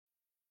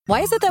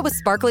Why is it that with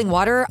sparkling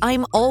water,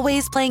 I'm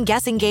always playing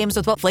guessing games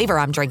with what flavor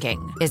I'm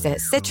drinking? Is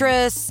it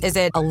citrus? Is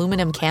it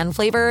aluminum can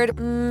flavored?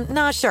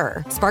 Not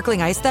sure.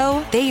 Sparkling ice,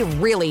 though, they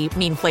really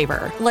mean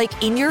flavor.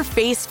 Like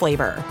in-your-face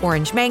flavor.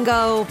 Orange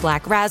mango,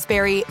 black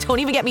raspberry. Don't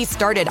even get me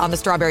started on the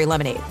strawberry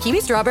lemonade.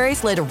 Kiwi Strawberry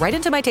slid right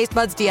into my taste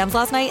buds DMs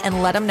last night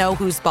and let them know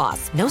who's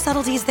boss. No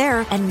subtleties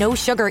there, and no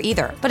sugar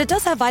either. But it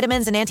does have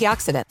vitamins and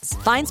antioxidants.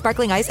 Find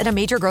sparkling ice at a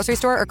major grocery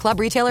store or club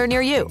retailer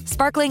near you.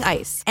 Sparkling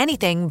ice.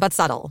 Anything but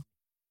subtle.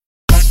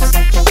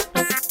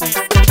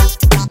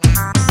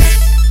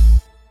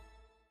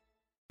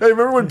 Hey,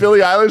 remember when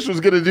Billie Eilish was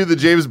going to do the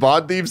James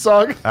Bond theme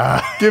song?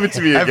 Give it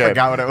to me again. I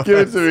forgot what it was. Give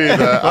it to me.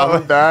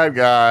 I'm a bad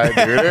guy.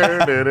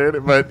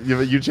 But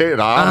you changed it.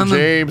 I'm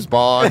James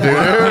Bond. It's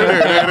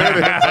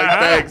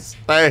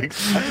like,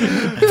 thanks.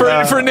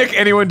 For Nick,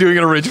 anyone doing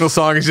an original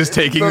song is just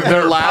taking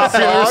their last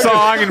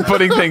song and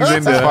putting things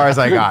into it. As far as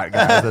I got,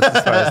 guys. That's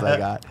as far as I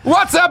got.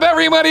 What's up,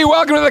 everybody?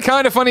 Welcome to the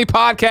Kind of Funny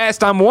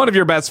podcast. I'm one of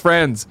your best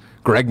friends,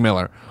 Greg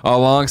Miller,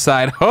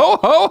 alongside Ho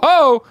Ho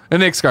Ho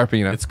and Nick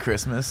Scarpino. It's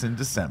Christmas in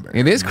December.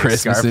 It is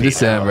Christmas in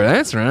December.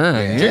 That's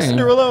right. Jason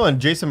Derulo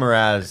and Jason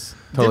Mraz.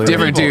 Totally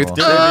different dudes.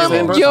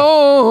 Different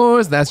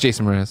Yours. That's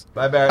Jason Mraz.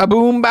 Bye, Barry. A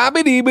boom,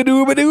 bobbity,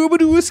 badoo, badoo,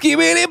 badoo,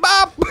 skibbity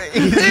bop.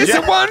 It's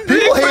a one big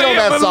People hate on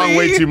that family. song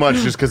way too much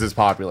just because it's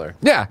popular.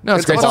 Yeah, no,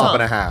 it's a great a song. top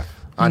and a half.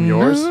 On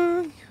yours?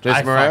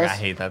 Jason Mraz? I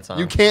hate that song.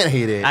 You can't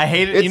hate it. I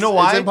hate it. You know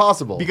why? It's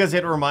impossible. Because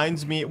it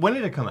reminds me. When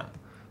did it come out?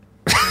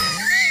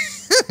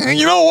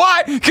 You know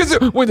why? Because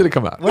when did it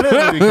come out? When did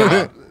it come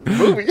out?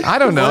 Movie. I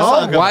don't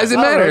know. Why does it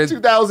matter?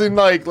 2000,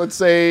 let's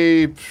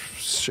say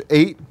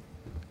 8.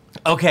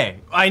 Okay,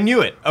 I knew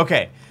it.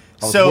 Okay.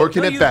 I was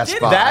working at Best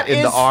Buy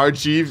in the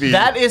RGV.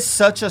 That is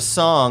such a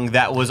song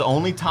that was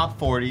only top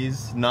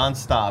 40s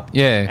nonstop.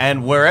 Yeah.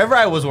 And wherever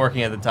I was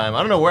working at the time, I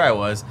don't know where I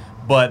was,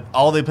 but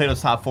all they played was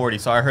top 40.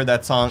 So I heard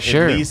that song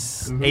Sure. at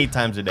least 8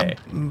 times a day.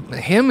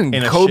 Him and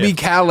In a Kobe shift.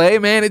 Calais,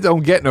 man, it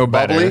don't get no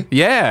better. Bubbly?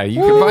 Yeah,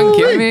 you can fucking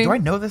kidding me? Do I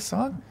know this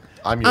song?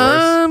 I'm yours.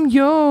 I'm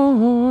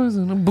yours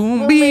and a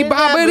boom bee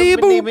boppity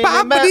boop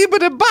boppity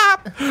bada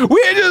bop.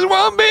 We're just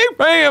one big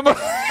family.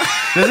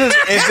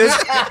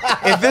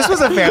 If this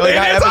was a Family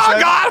Guy It's all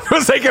episode, God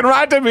forsaken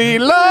right to be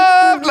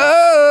love,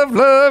 love,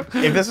 love.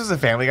 if this was a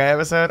Family Guy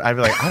episode, I'd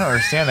be like, I don't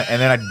understand that,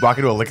 and then I'd walk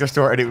into a liquor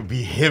store and it would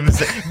be him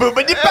saying,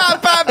 boopity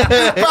bop bop bop.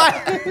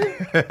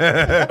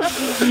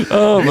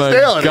 Oh my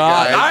nailing it,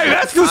 God! guys.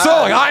 That's the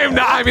song. I am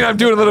not. I mean, I'm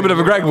doing a little bit of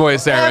a Greg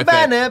voice there. I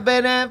think.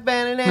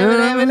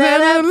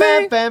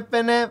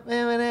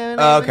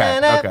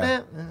 Okay.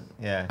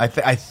 Yeah. I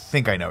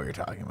think I know what you're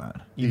talking about.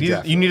 You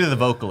needed the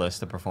vocalist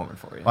to perform it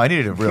for you. Well, I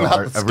needed a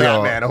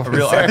real man over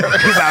there.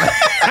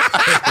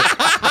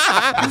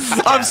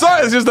 I'm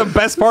sorry, it's just the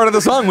best part of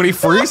the song when he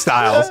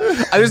freestyles.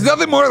 There's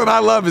nothing more than I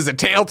love is a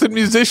talented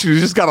musician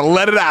who's just got to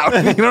let it out.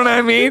 You know what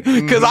I mean?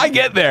 Because I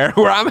get there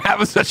where I'm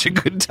having such a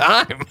good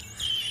time.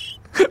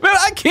 Man,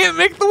 I can't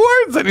make the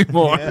words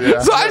anymore. Yeah.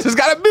 So I just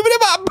got to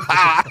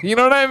you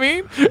know what I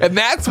mean? And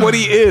that's what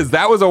he is.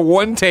 That was a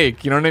one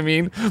take. You know what I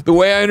mean? The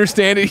way I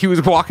understand it, he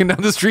was walking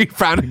down the street,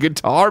 found a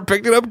guitar,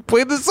 picked it up, and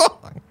played the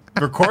song.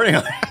 Recording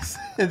on this.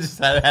 Just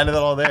had it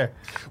all there.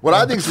 What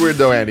I think is weird,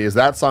 though, Andy, is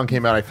that song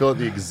came out, I feel, at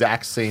the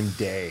exact same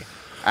day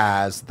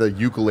as the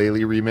ukulele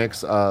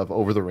remix of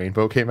Over the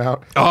Rainbow came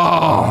out. Oh,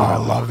 I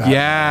love that.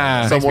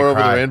 yeah. Somewhere Over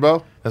the cry.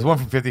 Rainbow. There's one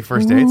from 50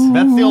 First Dates.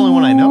 That's the only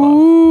one I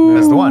know of.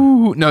 That's the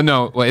one.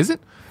 No. What is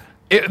it?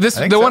 The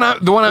think so. one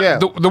Yeah.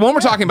 the one we're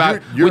talking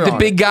about You're with the on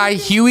big guy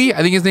Huey. I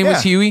think his name was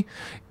Yeah. Huey.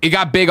 It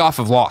got big off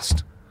of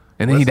Lost,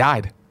 and then he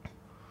died.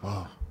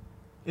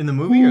 In the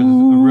movie or the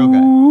real guy?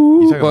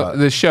 You talking Well, about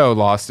the show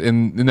Lost,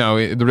 and no,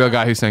 the real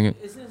guy who sang it.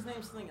 Isn't his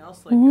name something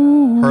else like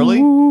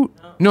Hurley?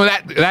 No,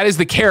 that is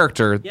the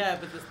character. yeah,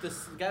 but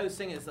this guy who's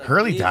singing is like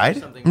Hurley Liam or died?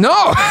 something.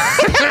 No.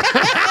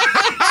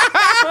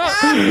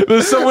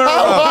 There's somewhere.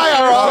 Why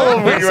are all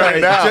over you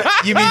right now?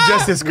 You mean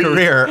just his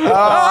career?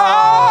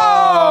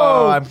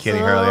 Oh, I'm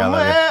kidding, Hurley. I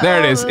love you.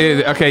 There it is.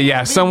 Okay,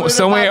 yeah.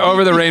 Somewhere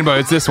Over the Rainbow.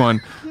 It's this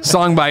one.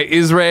 Song by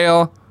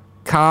Israel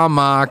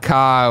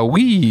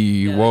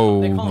Kamakawi. Yeah,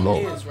 Whoa. They call him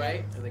Whoa. Is,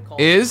 right? Or they call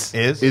Is?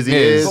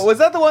 Is. But was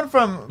that the one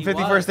from He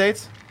 50 was. First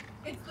Dates?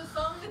 It's the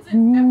song that's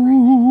in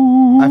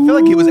everything. I feel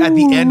like it was at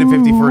the end of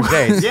 50 First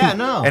Dates. Yeah,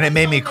 no. And it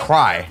made me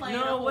cry.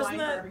 No, wasn't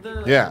that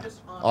the... Yeah,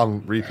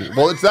 on repeat.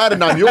 Well, it's that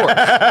and on yours.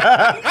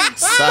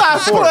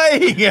 Stop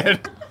playing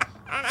it.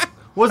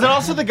 Was it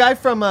also the guy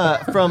from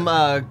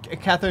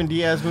Catherine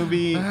Diaz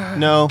movie?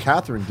 No.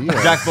 Catherine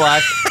Diaz. Jack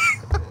Black.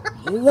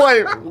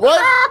 Wait,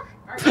 what?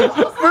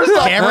 First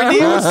off, Cameron who's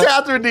Diaz?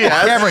 Catherine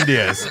Diaz? Cameron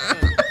Diaz.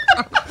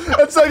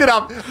 Let's look it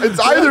up. It's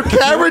either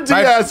Cameron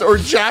Diaz or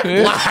Jack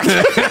Black.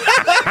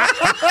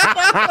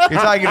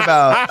 You're talking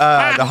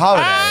about The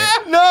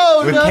Holiday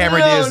No, with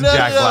Cameron Diaz and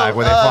Jack Black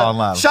where they fall in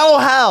love. Shallow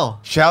Hal.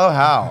 Shallow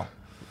Hal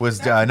was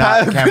not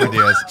Cameron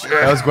Diaz.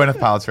 That was Gwyneth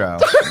Paltrow.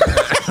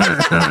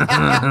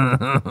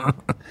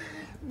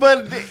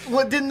 But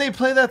didn't they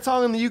play that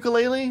song on the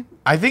ukulele?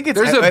 I think it's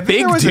There's I a think big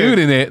there was dude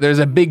in it. There's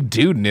a big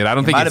dude in it. I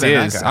don't think might it's have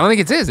been Is. that guy. I don't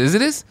think it's Is. Is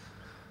it Is?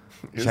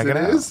 Check it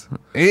out. Is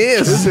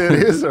Is. it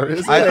is or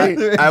is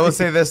it? I will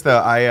say this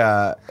though.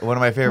 One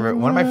of my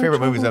favorite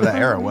movies of that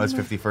era was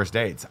 50 First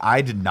Dates.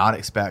 I did not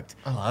expect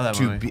love that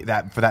to movie. be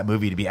for that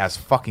movie to be as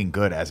fucking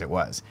good as it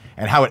was,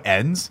 and how it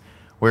ends,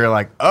 where you're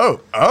like,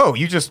 oh,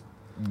 you just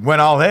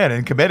went all in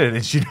and committed,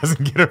 and she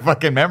doesn't get her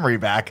fucking memory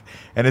back,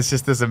 and it's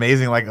just this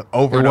amazing like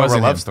over and over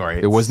wasn't love him. story.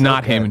 It was It's so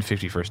not him good. in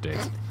 50 First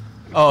Dates.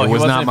 Oh, It he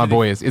was wasn't not in my 50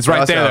 boy. It's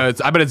right Also- there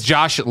though. I bet it's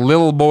Josh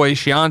Little Boy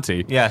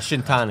Shanti. Yeah,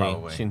 Shintani.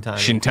 Probably.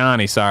 Shintani.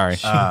 Shintani, sorry.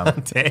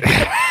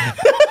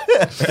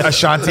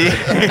 Ashanti.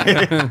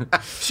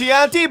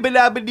 Shianti,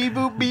 balabadi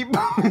boop beep.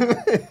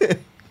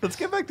 Let's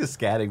get back to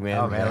scatting, man.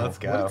 Oh man, let's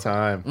go. What a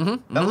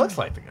time. That looks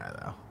like the guy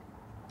though.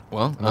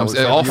 Well, No, it's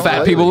all not fat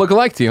you people lately. look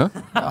alike to you,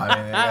 huh? No,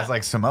 I mean, that's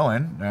like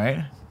Samoan,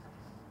 right?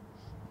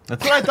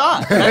 That's what I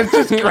thought. It's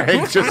just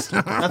Greg. Just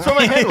That's what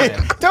my head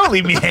went. Don't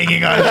leave me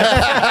hanging on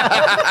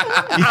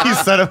that. You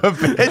son of a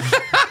bitch.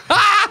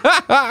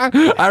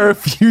 I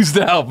refuse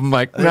to help. I'm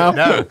like, no.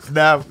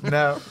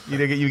 No.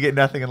 You get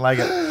nothing and like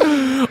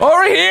it.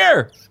 Over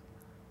here!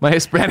 My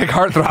Hispanic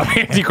heartthrob,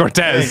 Andy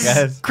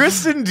Cortez.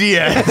 Kristen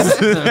Diaz.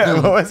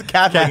 What was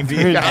Catherine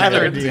Diaz?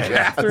 Catherine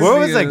Diaz. Where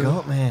was I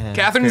going, man?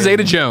 Catherine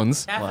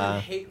Zeta-Jones.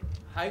 Catherine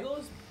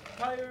Heigl's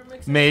probably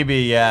mixing.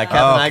 Maybe, yeah. Oh,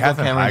 Catherine Heigl,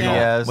 Catherine Cameron Heigl.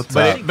 Diaz. What's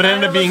But up? it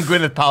ended up being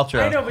Gwyneth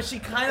Paltrow. I know, but she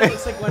kind of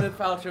looks like Gwyneth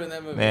Paltrow in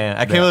that movie. Man,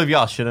 I can't believe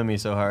y'all shit on me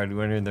so hard. You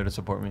weren't even there to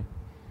support me.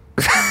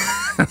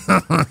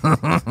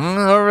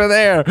 Over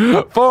there.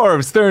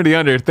 Forbes 30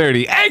 under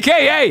 30.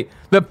 AKA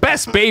the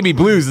best baby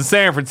blues in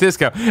San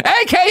Francisco.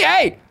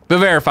 AKA the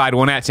verified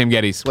one at Tim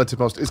Geddes. let's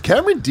post. Is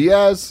Cameron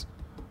Diaz?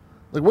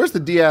 Like, where's the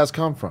Diaz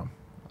come from?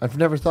 I've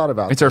never thought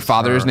about. It's her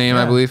father's name,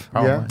 I believe.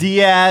 Yeah.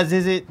 Diaz,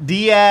 is it?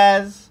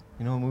 Diaz.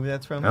 You know what movie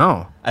that's from?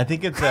 No. I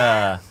think it's,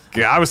 Yeah,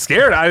 I was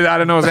scared. I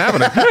didn't know what was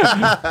happening.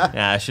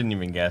 yeah, I shouldn't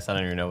even guess. I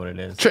don't even know what it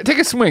is. Take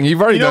a swing.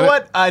 You've already You know done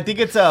what? I think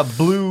it's a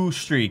Blue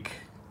Streak.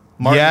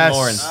 Martin Yes.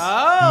 Lawrence.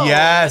 Oh,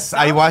 Yes,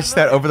 I watched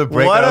that over the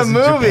break. What when I a was in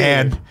movie.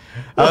 Japan.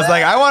 I was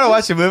like, I want to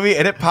watch a movie,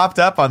 and it popped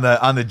up on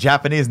the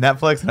Japanese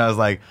Netflix, and I was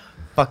like,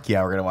 fuck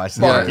yeah, we're gonna watch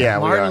this. Fuck yeah,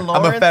 we Martin are.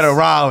 Lawrence. I'm a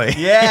federale.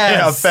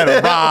 Yes. I'm a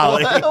federale.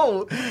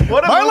 Wow.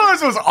 What a Martin movie.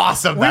 Lawrence was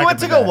awesome. We back went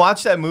in to the go day.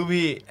 watch that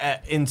movie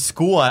in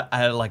school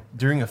like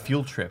during a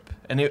field trip,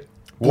 and it.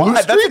 What?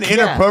 That's an Streak?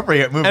 Yeah.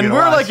 inappropriate movie. And to we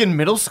were watch. like in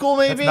middle school,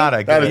 maybe. That's not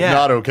a That good. is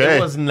not okay.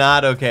 It was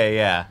not okay.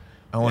 Yeah.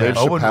 Dave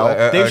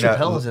Chappelle. Dave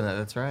Chappelle was in it.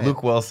 That's right.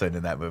 Luke Wilson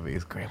in that movie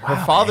is great. Her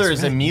father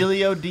is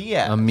Emilio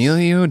Diaz.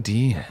 Emilio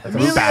Diaz. That's a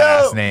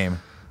badass name.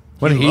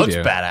 What did he looks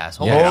do? badass.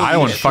 Holy Yeah, I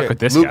don't want to shit. fuck with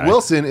this Luke guy.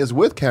 Wilson is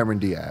with Cameron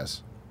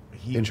Diaz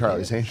He in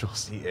Charlie's is.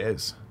 Angels. He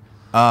is.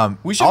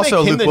 We should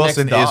Also, make him Luke the next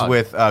Wilson is dog.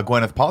 with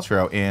Gwyneth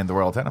Paltrow in The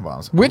Royal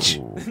Tenenbaums. Which?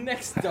 The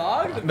next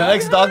dog? The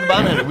next dog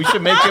bounty. We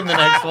should make him the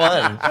next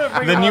one.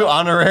 The new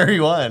honorary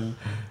one.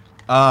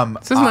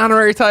 Is this an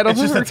honorary title? It's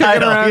just We're a kicking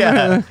title. around?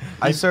 Yeah.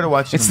 I started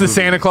watching. It's the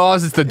Santa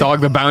Claus. It's the dog,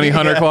 the bounty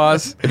hunter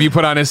Claus. If you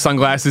put on his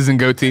sunglasses and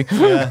goatee.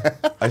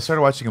 I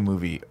started watching a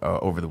movie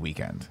over the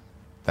weekend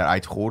that I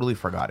totally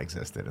forgot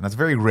existed, and that's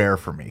very rare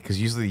for me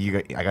because usually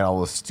I got all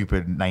those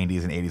stupid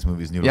 '90s and '80s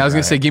movies. Yeah, I was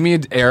gonna say, give me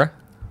an era.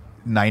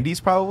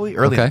 '90s probably,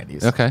 early Okay,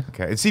 '90s. okay.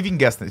 Okay. See if you can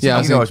guess this. Yeah, I you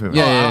was know gonna- which movie.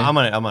 yeah, yeah. I'm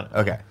on it. I'm on it.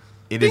 Okay.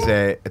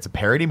 It's a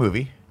parody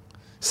movie.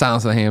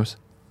 Silence of the Hams.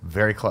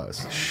 Very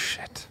close.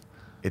 Shit.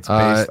 It's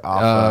based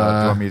off.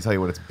 Do you want me to tell you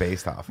what it's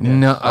based off?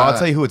 No, I'll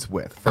tell you who it's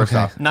with. First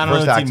okay. off, Not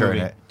first another teen actor in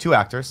movie. it. Two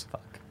actors.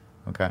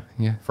 Okay.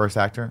 Yeah. First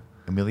actor,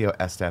 Emilio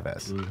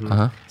Estevez.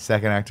 Uh-huh.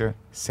 Second actor,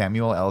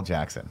 Samuel L.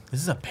 Jackson.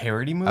 This is a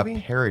parody A movie?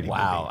 parody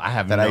Wow, movie. I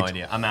have that no I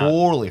idea. I'm out.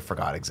 totally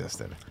forgot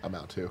existed. I'm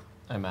out too.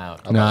 I'm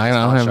out. No, I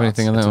don't have Shots.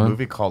 anything on It's that a one.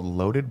 movie called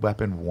Loaded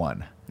Weapon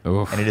 1.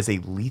 Oof. And it is a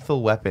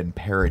Lethal Weapon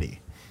parody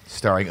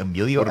starring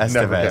Emilio Would've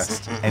never Estevez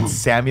guessed. and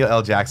Samuel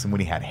L. Jackson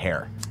when he had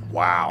hair.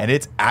 Wow. And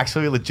it's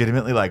actually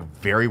legitimately like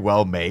very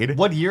well made.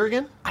 What year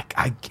again? I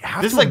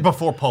have This to is like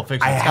before Pulp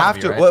Fiction. I It's gotta have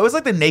be, to. right? Well, it was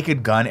like the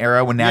Naked Gun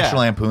era when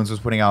National Yeah. Lampoons was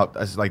putting out,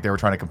 like they were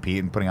trying to compete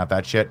and putting out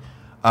that shit.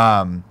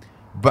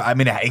 But I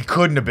mean, it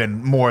couldn't have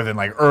been more than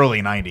like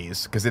early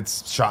 '90s because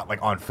it's shot like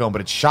on film,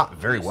 but it's shot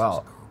very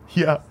well.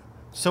 Yeah,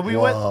 So we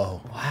Whoa. went.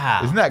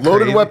 Wow. isn't that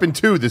Loaded crazy? Weapon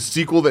 2, the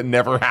sequel that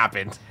never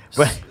happened.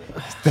 But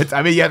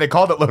I mean, yeah, they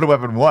called it Loaded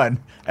Weapon 1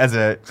 as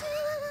a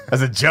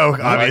joke,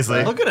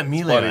 obviously. Look at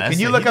Emilio. Can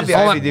you look up the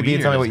Hold on. IMDb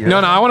and tell me what year? No,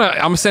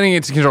 I'm sending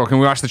it to Control. Can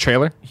we watch the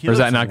trailer? Or is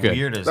that not good?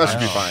 Weird as That should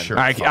be hell. fine. Sure.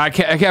 All right,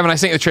 Kevin, I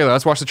sent you the trailer.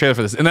 Let's watch the trailer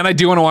for this. And then I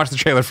do want to watch the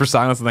trailer for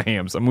Silence of the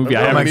Hams, a movie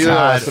I Oh my haven't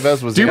God. seen.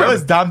 Estevez was Dude, in that it.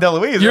 was Dom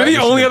DeLuise. You're right? the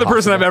Mission only other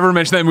person I've Impossible. ever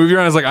mentioned that movie,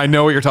 and I was like, I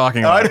know what you're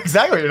talking Oh, I know about.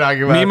 exactly what you're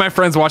talking about. Me and my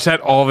friends watch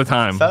that all the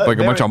time, So like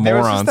a bunch of there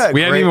was just morons. that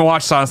We haven't great- even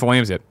watched Silence of the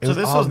Lambs yet. So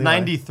this all was new.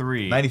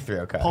 93. 93,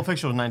 okay. Pulp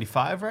Fiction was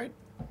 95, right?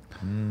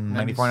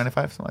 94,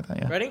 95, something like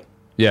that, yeah. Ready?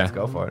 Yeah. Let's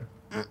go for it.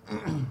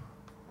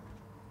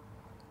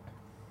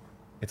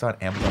 It's on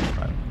Amazon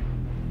Prime.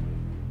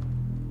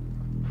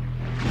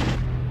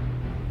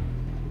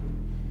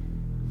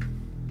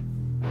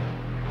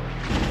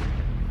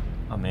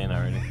 I'm in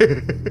already.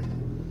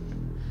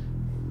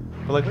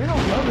 But like, we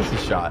don't know this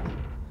is shot.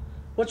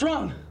 What's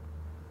wrong?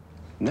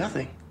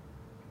 Nothing.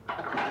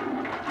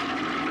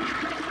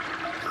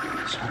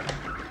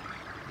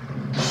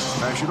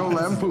 National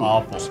Lampoon.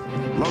 Awful.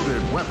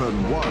 Loaded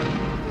Weapon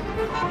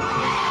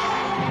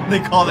 1. They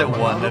called it one.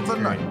 Out of That's the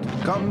great.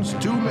 night comes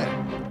 2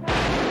 men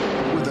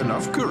with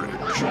enough courage,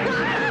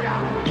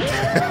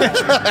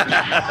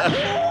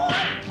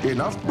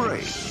 enough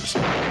brains,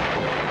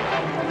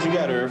 What you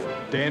got, Irv?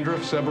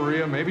 Dandruff,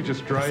 seborrhea, maybe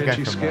just dry, The guy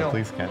itchy from scalp.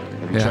 Police Academy.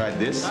 Have you tried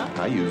this?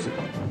 I use it.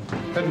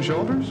 Head and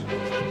Shoulders?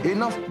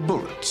 enough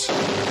bullets,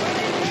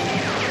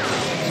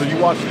 So you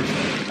watched it.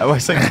 I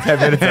watched like 10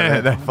 minutes of it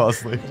and I fell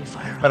asleep.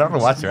 But I don't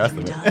want to watch the rest of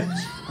it. Or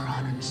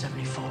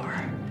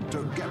 174. to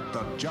get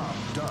the job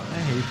done. I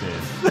hate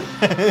this.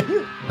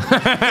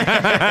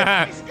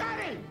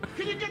 Scotty,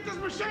 can you get this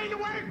machine to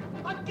work?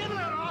 I'm giving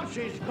it all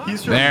she's got.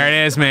 There it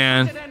is,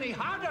 man. Get any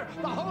harder,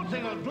 the whole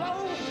thing will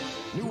blow.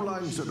 New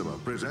Line Cinema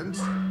presents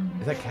Is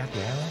that Kathy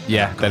Allen?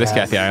 Yeah, that is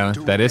Kathy Island.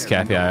 2 That is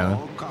Kathy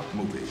Island. all cop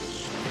movies.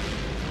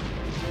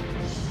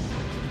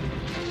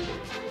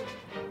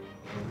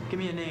 Give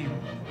me a name.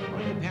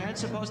 Are your parents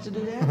supposed to do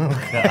that?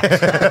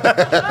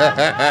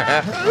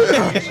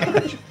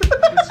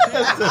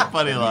 That's a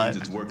funny line.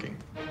 It's working.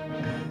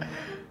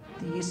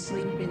 Do you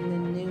sleep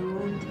in the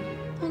nude?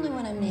 Only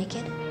when I'm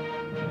naked.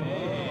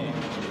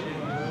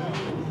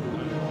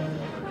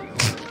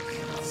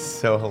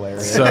 So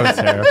hilarious. So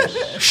terrible.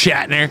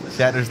 Shatner.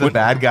 Shatner's the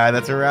bad guy.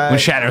 That's right. When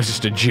Shatner was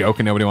just a joke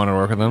and nobody wanted to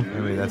work with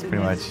him. Maybe that's pretty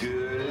much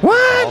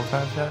What?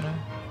 all-time Shatner.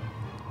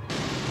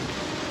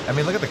 I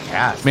mean, look at the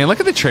cast. Man,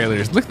 look at the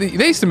trailers. Look, they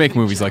used to make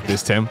movies like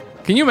this, Tim.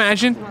 Can you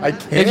imagine? I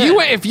can't.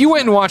 If you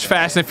went and watched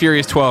Fast and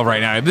Furious 12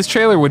 right now, this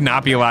trailer would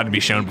not be allowed to be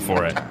shown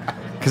before it.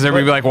 Because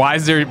everybody would be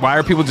like, why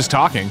are people just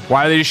talking?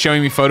 Why are they just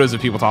showing me photos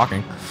of people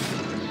talking?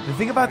 The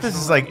thing about this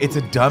is like it's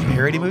a dumb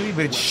parody movie,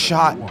 but it's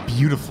shot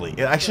beautifully.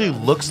 It actually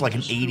looks like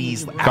an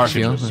 80s action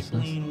Garfield. movie.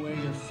 Spleen where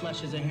your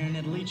flesh is a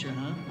hairnet leecher,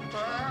 huh?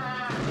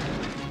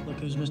 Look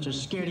who's Mr.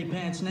 Scaredy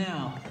Pants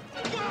now.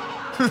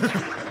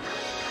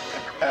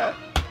 I just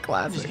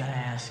Classic. gotta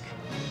ask,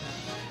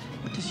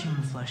 what does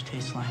human flesh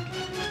taste like?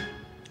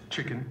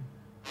 Chicken.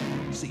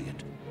 See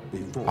it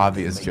before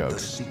Obvious they make the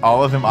jokes. sequel.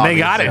 All of them obvious They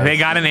got it. jokes. They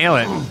got to nail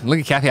it. Look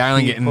at Kathy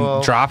Island getting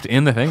People- dropped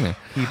in the thing there.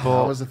 That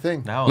People. was the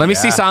thing. That was, Let me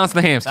see Silence of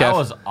the Hams, That Kev.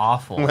 was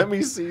awful. Let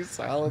me see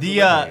silence.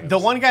 The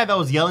one guy that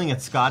was yelling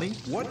at Scotty.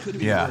 What could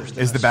be Yeah, worse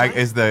than is a the bag sight?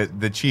 is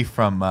the chief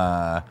from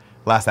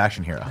Last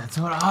Action Hero. That's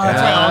what. Oh,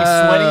 that's right. All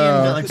sweaty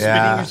and like spitting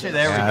Yeah. and shit.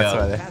 There Yeah, we that's go.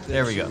 why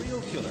There we go.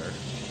 Serial killer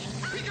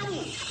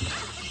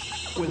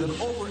with an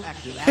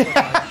overactive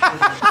appetite.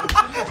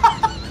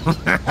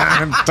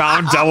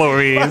 Tom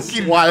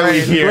DeLuise. Why are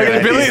we here? Look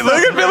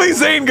at Billy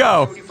Zane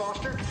go.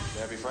 Foster?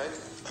 Happy Frank?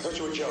 I thought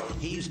you were Joe.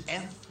 He's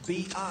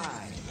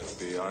FBI.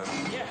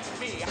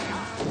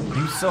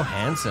 He was so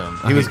handsome.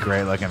 He was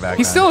great looking back.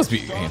 He then. still is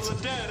handsome.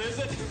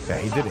 Yeah,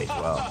 he did age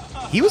well.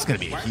 He was gonna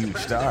be a huge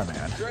star,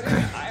 man.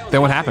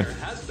 Then what happened?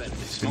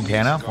 Didn't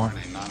pan out for him.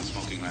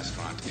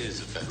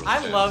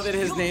 I love that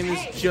his name is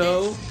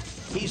Joe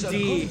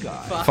D.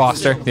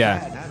 Foster.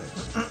 Yeah.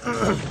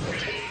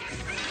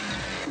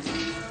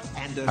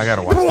 I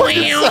gotta watch this.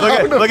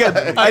 Look at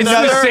It's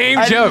the same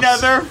jokes.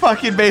 Another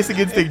fucking Basic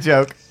Instinct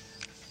joke.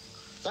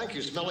 Thank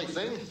you, smelly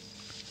thing.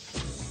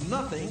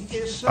 Nothing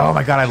is sacred. Oh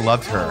my god, I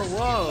loved her.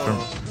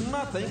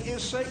 Nothing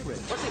is sacred.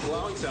 What's it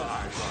belong to?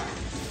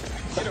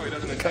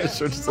 Guy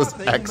sure just says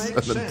X and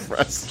then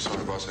press.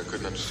 Sorry, boss, I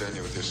couldn't understand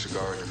you with your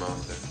cigar in your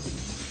mouth there.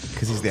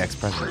 Because he's the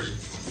ex-president.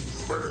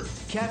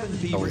 Cabin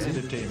Fever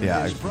Entertainment Yeah,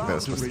 I is think proud that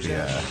was to supposed to be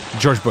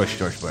present George Bush.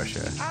 George Bush,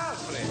 yeah.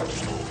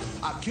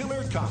 a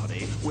killer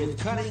comedy with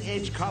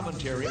cutting-edge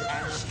commentary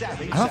and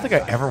stabbing I don't think I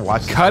ever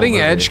watched this Cutting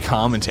whole movie. edge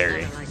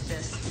commentary.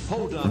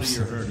 Hold on to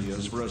your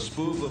hernias for a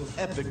spoof of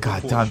epic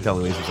God, Tom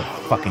DeLuise was a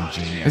fucking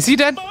genius. Is he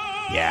dead?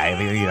 Yeah,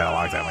 he died a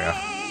long time ago.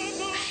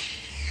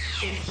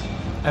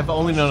 I've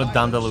only known of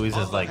Dom DeLuise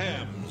as like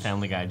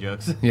Family Guy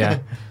jokes. Yeah.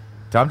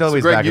 Tom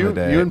DeLuise Greg, back in the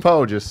day. you and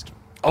Poe just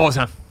All the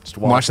time.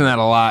 Watching that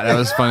a lot. That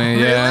was funny.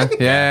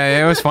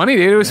 Yeah, it was funny,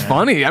 dude. It was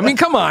funny. I mean,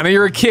 come on,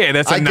 you're a kid.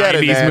 That's a I get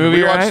 90s it, man. movie,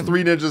 We watched right?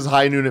 Three Ninjas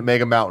High Noon at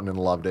Mega Mountain and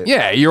loved it.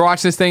 Yeah, you're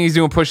watching this thing. He's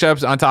doing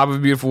push-ups on top of a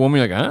beautiful woman.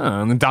 You're like,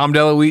 oh, and then Dom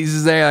DeLuise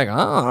is there. Like,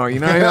 oh, you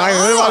know, you're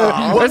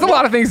like, there's a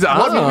lot of things.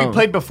 What Oh. movie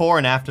played before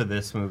and after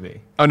this movie?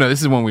 Oh no,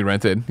 this is one we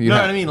rented. You know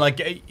what I mean?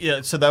 Like,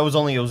 yeah, so that was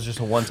only, it was just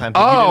a one-time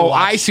thing. You Oh, didn't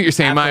watch I see what you're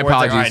saying. My afterwards,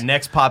 like, apologies. all right,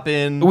 next pop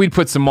in. We'd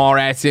put some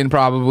Mallrats in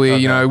probably.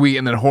 You know,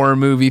 and then horror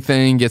movie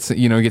thing gets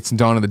some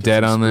Dawn of the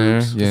Dead on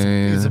there. Yeah,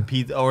 It's yeah. a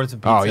pizza, or it's a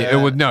pizza. Oh yeah, it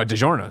would no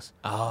DiGiorno's.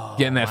 Oh,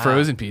 Getting that wow.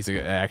 frozen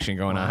pizza action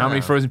going on. How many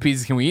frozen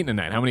pizzas can we eat in a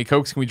night? How many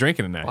Cokes can we drink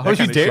in a night? Why That would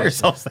you kind of dare shit.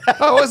 yourselves that?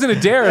 Oh, it wasn't a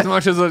dare as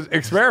much as an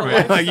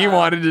experiment. Like you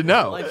wanted to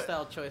know.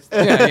 Lifestyle choice.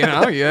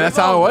 Yeah, that's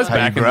how it was How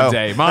you back in grow. the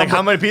day. Mom, Like,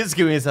 how many pizzas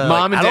can we eat?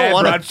 Mom and I Dad don't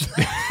wanna, brought-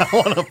 I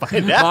want to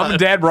find out. Mom and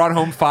Dad brought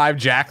home 5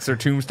 Jacks or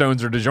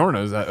Tombstones or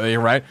DiGiorno's,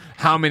 right?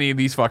 How many of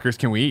these fuckers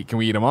can we eat? Can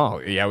we eat them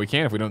all? Yeah, we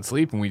can if we don't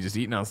sleep and we just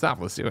eat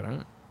nonstop. Let's do it. Huh?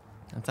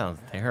 That sounds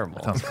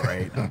terrible. Sounds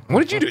great.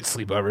 What did you do at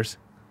sleepovers?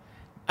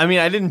 I mean,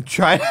 I didn't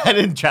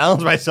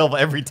challenge myself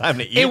every time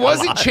to eat. It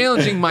wasn't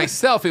challenging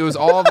myself. It was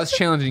all of us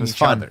challenging each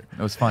fun. other.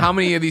 It was fun. How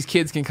many of these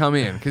kids can come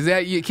in? Because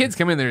kids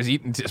come in there as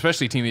eating,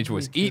 especially teenage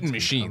boys, eating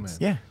machines.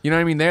 Yeah. You know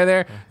what I mean? They're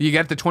there. You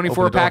get the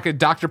 24-pack of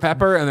Dr.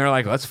 Pepper, and they're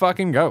like, let's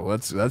fucking go.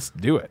 Let's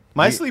do it.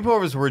 My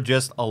sleepovers were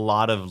just a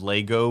lot of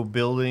Lego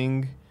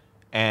building,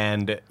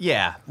 and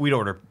yeah, we'd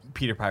order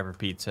Peter Piper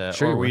pizza,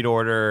 or we'd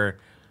order,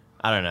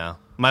 I don't know.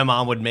 My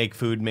mom would make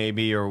food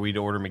maybe, or we'd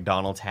order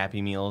McDonald's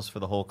Happy Meals for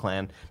the whole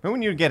clan. Remember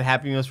when you would get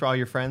Happy Meals for all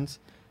your friends,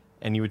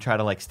 and you would try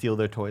to like steal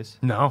their toys?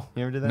 No.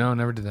 You ever did that? No,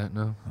 never did that.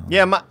 No.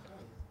 Yeah,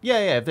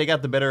 yeah. If they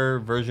got the better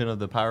version of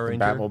the Power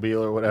Ranger,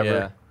 Batmobile or whatever.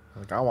 Yeah.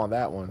 Like, I want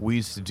that one. We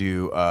used to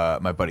do,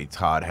 my buddy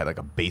Todd had like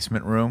a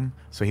basement room.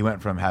 So he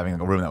went from having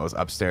a room that was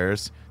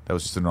upstairs, that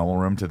was just a normal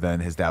room, to then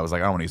his dad was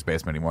like, I don't want to use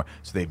basement anymore.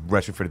 So they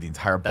retrofitted the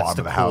entire bottom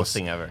of the house. coolest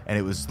thing ever. And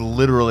it was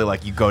literally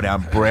like you go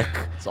down brick.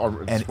 It's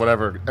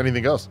whatever,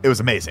 anything goes. It was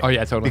amazing. Oh,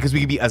 yeah, totally. Because we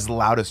could be as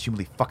loud as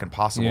humanly fucking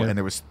possible. Yeah. And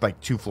there was like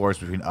 2 floors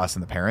between us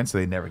and the parents, so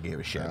they never gave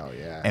a shit. Oh,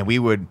 yeah. And we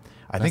would,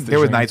 I think the there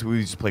were dream. nights where we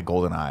would just play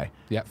GoldenEye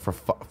Yep. for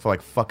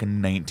like fucking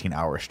 19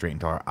 hours straight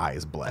until our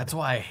eyes bled. That's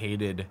why I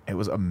hated It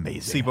was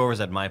amazing. sleepovers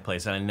at my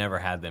place, and I never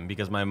had them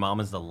because my mom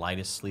is the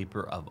lightest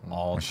sleeper of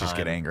all time. Let's just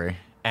get angry.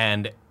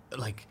 And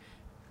like,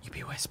 you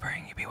be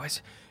whispering,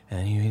 and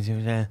then you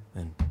do that,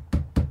 and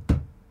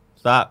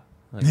stop.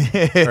 Like,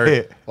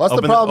 or What's the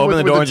open problem open with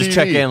the door the and just TV?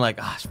 check in. Like,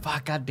 oh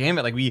fuck, god damn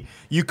it! Like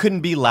you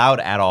couldn't be loud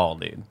at all,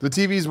 dude. The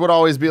TVs would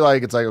always be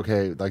like, it's like,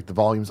 okay, like the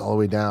volume's all the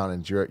way down,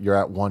 and you're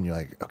at 1, you're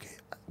like, okay,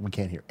 we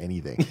can't hear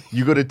anything.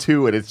 You go to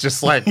 2, and it's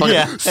just like, fucking,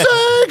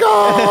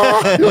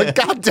 Sega! You're like,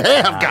 god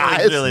damn,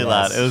 guys. It was really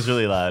loud. It was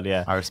really loud.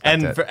 Yeah, I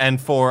respect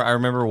it. I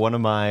remember one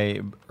of my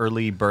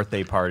early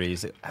birthday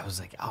parties. I was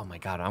like, oh my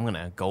god, I'm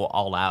gonna go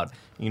all out.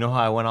 You know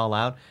how I went all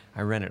out?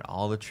 I rented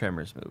all the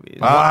Tremors movies.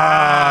 Wow.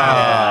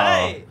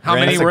 Yeah. How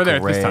many were there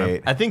at this time?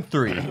 Great. I think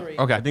 3.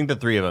 Okay. I think the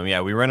 3 of them.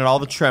 Yeah, we rented all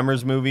the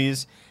Tremors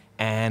movies,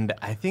 and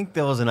I think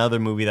there was another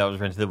movie that was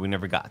rented that we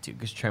never got to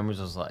because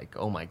Tremors was like,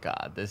 oh my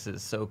god, this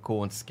is so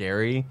cool and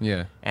scary.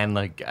 Yeah. And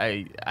like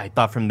I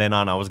thought from then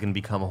on I was gonna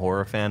become a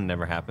horror fan.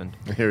 Never happened.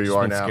 Here you Just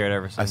are been now. Scared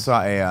ever since. I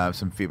saw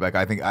some feedback.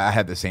 I think I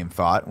had the same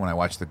thought when I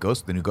watched the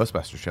new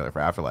Ghostbusters trailer for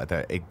Afterlife.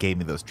 That it gave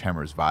me those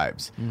Tremors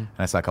vibes, and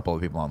I saw a couple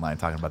of people online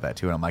talking about that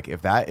too. And I'm like,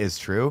 if that is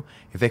true,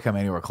 if they come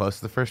anywhere close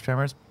to the first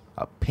Tremors,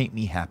 paint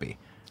me happy.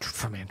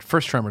 Man,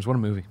 first Tremors, what a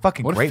movie!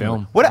 Fucking what great a film!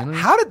 movie. What? You know?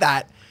 How did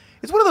that?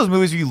 It's one of those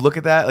movies where you look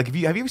at that. Like,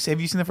 have you seen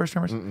the first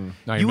Tremors? No, you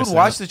you're would missing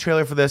watch out. the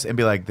trailer for this and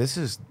be like, this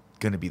is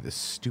gonna be the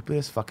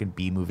stupidest fucking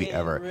B movie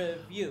ever.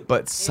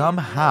 But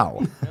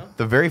somehow,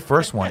 the very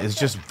first one is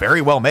just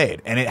very well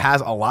made, and it has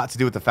a lot to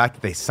do with the fact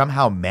that they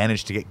somehow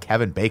managed to get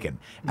Kevin Bacon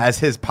as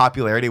his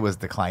popularity was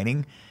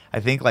declining. I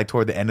think like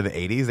toward the end of the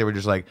 '80s, they were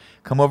just like,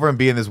 come over and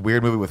be in this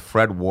weird movie with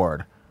Fred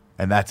Ward,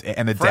 and that's it.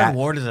 And the Fred dad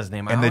Ward is his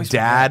name. I and the always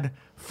dad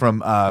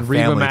from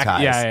Family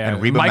Ties, yeah. and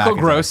Reba Michael McEntire.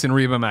 Gross and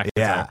Reba McEntire.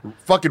 Yeah,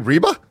 Fucking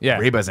Reba? Yeah.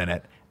 Reba's in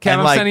it. Kev,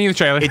 And, I'm sending you the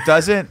trailer. It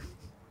doesn't.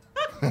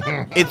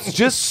 It's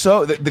just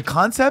so the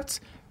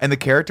concepts and the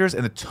characters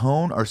and the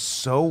tone are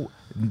so.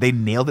 They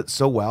nailed it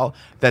so well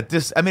that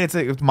this. I mean, it's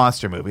a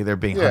monster movie. They're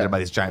being hunted by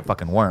these giant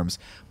fucking worms,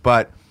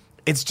 but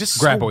it's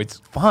just Graboids.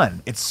 so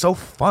fun. It's so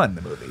fun.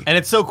 The movie. And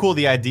it's so cool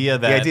the idea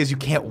that The idea is you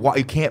can't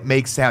you can't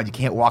make sound. You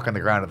can't walk on the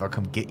ground and they'll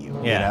come get you.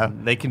 yeah, You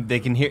know? they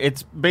can hear.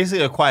 It's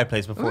basically a quiet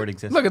place before it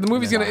exists. Look, the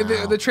movie's gonna.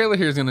 The trailer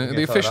here is gonna.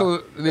 The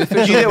official.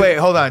 Wait,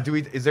 hold on.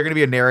 Is there going to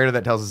be a narrator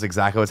that tells us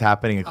exactly what's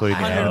happening, including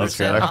the end of the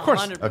trailer? Of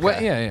course. Okay.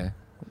 Well, yeah.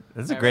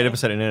 This is a great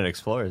episode of Internet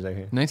Explorers right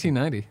here.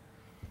 1990.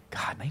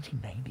 God,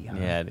 1990. Huh?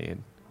 Yeah,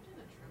 dude.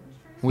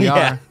 We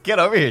are. Get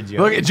over here,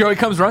 Joey. Look, Joey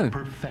comes running.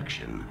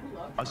 Perfection.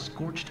 A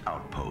scorched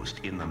outpost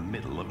in the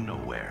middle of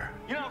nowhere.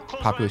 You know how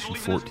close Population I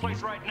am to leaving 14. this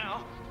place right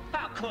now?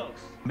 How close?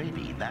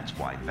 Maybe that's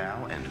why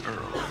Val and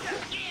Earl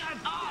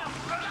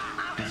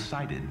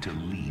decided to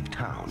leave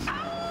town.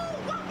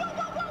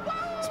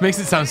 This makes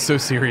it sound so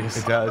serious.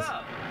 It does.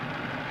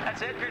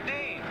 That's Edgar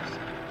Deans.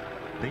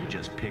 They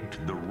just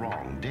picked the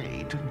wrong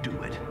day to do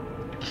it.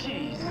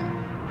 Jeez.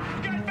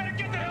 You guys better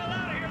get the hell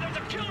out of here. There's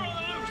a killer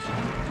on the loose.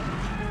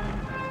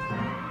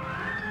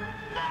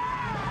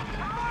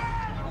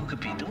 Who could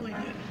be doing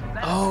it?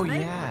 Oh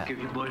yeah. Give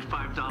you boys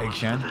 $5 Hey,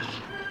 Shen? for this.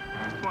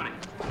 20.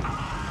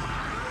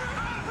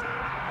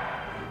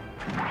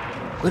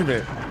 Wait a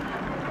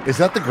minute. Is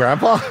that the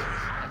grandpa?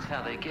 That's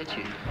how they get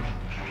you.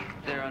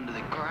 They're under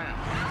the ground.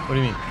 What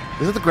do you mean?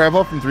 Is it the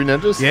grandpa from Three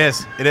Ninjas?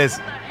 Yes, it is.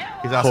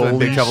 He's also in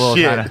Holy Big Trouble in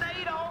shit. Little China.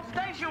 They eat old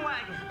station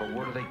wagon. But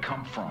where do they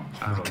come from?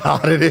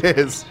 God, it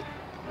is.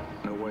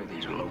 No way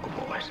these are local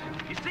boys.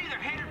 You see, they're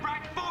headed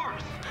right for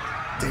us.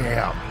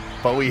 Damn.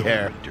 Bowie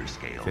hair. Richter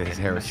scale His can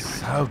hair is measure it.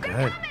 so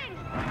good.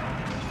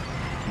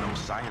 No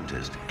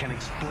scientist can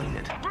explain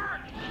it.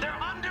 Bert, they're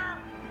under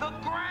the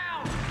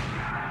ground.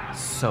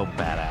 So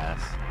badass.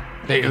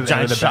 They were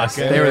Giant the best.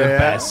 shotgun. They were the Yeah.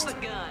 best. Run,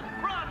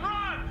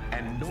 run.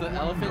 And no The one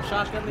elephant knows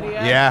shotgun that he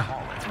had?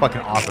 Yeah, it's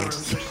fucking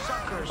awesome.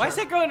 Why is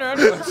that going around?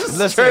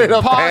 Straight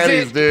up Pause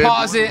panties, it. dude.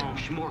 Pause it.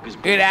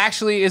 It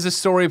actually is a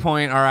story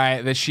point, all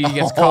right, that she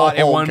gets caught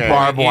in one point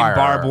Barbed wire. in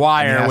barbed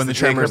wire And when the has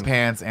to take Tremors. her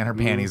pants and her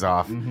panties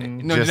off.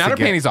 No, just not to her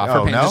get- panties off.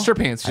 Oh, Her no? just her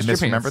pants. Just I her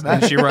pants. misremembered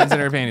that. And she runs in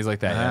her panties like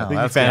that. Wow,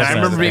 Yeah. that's And I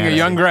remember fascinating. being a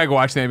young Greg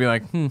watching it and be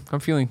like, I'm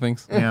feeling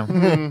things. Yeah.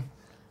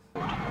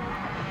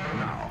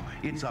 Now,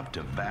 it's up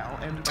to Val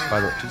and By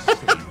the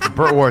way,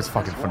 Burt Ward's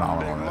fucking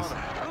phenomenal in this.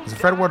 Is it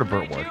Fred Ward or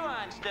Burt Ward?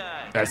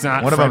 That's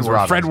not One of Fred them's Ward.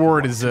 Robin. Fred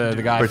Ward is the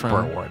guy Which from...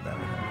 Burt Ward, then?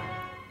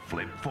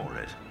 flip for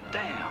it.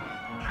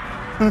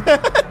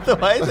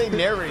 Why is they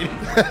narrating?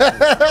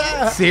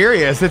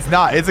 Serious? It's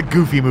not. It's a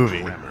goofy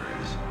movie.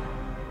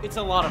 It's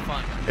a lot of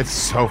fun. It's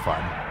so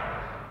fun.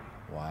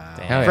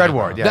 Hell Fred yeah.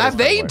 Ward. Yeah, That that's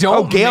Fred they Ward.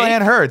 don't Oh, Gail make-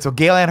 Ann Hurd. So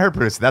Gail Ann Hurd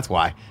produced it. That's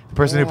why. The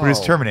person who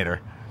produced Terminator.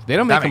 They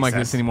don't That make them makes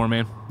like this sense. anymore,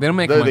 man. They don't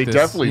make them like They this.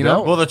 definitely you know?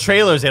 don't. Well, the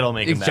trailers, they don't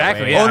make them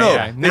Exactly. that way. Yeah, Oh, no.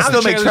 yeah. They Now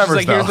still the make trailer's just Tremors,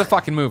 like, here's though. the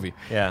fucking movie.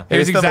 Yeah.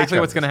 Here's They still make exactly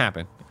what's Tremors. going to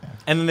happen.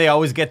 And then they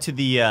always get to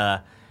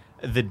the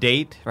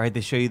date, right?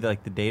 They show you the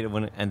date of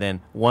when, and then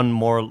one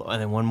more,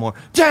 and then one more.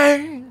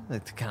 Dang!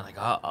 It's kind of like,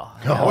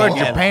 Where'd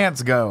your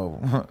pants go?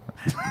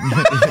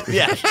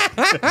 yeah.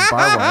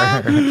 Barbed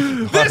wire.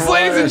 This,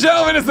 ladies and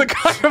gentlemen, is the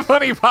Kind of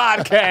Funny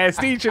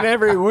podcast. Each and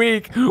every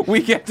week,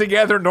 we get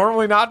together,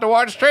 normally not to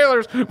watch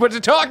trailers, but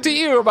to talk to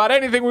you about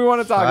anything we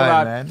want to talk Fine,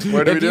 about. man.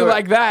 Where do we If do you it?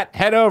 like that,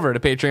 head over to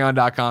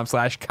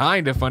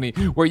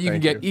patreon.com/kindafunny, where you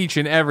can Thank get each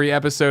and every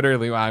episode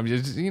early. Well, I'm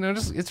just,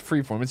 it's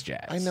freeform. It's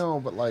jazz. I know,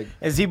 but like,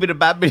 Is he been a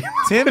bad video?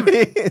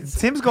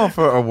 Tim's going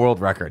for a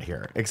world record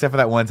here, except for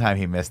that one time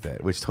he missed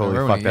it, which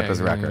totally fucked up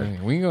his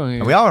record. We go.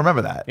 And we all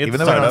remember that, It's even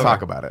though we don't start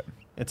talk over. about it.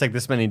 It's like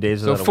this many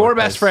days. So without a 4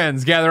 workplace. best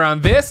friends gather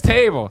on this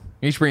table,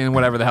 each bringing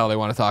whatever the hell they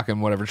want to talk in,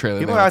 whatever trailer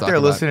People they are want out to there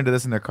talk about. listening to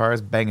this in their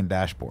cars, banging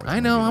dashboards. I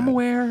know. I'm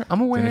aware.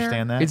 I'm aware.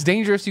 understand that? It's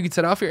dangerous. You can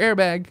set off your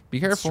airbag. Be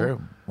careful. It's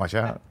true. Watch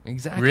out.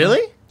 Exactly.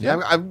 Really? yeah,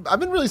 I've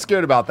been really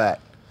scared about that.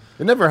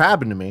 It never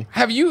happened to me,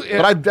 Have you?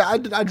 but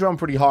I drum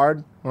pretty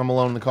hard when I'm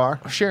alone in the car.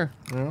 Sure.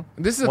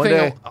 This is the One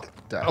thing. day.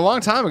 A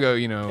long time ago,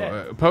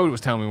 Poe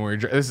was telling me when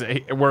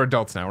we're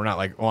adults now. We're not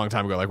like a long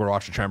time ago, like we're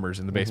watching Tremors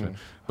in the basement.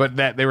 But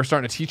that they were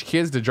starting to teach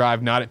kids to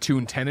drive not at 2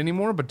 and 10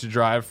 anymore, but to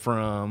drive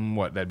from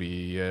that'd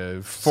be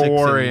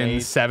 4 and and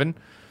 8. 7.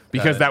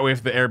 Because that way,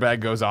 if the airbag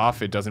goes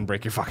off, it doesn't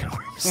break your fucking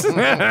arms.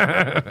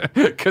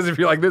 Because if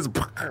you're like this,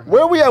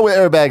 Where are we at with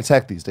airbag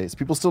tech these days?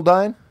 People still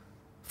dying?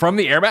 from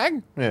the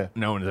airbag, Yeah.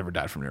 no one has ever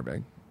died from an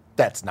airbag.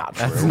 That's not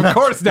true. Of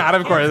course not.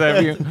 Of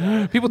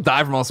course, people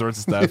die from all sorts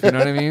of stuff. You know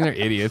what I mean? They're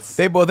idiots.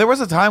 There was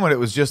a time when it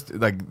was just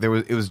like it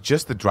was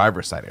just the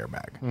driver's side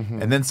airbag,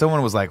 and then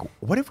someone was like,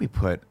 "What if we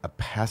put a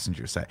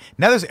passenger side?"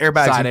 Now there's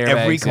airbags Side in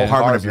every airbags, yeah.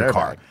 compartment Cars of your airbag.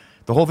 car.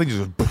 The whole thing just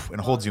goes poof and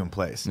holds you in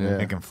place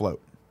and can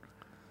float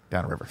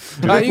down a river.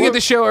 You get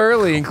the show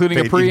early, including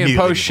a pre and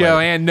Immediately post show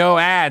play it. and no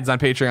ads on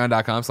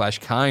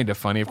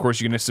patreon.com/kindafunny. Of course,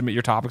 you can submit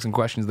your topics and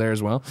questions there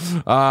as well.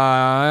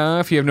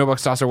 If you have no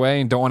bucks toss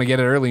away and don't want to get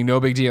it early, no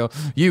big deal.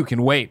 You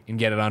can wait and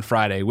get it on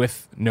Friday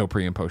with no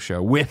pre and post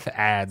show, with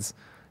ads,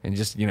 and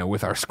just,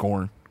 with our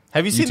scorn.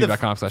 Have you seen the?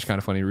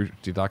 YouTube.com/kindafunny,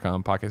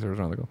 YouTube.com, podcast service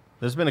around the go.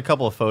 There's been a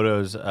couple of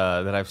photos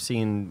that I've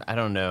seen. I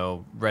don't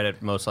know,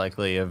 Reddit most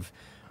likely, of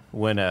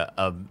when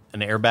an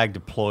airbag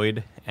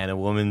deployed and a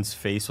woman's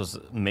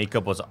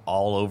makeup was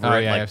all over Oh,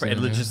 it. yeah, Like I've seen it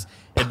it, looked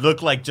it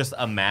looked like just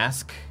a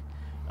mask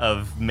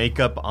of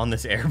makeup on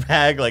this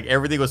airbag. Like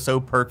everything was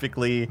so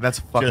perfectly That's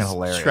fucking just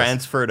hilarious.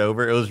 transferred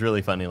over. It was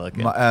really funny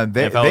looking.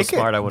 They- if I was they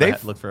smart, can- I would they-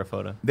 have looked for a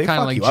photo. They Kind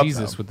of fuck like you up,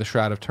 Jesus though. with the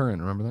Shroud of Turin.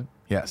 Remember that?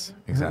 Yes,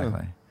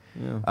 exactly.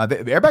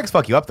 The airbags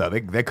fuck you up though.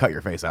 They cut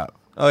your face out.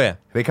 Oh yeah.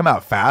 They come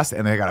out fast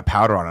and they got a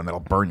powder on them that'll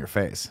burn your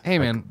face. Hey,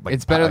 Like- man, like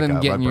it's better like than a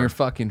getting rug your burn.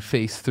 fucking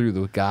face through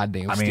the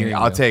goddamn I steering mean,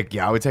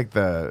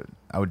 wheel.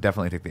 I would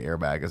definitely take the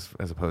airbag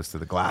as opposed to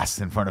the glass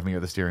in front of me or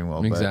the steering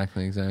wheel.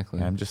 Exactly.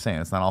 But I'm just saying,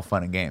 it's not all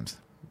fun and games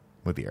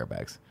with the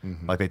airbags.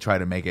 Like they try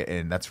to make it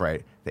in, that's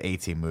right, the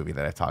A-Team movie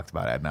that I talked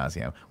about ad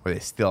nauseum, where they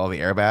steal all the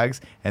airbags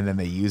and then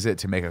they use it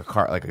to make a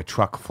car, like a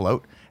truck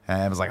float. And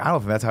I was like, I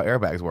don't think that's how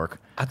airbags work.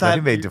 I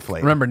think they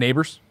deflate. Remember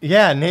Neighbors?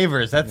 Yeah,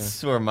 Neighbors.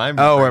 That's where my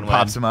Oh, where it brain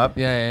pops went. them up?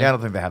 Yeah. I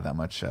don't think they have that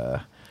much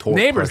torque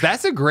Neighbors. push.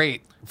 That's a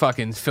great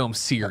fucking film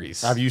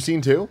series. Have you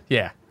seen 2?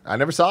 Yeah. I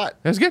never saw it.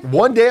 It was good.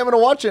 One day I'm gonna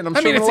watch it. And I'm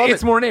I sure mean, I'm gonna love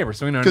it's it. more Neighbors.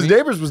 So we know what I Because mean.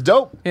 Neighbors was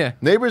dope. Yeah.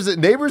 Neighbors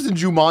and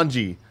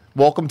Jumanji.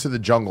 Welcome to the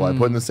Jungle. I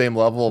put in the same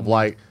level of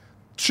like,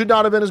 should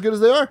not have been as good as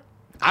they are.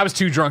 I was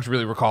too drunk to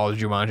really recall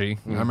Jumanji.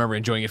 I remember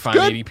enjoying it fine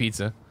Good. eating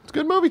pizza. It's a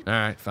good movie. All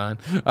right, fine.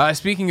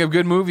 Speaking of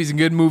good movies and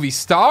good movie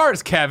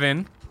stars,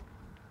 Kevin,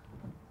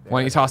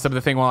 why don't you toss up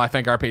the thing while I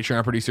thank our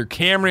Patreon producer,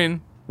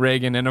 Cameron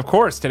Reagan. And of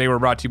course, today we're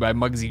brought to you by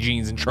Muggsy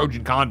Jeans and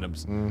Trojan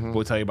Condoms.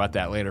 We'll tell you about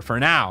that later. For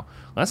now,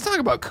 let's talk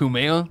about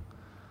Kumail.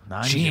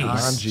 Jeez.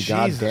 Nanji,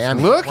 goddamn.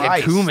 Look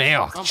Christ. at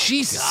Kumail.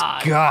 Jesus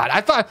God. I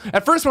thought,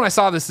 at first when I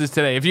saw this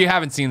today, if you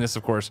haven't seen this,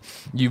 of course,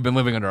 you've been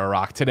living under a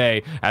rock.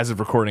 Today, as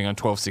of recording on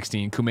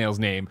 12/16, Kumail's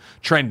name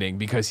trending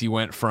because he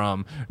went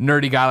from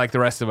nerdy guy like the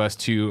rest of us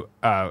to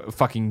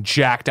fucking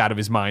jacked out of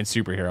his mind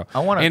superhero.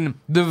 And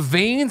the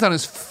veins on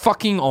his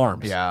fucking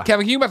arms. Yeah.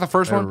 Kevin, can you about the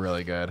first They're one?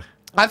 really good.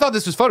 I thought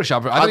this was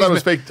Photoshop. I thought it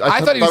was fake.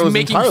 I thought he was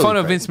making fun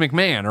of fake. Vince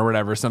McMahon or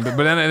whatever, something.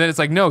 But then it's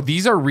like, no,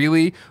 these are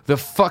really the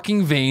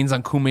fucking veins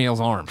on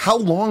Kumail's arms. How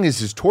long is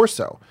his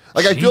torso?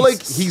 Like, I feel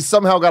like he's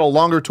somehow got a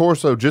longer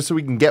torso just so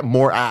we can get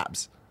more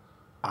abs.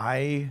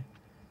 I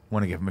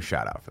want to give him a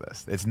shout out for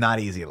this. It's not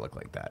easy to look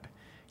like that.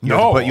 You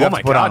have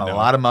to put on a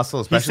lot of muscle,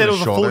 especially he said it was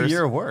the shoulders. a full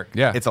year of work.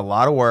 Yeah, it's a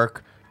lot of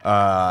work.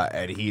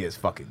 And he is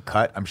fucking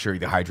cut. I'm sure he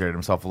dehydrated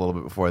himself a little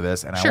bit before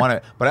this. And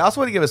Sure. but I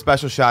also want to give a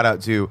special shout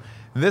out to,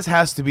 this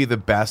has to be the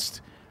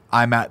best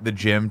I'm at the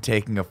gym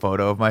taking a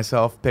photo of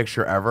myself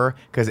picture ever.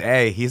 Because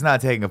A, he's not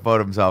taking a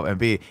photo of himself, and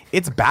B,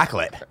 it's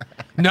backlit.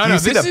 No, you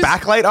see the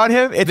backlight on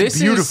him? It's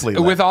beautifully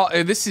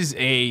lit. This is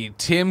a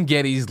Tim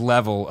Geddes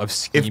level of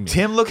scheming. If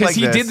Tim looked like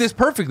he did this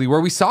perfectly, where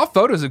we saw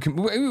photos of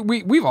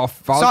we've all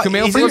followed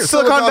Kumail for years.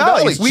 Silicon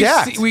Valley.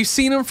 We've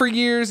seen him for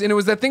years, and it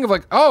was that thing of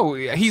like, oh,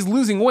 he's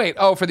losing weight.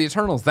 Oh, for the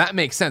Eternals, that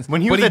makes sense.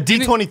 When he was at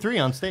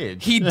D23 on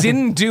stage, he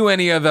didn't do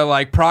any of the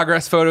like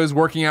progress photos,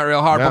 working out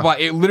real hard. Yeah. Blah,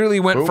 blah. It literally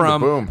went Boom to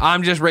from boom.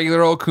 I'm just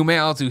regular old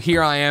Kumail to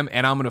here I am,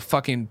 and I'm gonna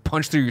fucking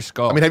punch through your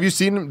skull. I mean, have you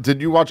seen him? Did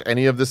you watch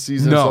any of this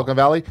season No. of Silicon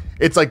Valley?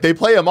 It's like they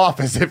play him off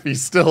as if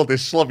he's still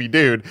this schlubby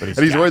dude, and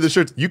he's wearing the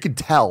shirts. You can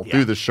tell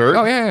through the shirt.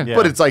 Oh, yeah.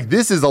 But it's like,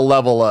 this is a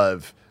level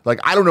of, like,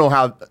 I don't know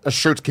how a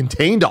shirt's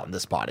contained on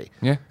this body.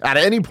 Yeah. At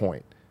any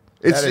point.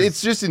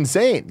 It's just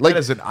insane. Like, that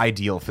is an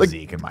ideal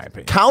physique, in my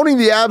opinion. counting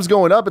the abs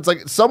going up, it's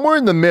like somewhere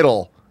in the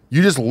middle,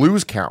 you just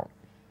lose count.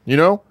 You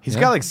know? He's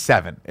got like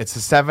 7. It's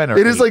a 7 or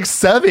It 8. is like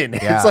 7.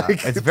 Yeah, It's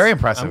like it's very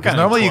impressive. I'm Because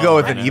kinda normally you 12 go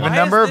with right an now. even Why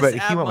number, is but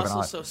this he ab went with an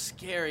muscle odd. so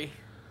scary?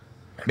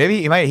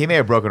 Maybe he may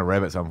have broken a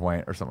rib at some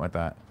point or something like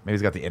that. Maybe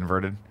he's got the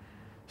inverted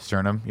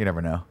sternum. You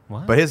never know.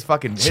 What? But his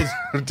fucking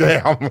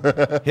damn.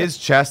 his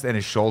chest and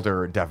his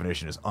shoulder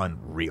definition is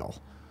unreal.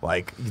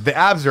 Like, the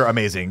abs are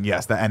amazing,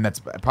 yes, and that's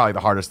probably the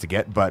hardest to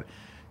get. But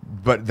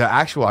the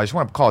actual, I just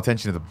want to call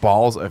attention to the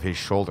balls of his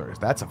shoulders.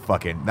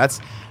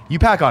 You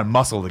pack on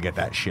muscle to get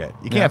that shit.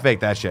 You can't fake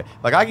that shit.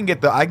 Like, I can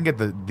get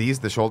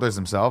the shoulders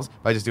themselves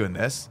by just doing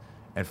this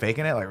and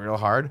faking it like real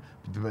hard.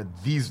 But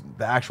the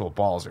actual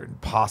balls are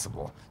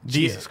impossible.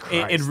 Jesus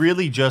Christ! It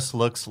really just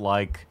looks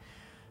like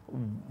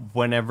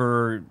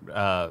whenever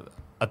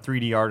a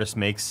 3D artist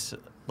makes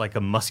like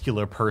a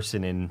muscular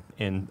person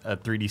in a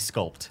 3D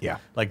sculpt. Yeah.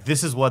 Like,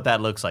 this is what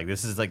that looks like.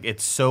 This is like,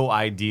 it's so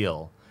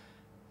ideal.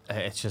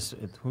 It's just,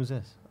 who's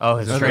this? Oh,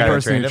 his That's the guy that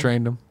person who trained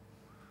trained him.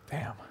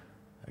 Damn.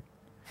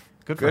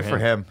 Good for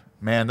him.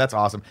 Man, that's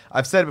awesome.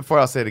 I've said it before,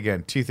 I'll say it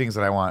again. 2 things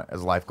that I want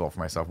as a life goal for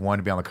myself. 1,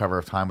 to be on the cover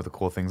of Time with the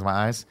cool things in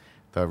my eyes.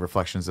 The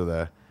reflections of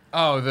the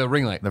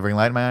ring light. ring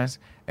light in my eyes.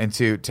 And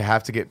 2, to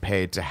have to get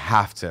paid to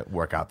have to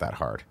work out that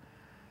hard.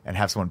 And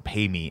have someone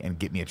pay me and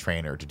get me a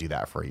trainer to do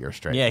that for a year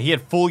straight. Yeah, he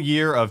had full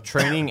year of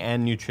training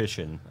and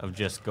nutrition, of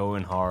just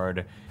going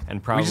hard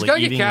and probably We just gotta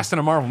get cast in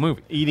a Marvel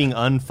movie. Eating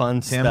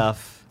unfun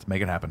stuff. Let's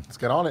make it happen. Let's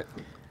get on it.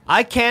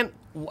 I can't.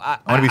 I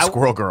want to be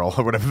Squirrel Girl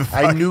or whatever the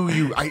fuck. I knew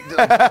you.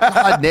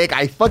 God, Nick,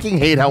 I fucking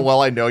hate how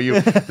well I know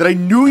you. That I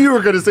knew you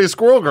were going to say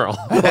Squirrel Girl.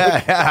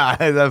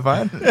 Yeah, is that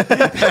fun? It's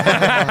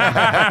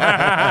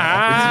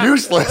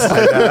useless.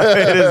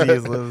 It is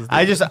useless.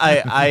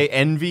 I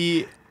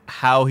envy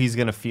how he's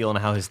gonna feel and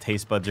how his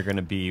taste buds are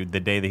gonna be the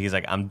day that he's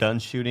like, I'm done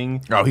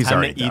shooting. Oh, he's time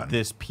already to eat done.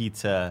 this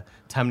pizza.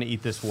 Time to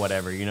eat this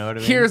whatever. You know what I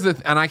mean? Here's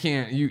the and I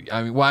can't.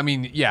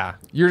 Yeah.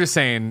 You're just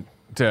saying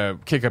to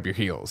kick up your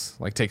heels,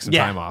 like take some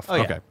time off. Oh,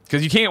 yeah. Okay,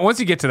 because you can't. Once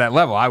you get to that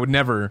level, I would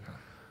never.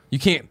 You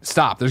can't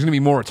stop. There's gonna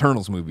be more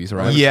Eternals movies,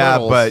 right? Yeah,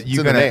 Turtles, but it's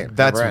you're in the gonna. name, the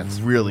That's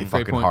brands. really Great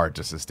fucking point. hard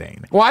to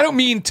sustain. Well, I don't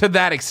mean to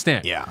that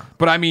extent. Yeah.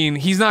 But I mean,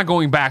 he's not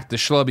going back to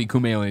schlubby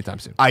Kumail anytime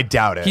soon. I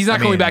doubt it. He's not I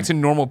going mean, back to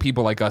normal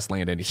people like us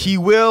land anything. He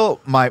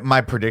will. My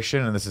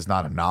prediction, and this is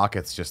not a knock.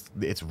 It's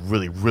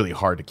really really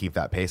hard to keep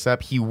that pace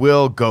up. He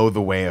will go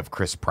the way of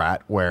Chris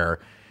Pratt, where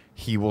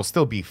he will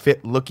still be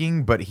fit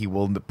looking, but he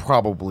will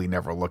probably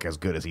never look as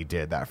good as he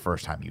did that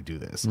first time you do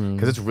this.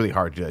 Because it's really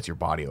hard to do that to your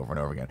body over and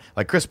over again.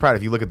 Like Chris Pratt,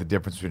 if you look at the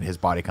difference between his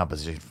body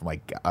composition from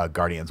like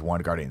Guardians 1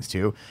 to Guardians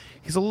 2,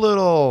 he's a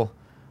little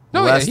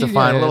less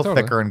defined, a little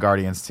totally. thicker in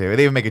Guardians 2.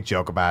 They even make a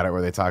joke about it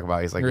where they talk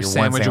about he's like, You're you're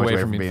a one sandwich sandwich away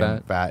away from from being being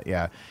fat.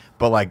 Yeah.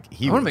 But like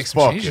he I wanna was make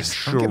some fucking changes.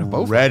 I'm getting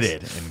both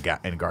shredded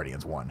in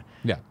Guardians 1.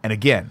 Yeah. And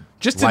again,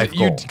 just life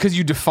goal. because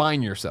you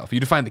define yourself, you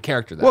define the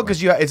character. That Well, way.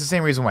 because it's the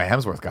same reason why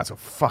Hemsworth got so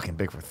fucking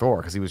big for Thor,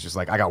 because he was just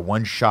like, I got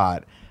one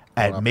shot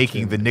at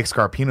making the Nick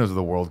Scarpinos of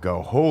the world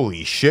go,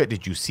 holy shit,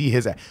 did you see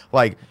his...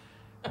 Like,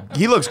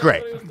 he looks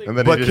great. And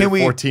then but he did it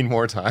 14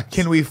 more times.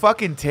 Can we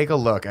fucking take a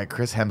look at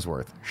Chris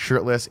Hemsworth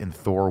shirtless in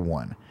Thor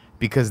 1?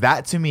 Because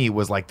that, to me,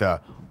 was like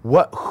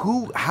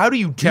how do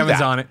you do Kevin's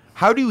that? on it.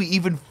 How do you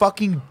even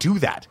fucking do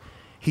that?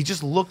 He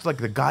just looked like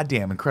the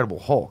goddamn Incredible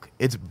Hulk.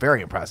 It's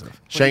very impressive.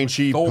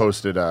 Shang-Chi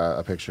posted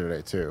a picture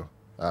today, too.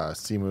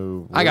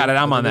 Simu. I got it.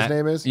 I'm on that. His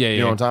name is? Yeah, You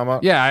know what I'm talking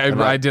about? Yeah,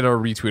 And I did a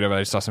retweet of it.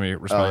 I just saw somebody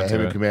respond him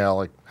to and it.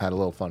 Kumail had a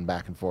little fun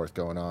back and forth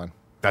going on.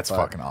 That's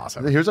fucking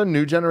awesome. Here's a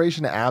new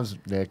generation of abs,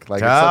 Nick.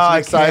 Like, Oh,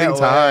 it's such I an exciting can't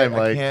time. wait.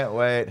 Like, I can't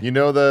wait. You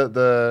know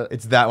the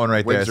It's that one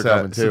right there. wigs are So,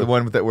 coming, so too. the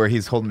one where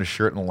he's holding his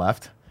shirt on the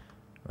left.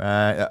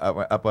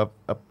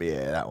 Up.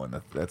 Yeah, that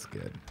one. That's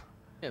good.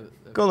 Yeah,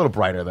 Go a little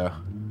brighter though.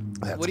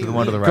 That's What do you the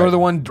one to the mean? right. Go to the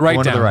one right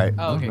one down. to the right.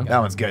 Oh, okay, got That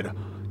it. one's good.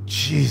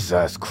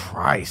 Jesus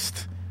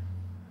Christ.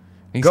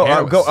 He's Go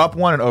hairless. up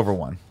one and over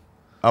one.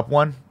 Up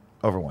one,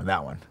 over one.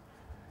 That one.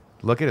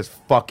 Look at his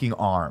fucking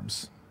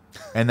arms.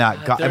 And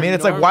that I they're mean,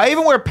 it's like, why enormous.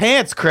 even wear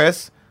pants,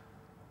 Chris?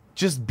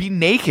 Just be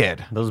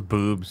naked. Those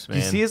boobs, man.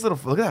 You see his little,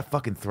 look at that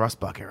fucking thrust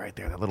bucket right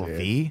there, that little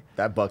V.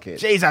 That bucket.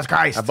 Jesus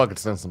Christ. That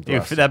bucket's done some Dude,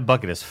 thrust. that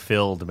bucket is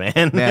filled,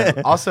 man.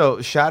 Man,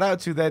 also, shout out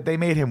to that. They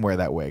made him wear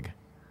that wig.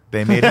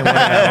 They made him wear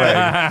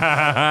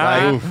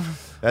that wig. Like,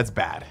 that's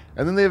bad.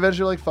 And then they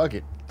eventually like, fuck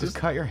it. Just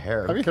cut your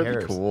hair. I Who mean, that'd be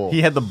cares? cool.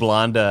 He had the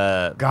blonde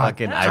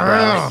fucking I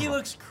eyebrows. think he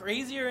looks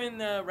crazier in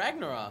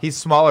Ragnarok. He's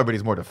smaller, but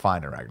he's more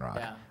defined in Ragnarok.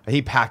 Yeah.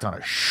 He packed on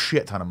a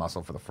shit ton of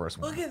muscle for the first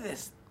one. Look at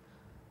this.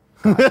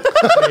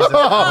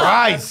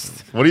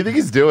 Christ! What do you think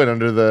he's doing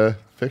under the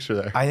picture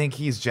there? I think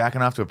he's jacking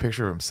off to a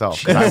picture of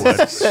himself. I would.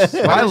 If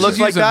I looked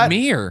like use a that,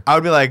 mirror? I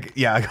would be like,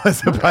 yeah, I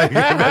guess it'd probably be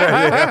a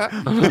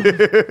better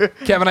idea.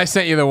 Kevin, I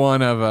sent you the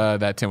one of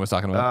that Tim was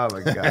talking about. Oh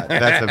my god,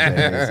 that's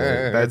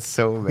amazing. That's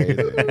so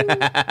amazing.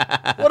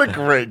 What a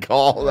great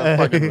call that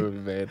fucking movie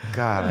made.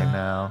 God, I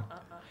know.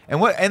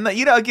 And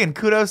you know, again,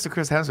 kudos to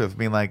Chris Hemsworth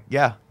being like,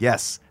 yeah,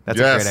 yes, that's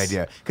a Yes. great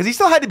idea. Because he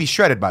still had to be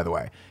shredded, by the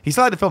way. He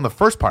still had to film the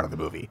first part of the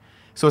movie.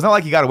 So it's not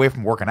like he got away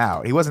from working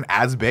out. He wasn't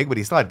as big, but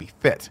he still had to be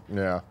fit.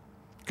 Yeah.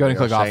 Go ahead and Yeah,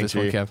 click off this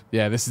one, Shang-Chi. Kev.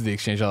 Yeah, this is the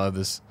exchange. I love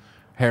this.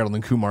 Harold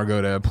and Kumar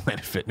go to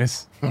Planet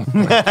Fitness.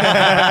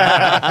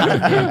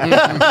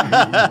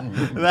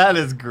 That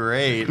is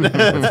great.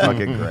 That's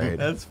fucking great.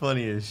 That's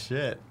funny as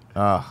shit.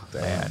 Oh,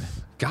 man.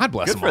 God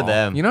bless Good them for all.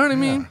 them. You know what I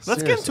mean?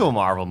 Let's get into a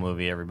Marvel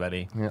movie,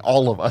 everybody. Yeah,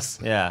 all of us.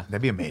 Yeah.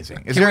 That'd be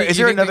amazing. Is Can there we- is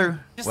you there think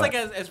another... Just what?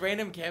 like as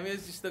random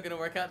cameos, you're still gonna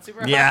work out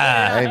super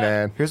Yeah. hard. Hey,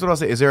 man. Here's what I'll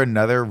say. Is there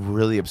another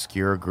really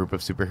obscure group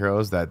of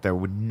superheroes that there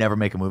would never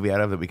make a movie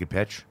out of that we could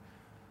pitch?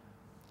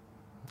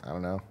 I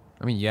don't know.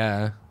 I mean,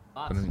 yeah.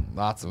 Lots. But, I mean,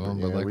 lots of them.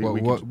 Yeah, but like, we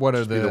what could are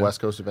just be the the West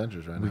Coast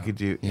Avengers right We now? could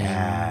do...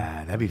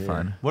 Yeah, that'd be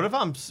fun. What if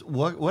I'm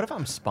what if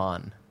I'm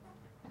Spawn?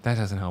 That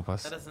doesn't help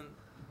us. That doesn't,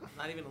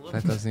 not even a little.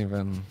 That doesn't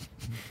even,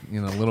 a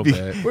little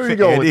bit. Where are you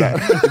going with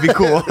that? It'd be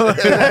cool.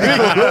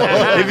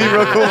 It'd be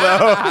real cool,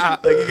 though.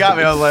 Like, you got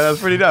me. I was like,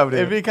 that's pretty dope, dude.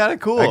 It'd be kind of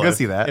cool. I can if-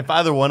 see that. If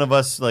either one of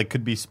us like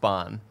could be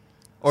Spawn,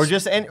 or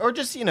just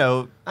you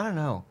know, I don't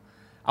know.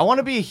 I want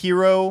to be a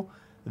hero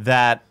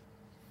that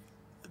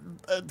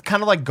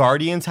kind of like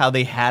Guardians, how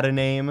they had a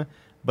name,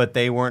 but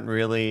they weren't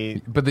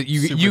really. But that you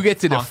super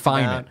get to talked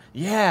define about. it.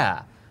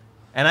 Yeah,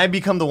 and I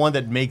become the one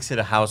that makes it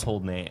a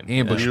household name.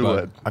 Ambush You bug.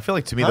 would. I feel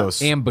like to me those...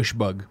 Ambush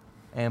bug.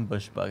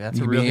 Ambush bug. That's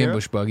You a could real be hero?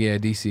 ambush bug. Yeah,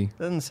 DC.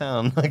 Doesn't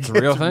sound like a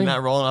real it's thing?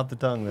 Not rolling off the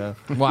tongue though.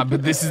 Well,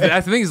 but that's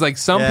the thing is like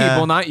some Yeah.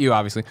 people, not you,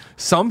 obviously.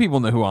 Some people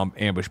know who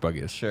ambush bug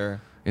is.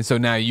 Sure. And so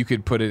now you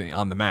could put it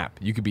on the map.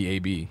 You could be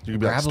AB. You could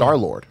be like Grappler.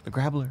 Star-Lord. The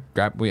Grappler.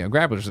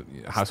 Grappler's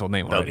a household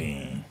name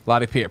already. A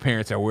lot of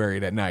parents are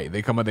worried at night.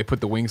 They come up, they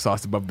put the wing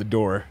sauce above the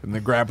door, and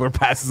the Grappler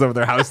passes over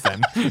their house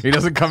then. He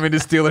doesn't come in to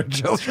steal their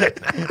children.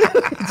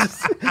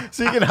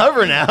 So you can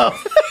hover now.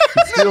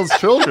 He steals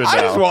children I'm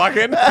just now.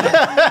 walking.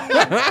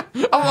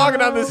 I'm walking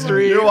down the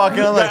street. You're walking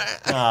on like.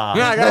 Ah.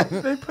 Yeah, I got,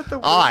 They put the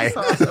I.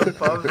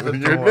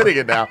 You're admitting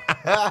it now.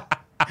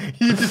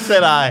 You just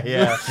said I.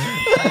 Yeah.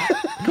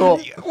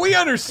 Cool. we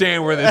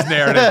understand where this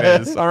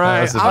narrative is. All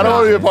right. This is I don't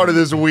want to be a part of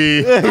this we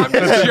I'm that's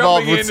just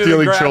involved jumping with into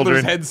stealing the Grappler's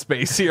children.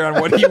 headspace here on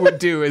what he would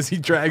do as he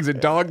drags a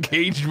dog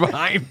caged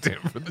behind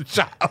him for the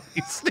child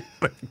he's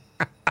stealing.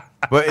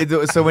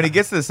 So when he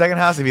gets to the second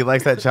house, if he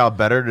likes that child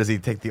better, does he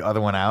take the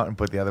other one out and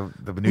put the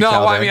new No,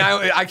 child I in?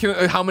 mean, I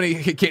can. How many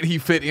can he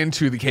fit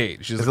into the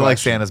cage? Is it like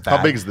Santa's back?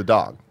 How big is the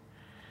dog?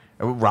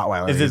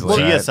 Rottweiler? Is it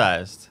easily, Gia right?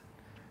 sized?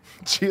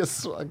 Chia,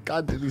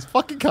 God, dude, these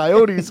fucking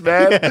coyotes,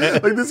 man.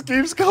 Like, this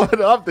keeps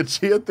coming up that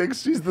Chia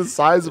thinks she's the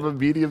size of a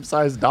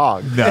medium-sized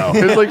dog. No.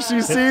 It's like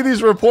she's seeing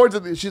these reports,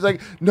 and she's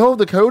like, no,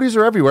 the coyotes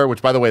are everywhere,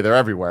 which, by the way, they're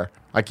everywhere.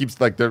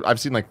 I've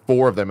seen like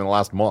 4 of them in the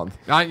last month.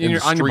 on in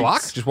your the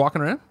block, streets. just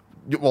walking around.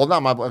 Well,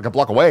 not like a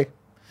block away.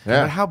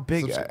 Yeah. But how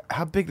big?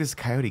 How big does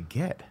Coyote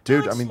get?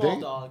 Dude, They're I mean, small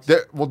dogs.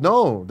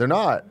 no, they're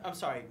not. I'm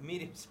sorry,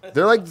 medium size.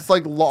 They're like on So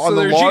the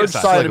they're large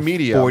Gia-sized, side like of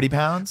medium. 40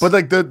 pounds? But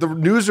like the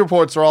news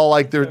reports are all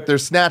like they're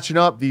snatching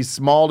up these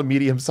small to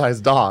medium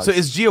sized dogs. So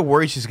is Gia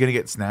worried she's gonna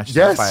get snatched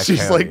up by a yes,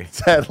 she's coyote? like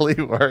deadly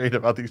worried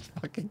about these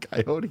fucking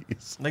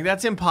coyotes. Like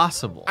that's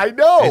impossible. I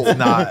know. It's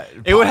not.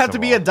 It would have to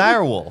be a possible.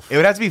 dire wolf. It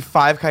would have to be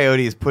 5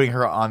 coyotes putting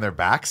her on their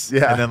backs,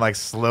 Yeah. and then like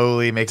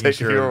slowly making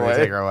Taking her sure they away.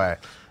 take her away.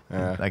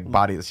 Like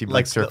body, she'd be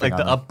Like surfing like on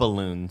the them. up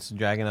balloons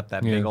dragging up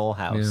that big old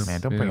house. Yeah. Man,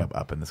 don't bring Yeah.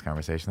 up in this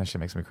conversation. That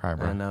shit makes me cry,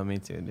 bro. I know, me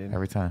too, dude.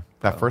 Every time.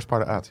 That first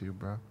part of up. you,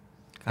 bro. Let me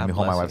God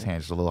hold my bless wife's you.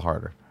 hand just a little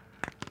harder.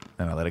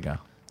 Then I let it go.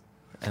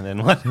 And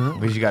then what?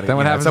 Because you got to. Then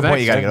what At happens some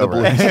point, you next? got to get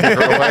over it.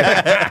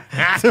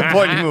 At the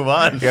point you move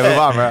on. You gotta move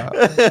on,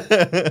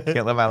 bro.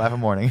 Can't live my life in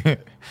mourning.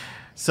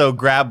 So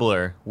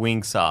Grappler,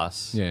 wing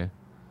sauce. Yeah.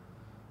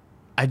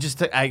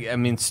 I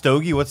mean,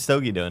 Stogie. What's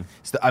Stogie doing?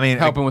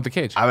 Helping with the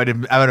cage. I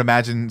would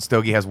imagine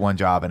Stogie has one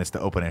job, and it's to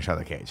open and shut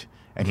the cage,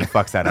 and he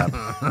fucks that up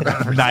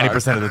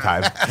 90% of the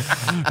time.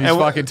 He's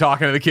fucking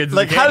talking to the kids.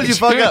 Like, in the how did you cage.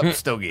 fuck up,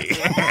 Stogie?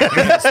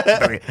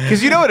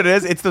 Because you know what it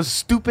is? It's those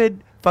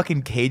stupid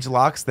fucking cage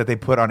locks that they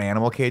put on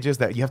animal cages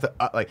that you have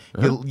to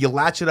you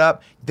latch it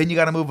up, then you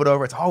got to move it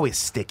over. It's always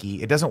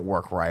sticky. It doesn't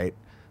work right.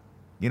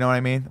 You know what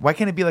I mean? Why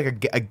can't it be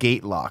like a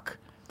gate lock?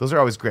 Those are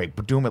always great.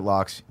 But Doom it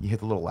locks. You hit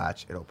the little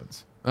latch, it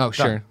opens. Oh,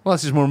 sure. Well,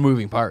 it's just more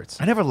moving parts.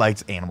 I never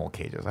liked animal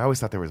cages. I always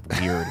thought they were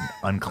weird and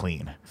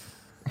unclean.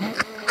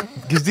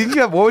 Because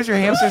what was your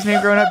hamster's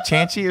name growing up?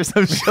 Chanchy or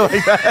some shit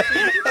like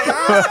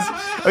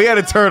that? You had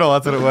a turtle.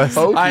 That's what it was.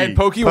 I had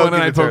Pokey 1 and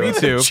I had Pokey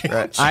 2.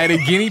 Right. I had a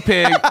guinea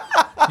pig.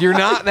 You're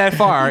not that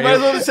far. You might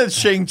as well have said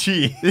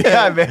Shang-Chi.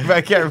 Yeah, man,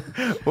 I can't.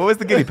 What was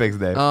the guinea pig's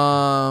name?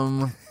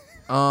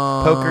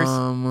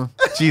 Pokers.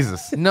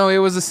 Jesus. No, it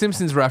was a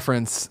Simpsons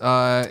reference.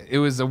 It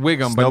was a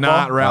Wiggum, but Snowball?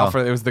 not Ralph.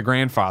 Oh. It was the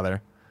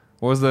grandfather.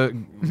 What was the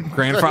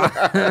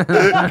grandfather?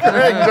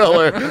 Greg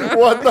Miller,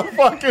 what the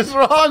fuck is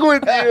wrong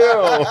with you?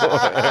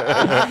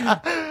 I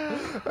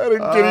had a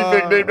guinea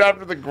pig named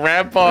after the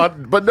grandpa,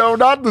 but no,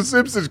 not the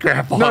Simpsons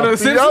grandpa. No, the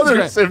Simpsons.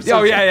 other Simpsons.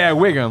 Oh yeah,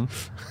 Wiggum.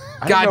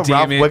 I God didn't know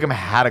damn Ralph it! Wiggum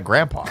had a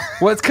grandpa.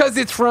 Well, it's because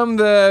it's from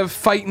the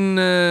fighting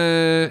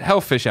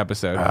hellfish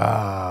episode.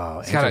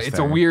 Oh, It's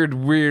a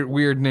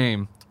weird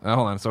name.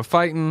 Hold on. So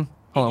fighting.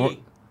 Hold on.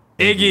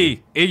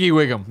 Iggy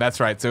Wiggum. That's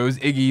right. So it was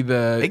Iggy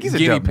the Iggy's a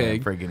guinea dope name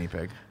pig. for a guinea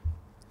pig.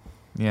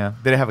 Yeah.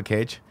 Did it have a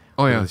cage?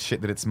 Oh yeah.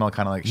 Did it smell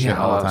kind of like shit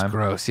Yeah, all the that's time?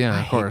 gross. Yeah, I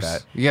of hate course.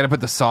 that. You got to put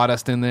the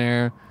sawdust in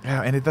there.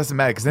 Yeah, and it doesn't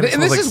matter because then it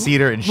And smells like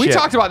cedar and we shit.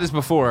 talked about this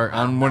before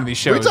on one of these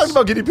shows. We talked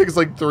about guinea pigs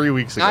like 3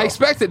 weeks ago. I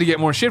expected to get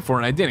more shit for it,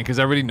 and I didn't because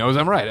everybody knows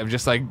I'm right. I'm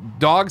just like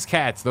dogs,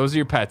 cats. Those are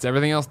your pets.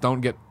 Everything else, don't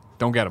get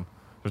them.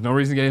 There's no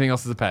reason to get anything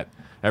else as a pet.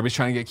 Everybody's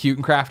trying to get cute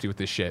and crafty with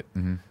this shit.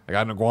 Mm-hmm. I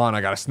got an iguana,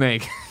 I got a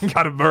snake,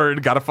 got a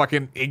bird, got a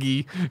fucking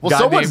Iggy, Well, goddamn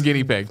someone's-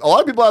 guinea pig. A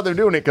lot of people out there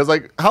doing it because,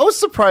 like, how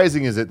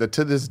surprising is it that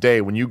to this day,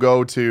 when you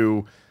go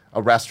to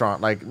a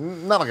restaurant, like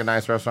not like a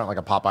nice restaurant, like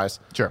a Popeyes,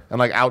 Sure. and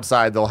like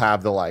outside they'll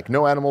have the like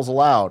no animals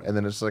allowed, and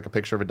then it's like a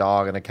picture of a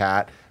dog and a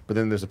cat, but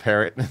then there's a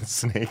parrot and a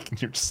snake,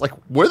 and you're just like,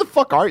 where the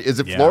fuck are you? Is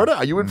it Yeah. Florida?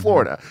 Are you in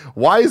Florida?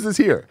 Why is this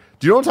here?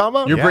 Do you know what I'm talking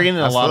about? You're Yeah, bringing in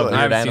a lot of absolutely.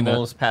 weird I haven't seen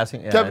animals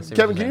passing. Yeah, I Kevin, see what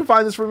Kevin, you're can you saying.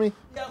 find this for me?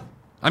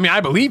 I mean, I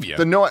believe you.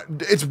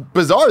 It's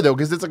bizarre though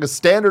because it's like a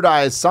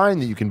standardized sign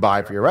that you can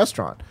buy for your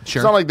restaurant.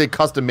 Sure. It's not like they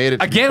custom made it.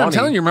 To be Again, I'm funny.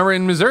 telling you, remember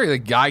in Missouri, the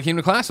guy came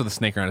to class with a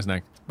snake around his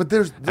neck. But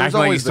there's Acting like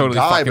always he's the totally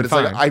guy, fucking but it's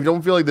like fine. I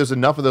don't feel like there's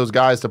enough of those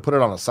guys to put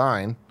it on a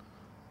sign.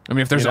 I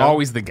mean, if there's You know?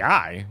 always the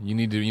guy, you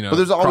need to, But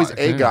there's always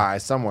a yeah. guy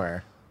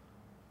somewhere.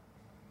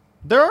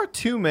 There are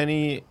too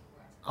many.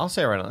 I'll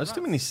say it right now. There's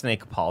too many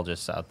snake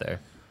apologists out there.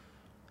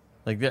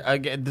 Like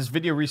this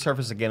video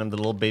resurfaced again of the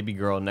little baby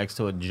girl next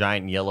to a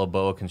giant yellow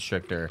boa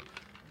constrictor,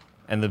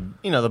 and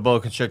the boa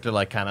constrictor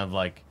like kind of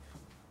like,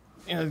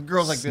 the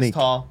girl's like this Snake.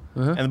 tall,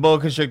 and the boa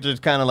constrictor's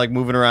kind of like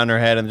moving around her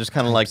head and just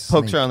kind of like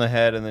pokes her on the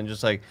head, and then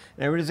just like,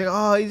 and everybody's like,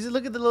 oh,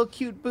 look at the little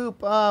cute boop,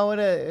 oh, what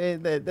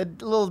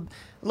the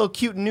little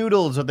cute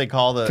noodles, what they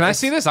call the. Can I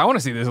see this? I want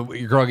to see this.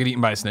 Your girl get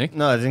eaten by a snake.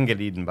 No, it didn't get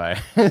eaten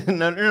by.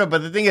 no.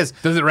 But the thing is,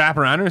 Does it wrap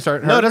around her and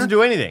start? no, it hurting doesn't her?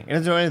 do anything. It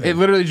doesn't do anything. It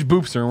literally just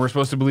boops her, and we're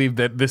supposed to believe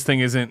that this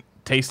thing isn't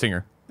tasting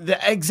her.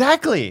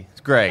 Exactly,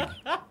 it's Greg.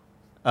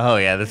 Oh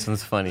yeah, this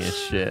one's funny as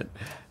shit.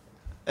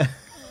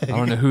 I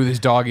don't know who this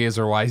dog is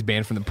or why he's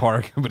banned from the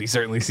park, but he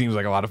certainly seems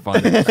like a lot of fun.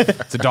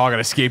 It's a dog on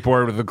a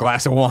skateboard with a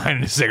glass of wine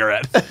and a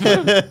cigarette.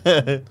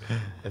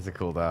 It's a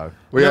cool dog.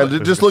 Well, yeah,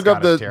 It's just a look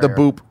up the Scottish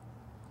Terrier.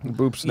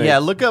 boop snake. Yeah,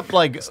 look up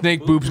like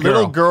Snake boops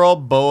little girl. girl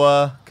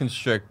boa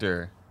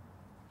constrictor.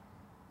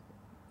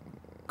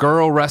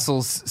 Girl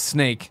wrestles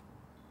snake.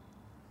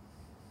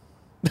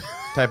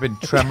 Type in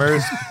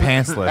Tremors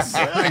pantsless.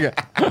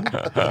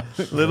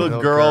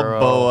 Little girl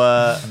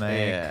boa.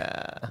 snake.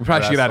 Yeah, We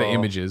probably should get out of Wrestle.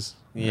 images.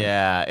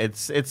 yeah.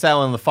 It's that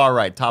one on the far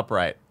right, top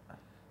right.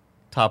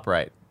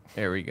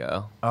 There we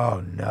go.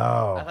 Oh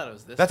no! I thought it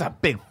was this. That's a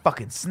big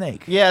fucking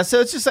snake. Yeah, so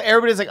it's just like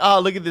everybody's like, oh,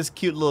 look at this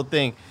cute little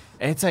thing,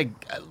 and it's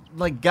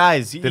like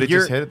guys, Did it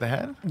just hit at the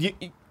head?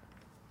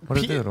 What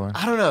did it do to her?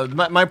 I don't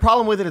know. My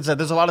problem with it is that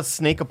there's a lot of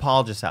snake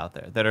apologists out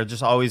there that are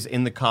just always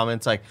in the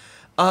comments like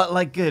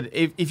good.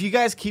 If you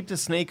guys keep the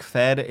snake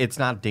fed, it's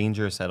not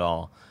dangerous at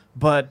all.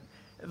 But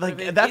like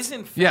If it that's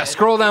isn't fed, Yeah,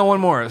 scroll down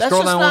one more. That's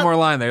Scroll just down one not- more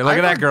line there. Look I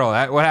at that don't-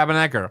 girl. What happened to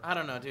that girl? I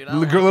don't know, dude.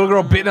 Little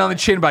girl bitten on the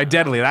chin by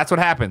Deadly. That's what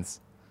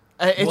happens.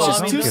 it's Well, just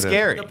I mean, too the-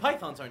 scary. The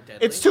pythons aren't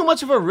deadly. It's too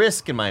much of a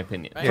risk, in my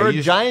opinion, Right. for Yeah, a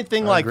you giant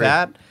thing like agree.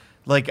 that.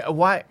 Like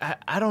why?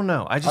 I don't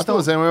know. I I just feel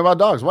the don't. same way about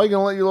dogs. Why are you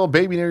gonna let your little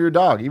baby near your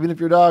dog, even if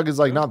your dog is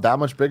like not that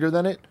much bigger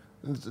than it?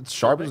 It's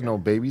sharp as no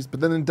babies, but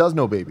then it does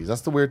no babies.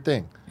 That's the weird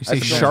thing. You say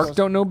That's the shark thing.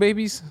 don't know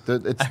babies?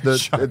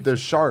 They're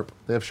sharp.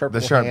 They have sharp. The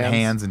little sharp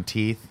hands and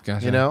teeth.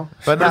 Gotcha. You know,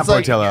 But not it's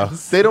like, Portillo.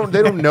 They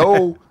don't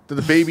know that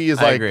the baby is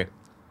I like agree.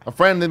 a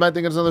friend. They might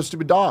think it's another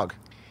stupid dog.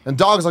 And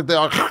dogs like they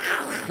are,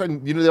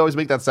 and they always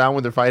make that sound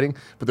when they're fighting,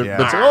 but they're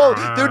Yeah. it's like,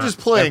 oh, they're just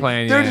playing.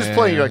 They're They're just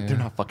playing. You're like, they're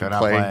not fucking They're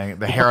not playing.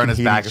 The hair on his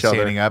fucking back hate is each other.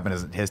 standing up,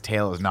 and his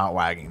tail is not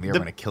wagging. They're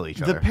going to kill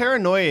each other. The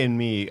paranoia in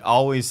me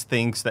always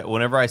thinks that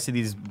whenever I see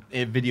these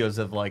videos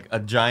of like a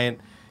giant,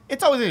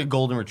 it's always like a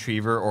golden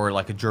retriever or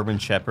like a German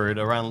shepherd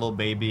around a little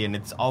baby, and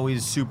it's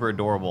always super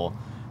adorable.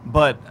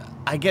 But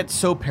I get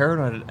so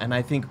paranoid, and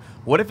I think,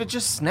 what if it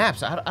just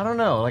snaps? I don't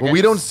know. Like, Well,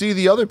 we don't see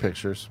the other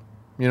pictures.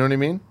 You know what I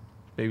mean?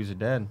 Babies are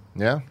dead.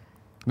 Yeah.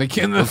 They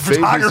can the babies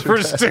are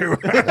photographers too.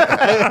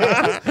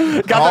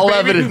 Got All the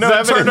baby, evidence. no,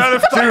 Evidence. turned out a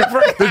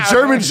photographer. The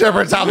German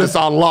Shepherds have this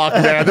on lock,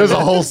 man. There's a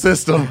whole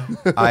system.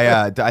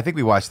 I think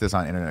we watched this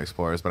on Internet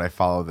Explorers, but I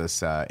follow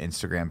this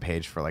Instagram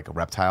page for like a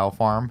reptile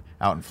farm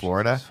out in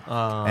Florida,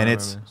 and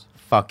it's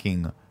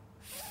fucking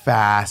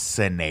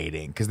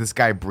fascinating because this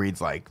guy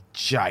breeds like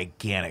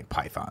gigantic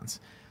pythons,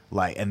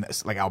 like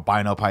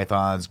albino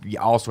pythons,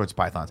 all sorts of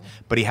pythons.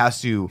 But he has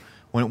to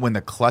when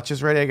the clutch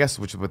is ready, I guess,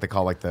 which is what they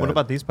call like the. What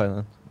about these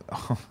pythons?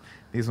 Oh,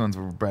 these ones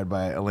were bred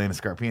by Elena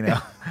Scarpino.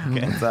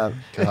 What's up?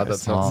 God, that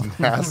sounds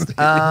nasty.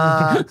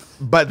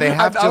 But they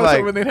have I to was like.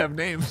 hoping they'd have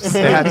names.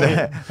 They have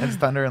to. It's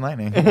thunder and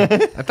lightning. I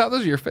thought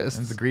those were your fists.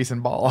 It's a grease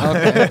and ball.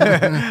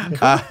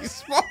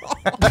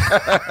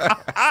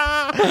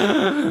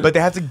 But they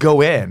have to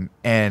go in,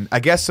 and I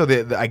guess so.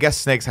 I guess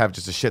snakes have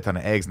just a shit ton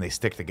of eggs, and they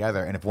stick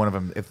together. And if one of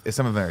them, if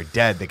some of them are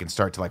dead, they can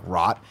start to like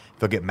rot.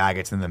 They'll get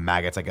maggots, and the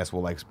maggots, I guess,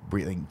 will like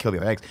breathe and kill the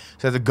other eggs.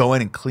 So they have to go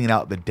in and clean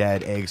out the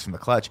dead eggs from the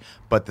clutch.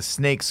 But the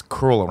snakes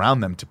curl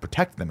around them to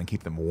protect them and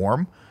keep them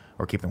warm,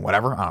 or keep them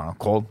whatever. I don't know,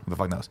 cold. Who the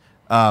fuck knows?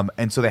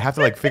 And so they have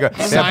to like figure out.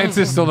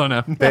 Scientists still don't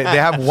know. They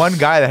have one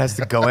guy that has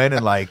to go in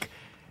and like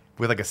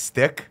with like a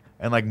stick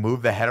and like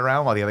move the head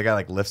around while the other guy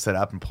like lifts it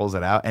up and pulls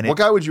it out. And What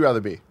guy would you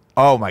rather be?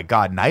 Oh my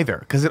god, neither,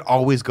 because it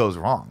always goes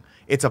wrong.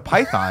 It's a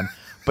python,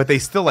 but they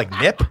still like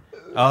nip.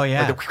 Oh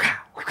yeah.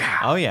 Like,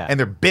 Oh yeah. and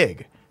they're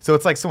big, so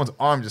it's like someone's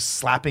arm just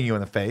slapping you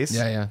in the face.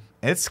 Yeah.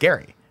 And it's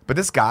scary. But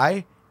this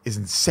guy is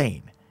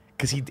insane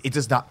because it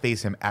does not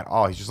faze him at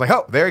all. He's just like,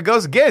 oh, there he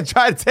goes again,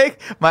 trying to take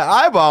my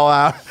eyeball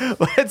out.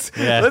 Let's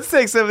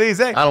take some of these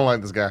eggs. I don't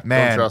like this guy.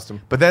 Man, Don't trust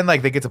him. But then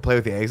like they get to play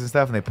with the eggs and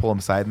stuff, and they pull them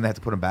aside, and they have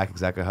to put them back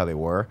exactly how they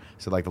were.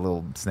 So like the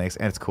little snakes,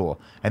 and it's cool.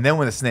 And then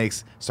when the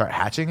snakes start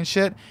hatching and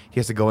shit, he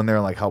has to go in there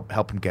and like help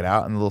them get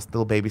out. And the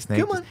little baby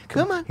snake,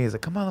 come on. He's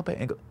like, come on, little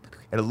baby,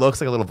 and it looks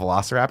like a little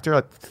velociraptor.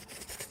 Like,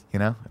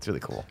 it's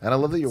really cool. And I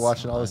love that you're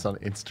watching all this on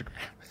Instagram.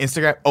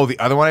 Instagram. Oh, the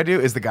other one I do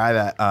is the guy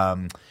that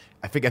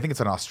I think it's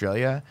in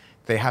Australia.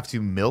 They have to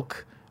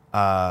milk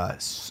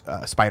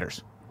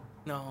spiders.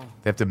 No.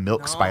 They have to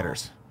milk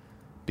spiders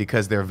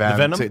because their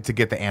venom, to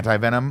get the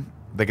anti-venom.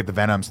 They get the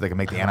venom so they can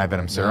make the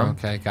anti-venom serum.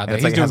 Okay, got And that.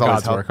 He's it doing has all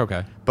God's this work.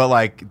 Okay. But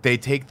like they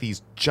take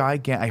these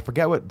gigantic, I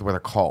forget what they're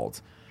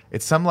called.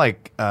 It's some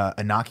like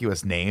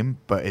innocuous name,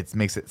 but it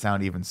makes it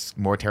sound even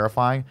more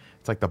terrifying.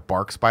 It's like the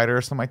bark spider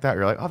or something like that.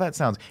 You're like, oh, that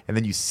sounds, and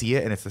then you see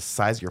it and it's the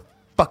size of your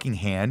fucking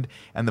hand,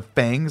 and the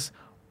fangs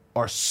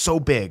are so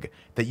big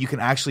that you can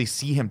actually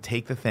see him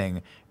take the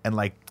thing and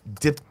like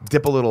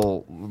dip a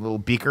little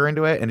beaker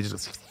into it, and it just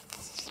goes,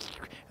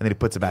 and then he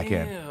puts it back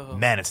in.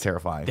 Man, it's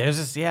terrifying. There's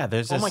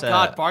this. Oh my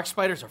god, bark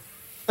spiders are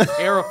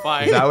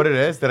terrifying. Is that what it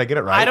is? Did I get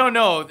it right? I don't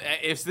know.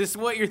 Is this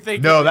what you're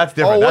thinking? No, that's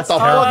different. Oh, what That's the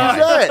terrifying.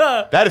 fuck is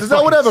that? That is Does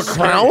that one have a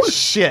fucking crown?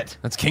 Shit.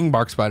 That's king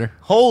bark spider.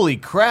 Holy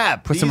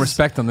crap! Put some these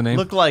respect on the name.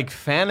 Look like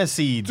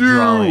fantasy Dude,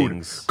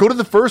 drawings. go to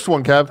the first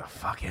one, Kev. The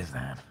fuck is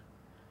that?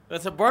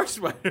 That's a bark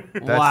spider.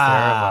 That's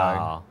Wow.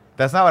 terrifying.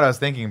 That's not what I was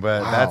thinking,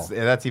 but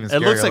that's even It scarier.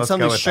 looks like Let's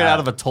something go with straight that. out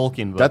of a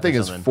Tolkien book. That thing or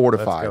is something. Let's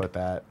fortified. go with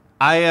that.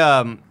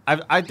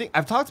 I think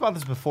I've talked about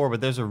this before, but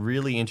there's a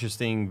really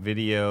interesting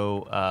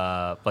video,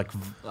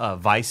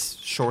 Vice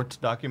short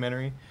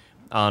documentary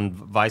on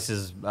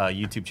Vice's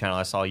YouTube channel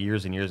I saw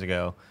years and years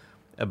ago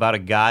about a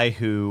guy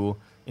who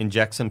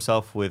injects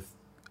himself with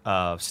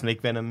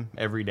snake venom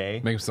every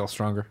day. Make himself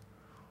stronger.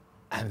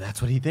 And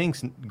that's what he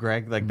thinks,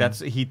 Greg. Like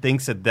he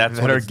thinks that's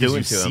what Or it's it gives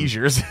doing you to him.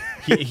 seizures.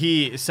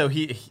 he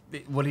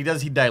what he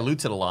does, he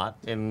dilutes it a lot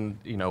in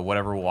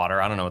whatever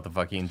water. I don't know what the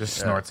fuck he Just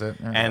snorts it.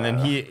 and then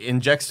he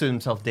injects to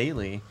himself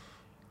daily.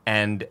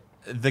 And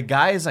the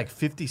guy is like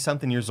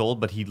 50-something years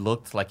old, but he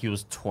looked like he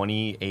was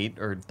 28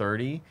 or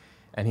 30.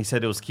 And he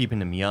said it was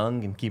keeping him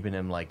young and keeping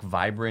him like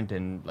vibrant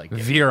and like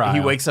Virile.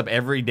 He wakes up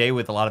every day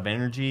with a lot of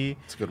energy.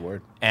 It's a good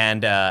word.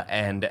 And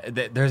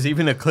there's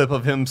even a clip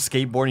of him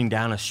skateboarding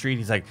down a street.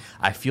 He's like,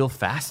 I feel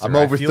faster. I'm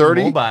over I feel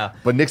 30, mobile.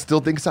 but Nick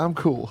still thinks I'm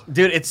cool.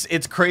 Dude,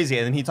 it's crazy.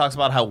 And then he talks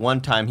about how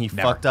one time he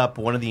fucked up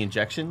one of the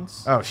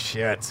injections. Oh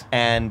shit!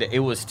 And it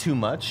was too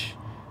much.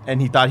 And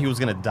he thought he was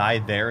gonna die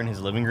there in his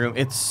living room.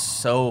 It's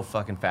so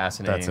fucking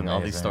fascinating. All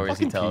these amazing. stories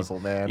Fucking he tells. people,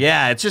 man.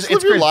 Yeah, it's just Just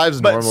it's live your crazy.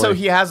 lives But normally. so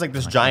he has like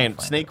this giant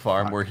snake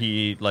farm where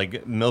he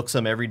like milks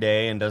them every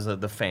day and does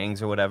the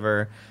fangs or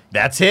whatever.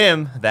 That's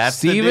him. That's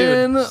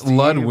Steven the dude.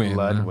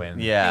 Ludwin.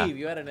 Yeah, Steve,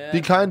 you had an ad.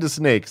 Be kind to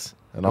snakes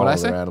and all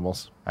What'd I other say?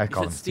 animals. I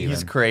call him said Steven.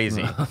 he's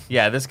crazy.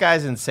 Yeah, this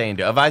guy's insane,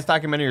 dude. A Vice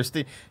documentary.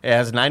 It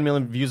has 9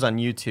 million views on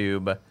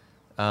YouTube.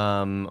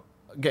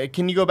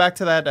 Can you go back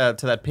to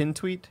that pinned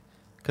tweet?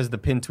 Because the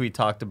pin tweet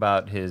talked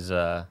about his.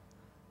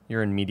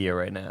 You're in media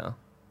right now.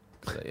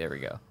 So there we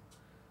go.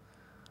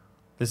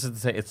 This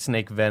is it's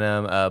Snake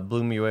Venom.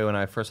 Blew me away when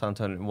I first saw him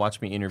and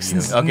watched me interview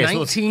him. Since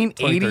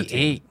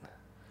 1988.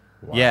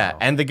 Wow. Yeah,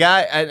 and the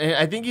guy,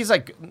 I think he's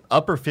like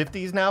upper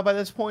 50s now by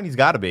this point. He's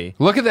got to be.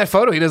 Look at that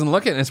photo. He doesn't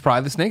look it, and it's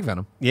probably the Snake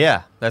Venom.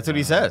 Yeah, that's what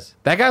he says.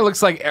 That guy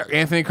looks like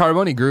Anthony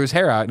Carboni grew his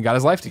hair out and got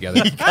his life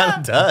together. He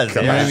kind of does.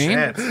 You know what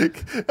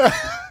I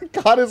mean?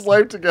 Got his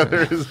life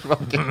together is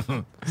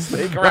fucking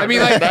Snake. I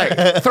mean, like,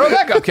 throw it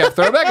back up, Kev.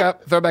 Throw it back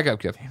up. Throw it back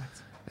up, Kev.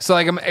 So,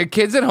 like, a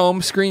kid's at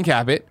home, screen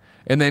cap it,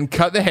 and then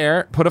cut the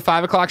hair, put a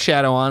 5 o'clock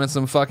shadow on, and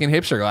some fucking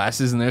hipster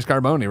glasses, and there's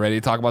Carboni ready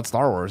to talk about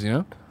Star Wars, you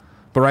know?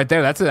 But right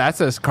there, that's a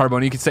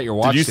Carboni you can set your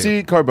watch to. Did you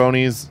see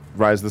Carboni's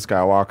Rise of the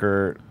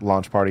Skywalker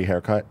launch party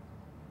haircut?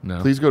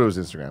 No. Please go to his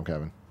Instagram,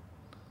 Kevin.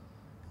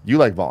 You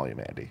like volume,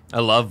 Andy.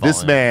 I love volume.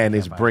 This man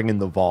is bringing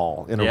the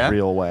vol in a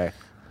real way.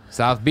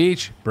 South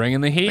Beach,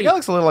 bringing the heat. The guy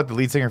looks a little like the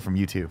lead singer from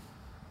U2.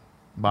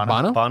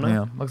 Bono? Bono? Yeah,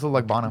 looks a little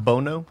like Bono.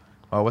 Bono?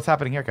 Oh, what's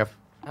happening here, Kev?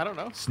 I don't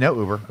know. Snow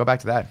Uber. Go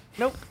back to that.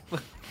 Nope.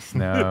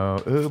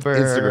 Snow Uber.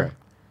 Instagram.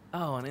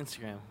 Oh, on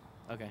Instagram.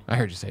 Okay. I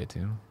heard you say it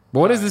too. But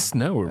what is this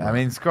snow? I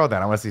mean, scroll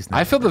down. I want to see snow.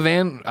 I filled the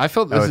van. I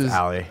filled this it's is.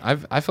 Allie.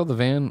 I filled the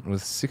van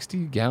with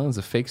 60 gallons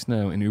of fake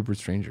snow and Ubered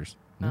strangers.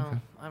 No,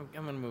 I'm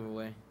gonna move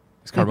away.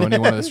 Is Carboni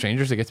one of the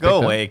strangers that gets Go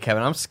picked away,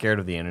 Kevin. I'm scared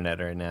of the internet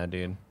right now,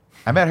 dude.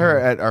 I met her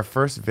at our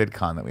first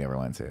VidCon that we ever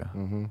went to.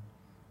 Mm-hmm.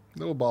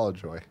 Little ball of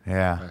joy.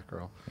 Yeah. That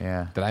girl.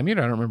 Yeah. Did I meet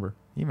her? I don't remember.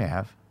 You may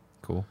have.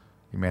 Cool.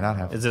 You may not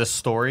have. Is it a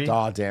story?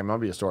 Oh, damn. I'll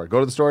be a story. Go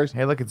to the stories.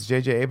 Hey, look, it's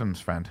J.J. Abrams'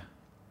 friend.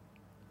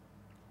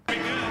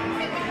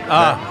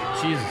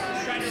 Jesus.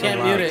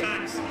 Can't mute it.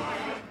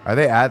 Are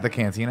they at the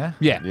cantina?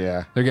 Yeah.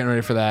 Yeah. They're getting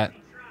ready for that.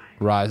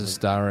 Rise of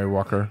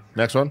Skywalker.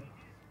 Next one.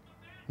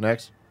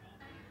 Next.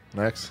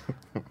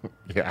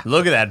 Yeah.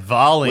 Look at that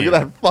volume. Look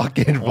at that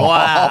fucking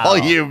Wow.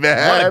 volume,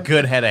 man. What a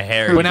good head of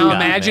hair. But now you got,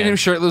 imagine man. him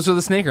shirtless with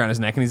a snake around his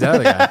neck and he's that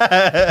other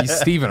guy. He's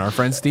Steven, our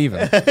friend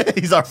Steven.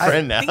 He's our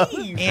friend now.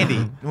 Andy,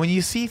 when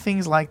you see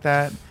things like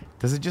that,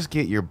 does it just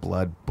get your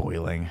blood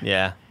boiling?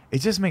 Yeah. It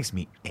just makes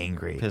me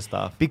angry. Pissed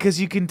off. Because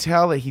you can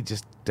tell that he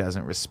just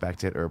doesn't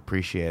respect it or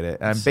appreciate it.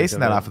 And I'm Sick basing of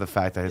that it. off of the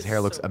fact that his hair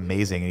looks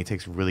amazing and he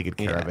takes really good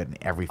care of it in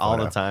every photo. All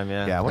the time,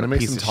 yeah. Yeah, what And a it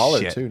makes piece him of taller,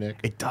 shit. too, Nick.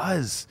 It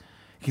does.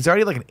 He's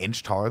already like an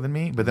inch taller than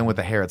me, but then with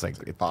the hair, it's like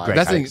it's great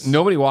That's the heights. thing.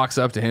 Nobody walks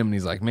up to him and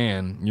he's like,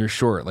 man, you're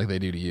short like they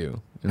do to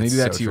you. And It's they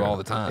do that so to you true. all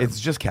the time. It's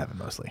just Kevin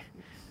mostly.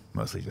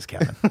 Mostly just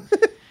Kevin.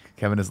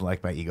 Kevin doesn't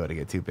like my ego to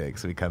get too big,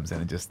 so he comes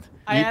in and just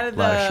I added a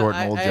lot of the- short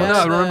and old I jokes. no,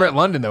 added remember the- at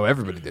London, though,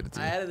 everybody did it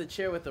to I you. added the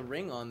chair with the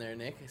ring on there,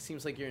 Nick. It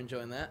seems like you're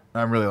enjoying that.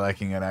 I'm really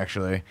liking it,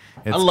 actually.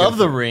 It's I love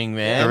good the for- ring,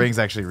 man. The ring's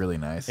actually really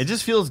nice. It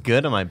just feels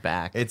good on my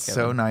back. It's Kevin.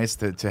 so nice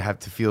to have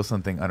to feel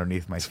something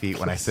underneath my feet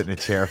when I sit in a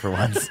chair for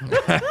once.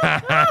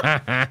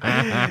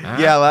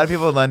 Yeah, a lot of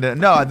people in London.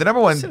 No, the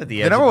number one, Sit at the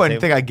the edge number of the one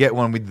table. thing I get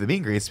when we do the meet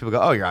and greets, people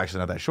go, "Oh, you're actually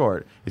not that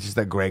short." It's just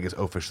that Greg is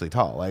officially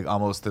tall, like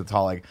almost as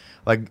tall,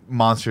 like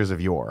monsters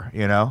of yore.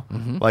 You know,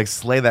 like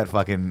slay that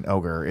fucking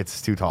ogre.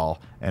 It's too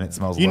tall and it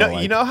smells. You know,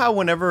 like you know how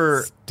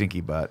whenever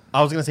stinky butt.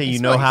 I was gonna say you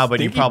know how, but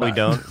you probably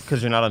don't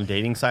because you're not on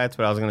dating sites.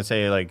 But I was gonna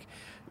say like,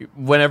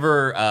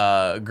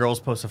 whenever girls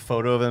post a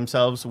photo of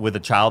themselves with a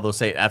child, they'll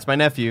say, "That's my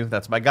nephew.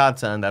 That's my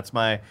godson. That's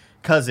my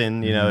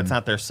cousin." You know, it's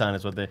not their son.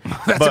 It's what they.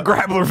 That's a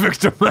grappler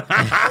victim.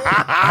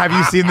 Have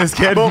you seen this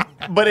kid?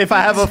 But if I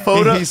have a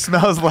photo, He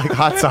smells like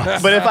hot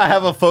sauce. but if I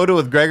have a photo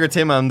with Greg or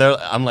Tim,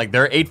 I'm like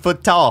they're 8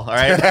 foot tall. All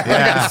right,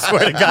 I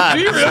swear to God.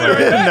 Do you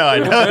really? No, I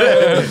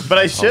don't. But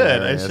I should.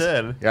 Hilarious. I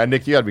should. Yeah,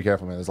 Nick, you gotta be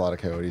careful, man. There's a lot of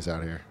coyotes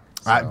out here.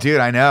 So. Dude,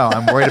 I know.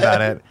 I'm worried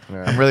about it.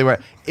 Yeah. I'm really worried.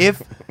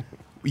 If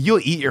you'll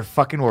eat your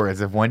fucking words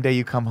if one day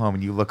you come home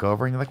and you look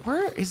over and you're like,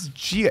 "Where is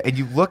Gia?" And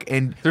you look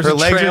and There's her a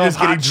legs trail are of just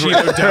hot getting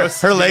Cheeto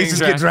dust her legs getting just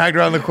get dragged. dragged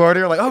around the corridor.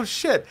 You're like, "Oh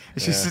shit!"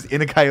 And she's just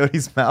in a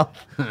coyote's mouth.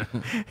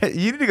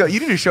 You need to go. You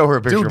need to show her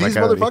a picture Dude, of my these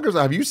coyote. motherfuckers,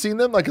 have you seen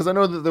them? Like, because I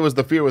know that there was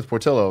the fear with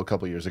Portillo a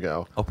couple years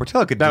ago. Oh,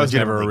 Portillo could. That was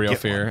never a legitimately real get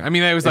fear. one. I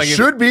mean, it was like It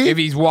should be. if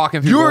he's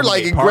walking through. You're Golden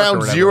like Gate in Park or ground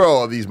whatever.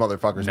 zero of these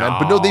motherfuckers, man.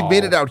 But no, they've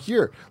made it out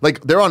here.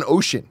 Like, they're on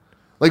Ocean.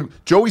 Like,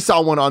 Joey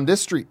saw one on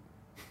this street.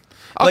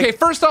 Okay, Like,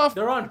 first off,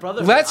 They're on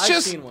Brotherhood. let's I've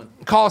just seen one.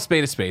 call a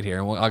spade here,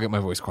 and I'll get my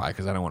voice quiet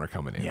because I don't want her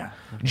coming in. Yeah.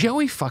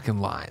 Joey fucking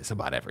lies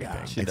about everything.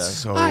 It's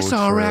so I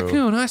saw a true.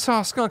 raccoon. I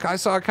saw a skunk. I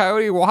saw a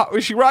coyote. Well, how,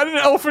 was she riding an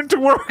elephant to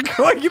work?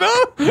 Like, you know,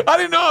 I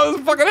didn't know I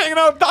was fucking hanging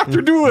out with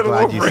Dr. Doolittle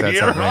Glad you over said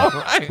here. something. All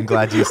right. I'm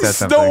glad you said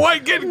Snow something.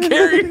 White getting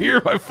carried here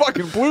by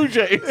fucking Blue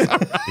Jays.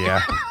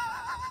 Yeah.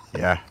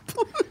 Yeah.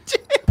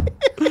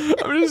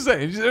 I'm just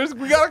saying,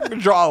 we gotta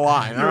draw a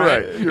line. All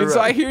right. You're and so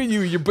I right. hear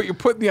you. You're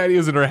putting the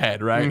ideas in her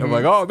head, right? I'm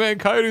like, oh man,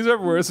 coyotes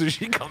everywhere. So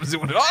she comes in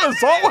with, oh, I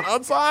saw one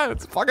outside.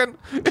 It's fucking,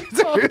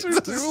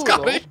 it's a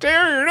Scottish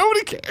Terrier.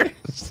 Nobody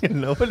cares.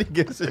 Nobody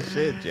gives a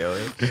shit,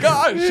 Joey.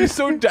 God, she's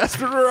so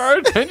desperate for our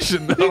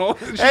attention, though.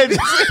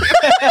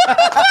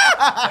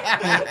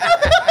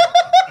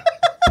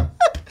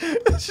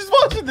 She's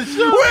watching the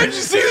show. Where'd you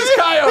see this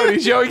coyote,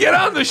 Joey? Get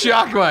on the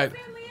shock light.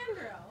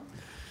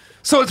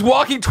 So it's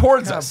walking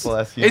towards us.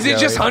 bless you, Is it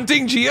just Joey.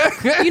 hunting Gia?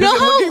 You know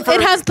how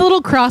it has the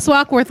little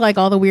crosswalk with like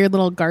all the weird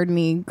little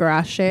gardeny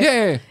grass shit?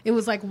 Yeah. It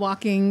was like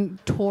walking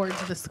towards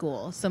the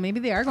school. So maybe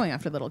they are going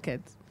after little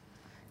kids.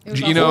 It was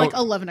You also know- like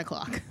 11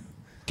 o'clock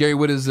Gary,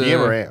 what is PM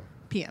or AM?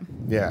 p.m.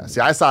 Yeah.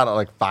 See, I saw it at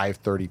like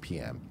 5:30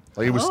 p.m.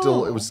 Like it was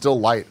still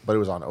light, but it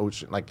was on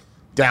Ocean, like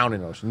down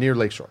in Ocean, near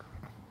Lakeshore.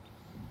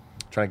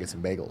 Trying to get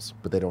some bagels,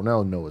 but they don't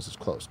know Noah's is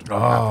closed.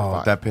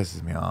 Oh, that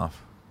pisses me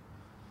off.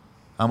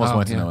 I almost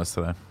went to Noah's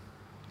today.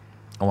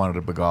 I wanted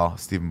a Bagel,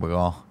 Stephen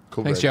Bagel.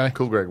 Cool Thanks, Greg. Joey.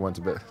 Cool Greg went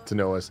to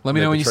Noah's. Let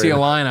me know when you see a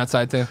line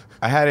outside too.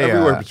 I had a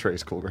Everywhere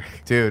betrays Cool Greg.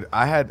 dude.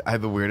 I had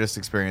the weirdest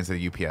experience at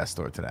a UPS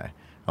store today.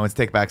 I went to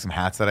take back some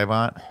hats that I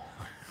bought.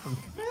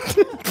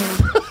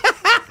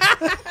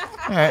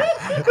 All right.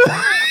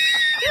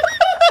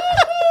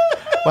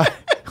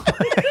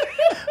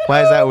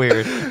 Why is that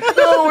weird?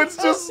 No, it's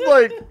just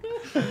like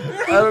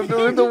I don't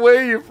know the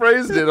way you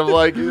phrased it. I'm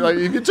like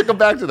you took him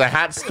back to the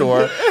hat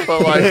store, but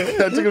like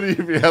I took him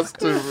to UPS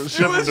to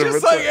ship It was to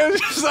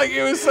just like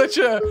it was such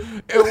a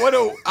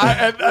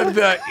at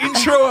the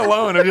intro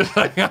alone. I'm just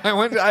like I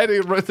had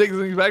to take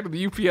things back to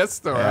the UPS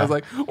store. I was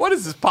like, what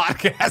is this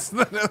podcast?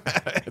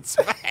 It's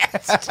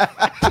fast.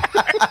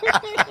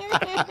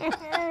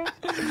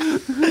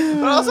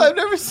 But also, I've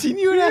never seen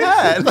you in a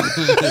hat. Difficult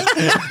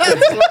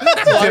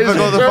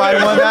to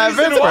find one that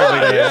fits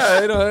perfectly. Yeah,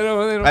 I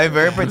don't. I'm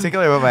very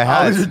particular about my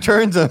Always hats.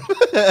 returns them.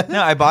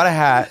 No, I bought a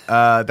hat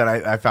that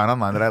I found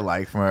online that I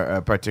liked from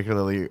a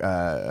particularly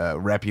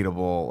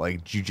reputable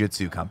like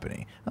jiu-jitsu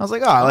company. I was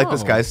like, I like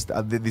this guy's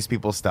these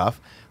people's stuff.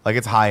 Like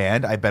it's high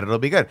end. I bet it'll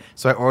be good.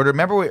 So I ordered.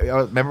 Remember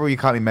when you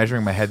caught me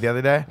measuring my head the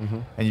other day,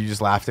 and you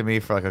just laughed at me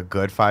for like a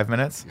good 5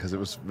 minutes because it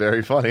was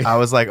very funny. I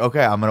was like,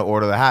 okay, I'm gonna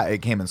order the hat.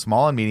 It came in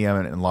small and medium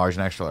and large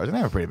and extra large, and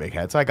I have a pretty big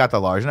head, so I got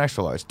the large and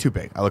extra large. Too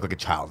big. I look like a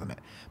child in it.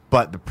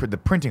 But the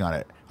printing on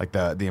it, like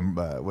the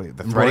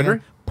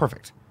threading,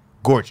 perfect,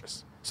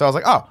 gorgeous. So I was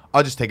like,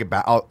 I'll just take it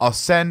back.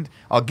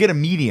 I'll get a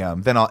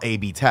medium, then I'll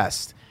A/B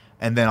test,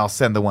 and then I'll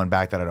send the one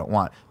back that I don't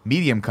want.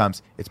 Medium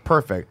comes, it's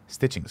perfect.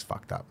 Stitching is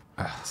fucked up.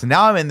 So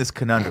now I'm in this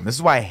conundrum. This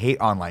is why I hate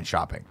online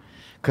shopping,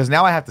 because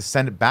now I have to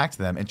send it back to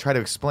them and try to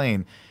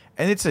explain.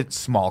 And it's a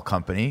small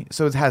company,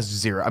 so it has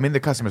zero. I mean, the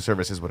customer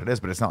service is what it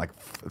is, but it's not like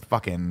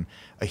fucking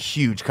a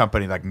huge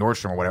company like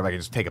Nordstrom or whatever. I can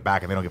just take it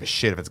back, and they don't give a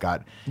shit if it's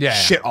got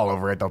shit all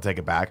over it. They'll take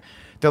it back.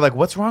 They're like,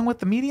 "What's wrong with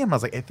the medium?" I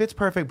was like, "It fits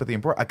perfect, but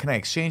can I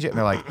exchange it?" And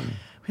they're like,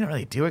 "We don't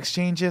really do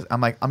exchanges."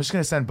 I'm like, "I'm just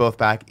gonna send both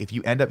back. If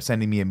you end up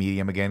sending me a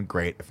medium again,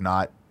 great. If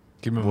not,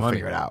 we'll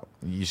figure it out.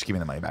 You just give me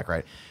the money back,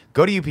 right?"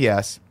 Go to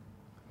UPS.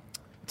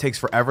 It takes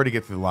forever to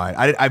get through the line.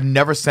 I've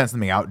never sent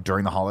something out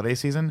during the holiday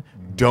season.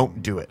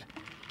 Don't do it.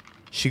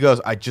 She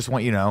goes, I just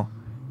want you to know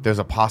there's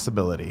a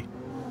possibility.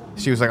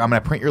 She was like, I'm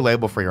going to print your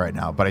label for you right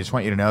now, but I just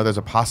want you to know there's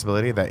a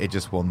possibility that it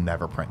just will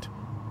never print.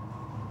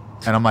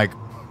 And I'm like,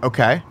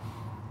 okay.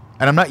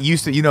 And I'm not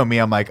used to, you know me,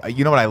 I'm like,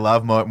 you know what I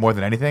love more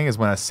than anything is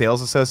when a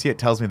sales associate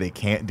tells me they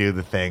can't do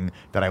the thing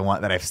that I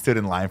want, that I've stood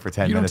in line for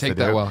 10 minutes to do. You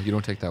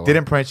don't take that well.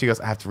 Didn't print. She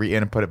goes, I have to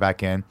re-in and put it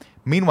back in.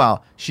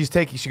 Meanwhile, she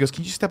goes,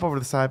 can you step over to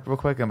the side real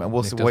quick? And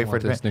we'll wait for it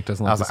to print. Nick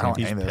doesn't I like was like, I don't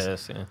this. want any of He's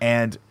this. pissed,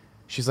 And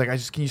she's like,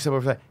 can you step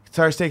over to the side?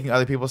 Starts taking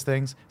other people's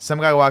things. Some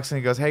guy walks in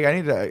and goes, hey,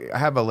 I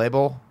have a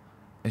label.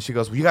 And she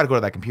goes, well, you got to go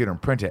to that computer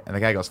and print it. And the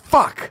guy goes,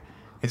 fuck.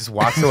 And just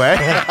walks away.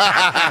 And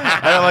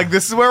I'm like,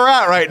 this is where we're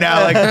at right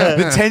now. Like,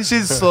 the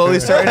tension's slowly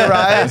starting to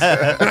rise.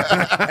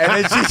 And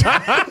then she's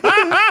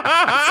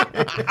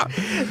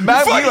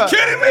fucking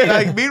kidding me?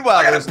 Like, meanwhile,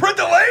 I gotta print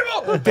the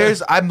label.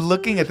 I'm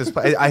looking at this.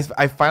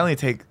 I finally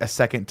take a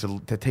second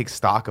to take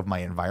stock of my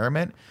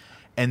environment.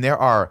 And there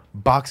are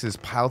boxes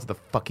piled to the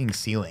fucking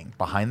ceiling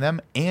behind them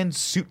and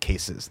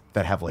suitcases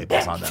that have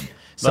labels on them.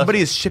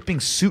 Somebody is shipping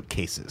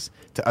suitcases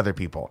to other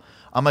people.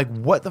 I'm like,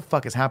 what the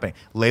fuck is happening?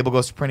 Label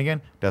goes to print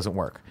again, doesn't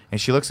work.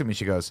 And she looks at me,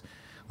 she goes,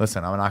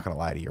 listen, I'm not going to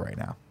lie to you right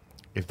now.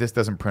 If this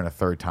doesn't print a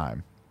third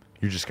time,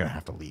 you're just going to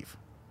have to leave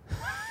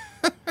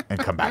and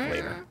come back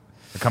later.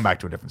 Or come back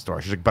to a different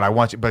store. She's like, but I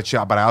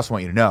also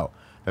want you to know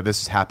that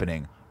this is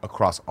happening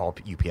across all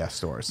UPS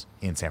stores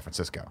in San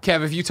Francisco.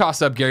 Kev, if you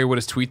toss up Gary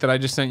Whitta's tweet that I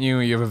just sent you,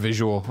 you have a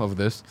visual of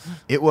this.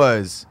 It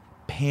was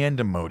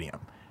pandemonium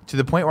to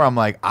the point where I'm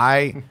like,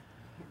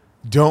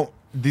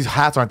 these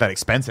hats aren't that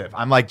expensive.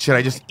 I'm like, should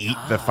I just eat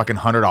the fucking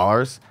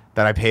 $100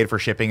 that I paid for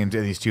shipping into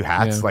these two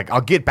hats? Yeah. Like,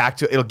 it'll get back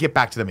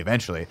to them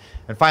eventually.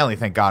 And finally,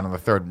 thank God, on the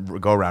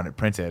third go around, it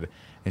printed.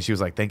 And she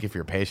was like, "Thank you for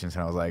your patience."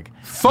 And I was like,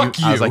 "Fuck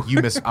you!" I was like,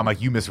 you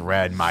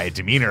misread my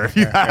demeanor if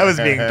you thought I was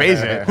being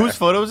patient." Whose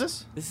photo is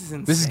this? This is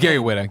insane. This is Gary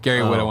Whitta.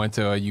 Gary Whitta went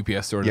to a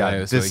UPS store today.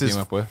 Yeah, so this he is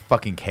came up with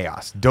fucking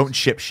chaos. Don't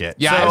ship shit.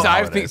 Yeah, So- I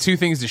have two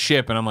things to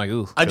ship, and I'm like,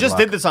 ooh. I just luck.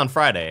 did this on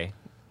Friday.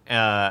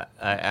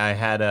 I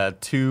had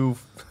 2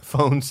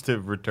 phones to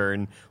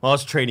return while I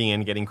was trading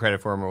in, getting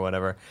credit for them or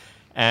whatever.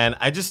 And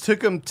I just took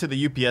them to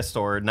the UPS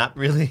store, not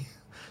really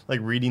like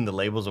reading the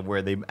labels of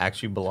where they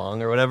actually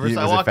belong or whatever. Was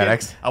So it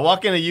FedEx? I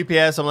walk into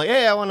UPS. I'm like,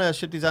 hey, I want to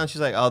ship these out.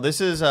 She's like, oh,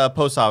 this is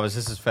post office.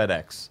 This is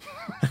FedEx.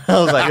 I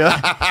was like,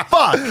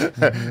 fuck.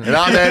 And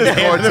I'm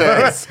Andy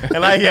Cortez.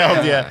 And I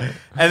yelled, yeah.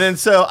 And then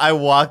so I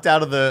walked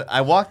out,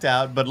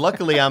 but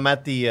luckily I'm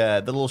at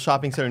the little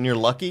shopping center near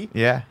Lucky.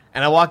 Yeah.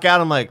 And I walk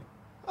out, I'm like,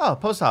 oh,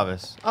 post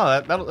office.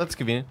 Oh, that's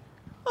convenient.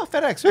 Oh,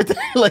 FedEx right there.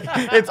 Like,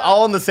 it's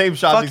all in the same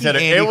shopping Fucking center.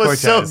 Andy It was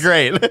so Cortez.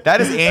 great.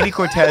 That is Andy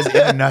Cortez in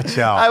a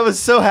nutshell. I was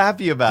so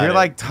happy about it. You're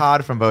like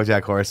Todd from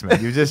BoJack Horseman.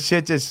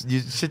 Shit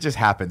just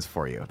happens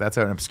for you. That's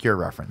an obscure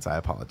reference. I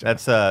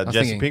apologize. That's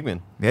Jesse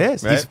Pinkman. It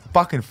is. Right? He's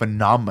fucking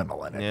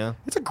phenomenal in it. Yeah.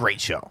 It's a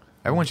great show.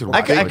 Everyone should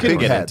watch I it. couldn't Big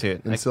get Head into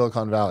it. in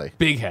Silicon Valley.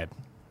 Big Head.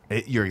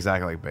 You're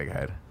exactly like Big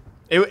Head.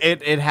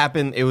 It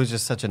happened. It was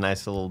just such a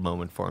nice little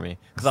moment for me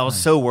because I was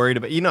so worried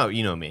about you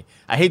know me.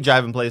 I hate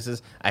driving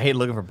places. I hate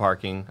looking for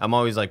parking. I'm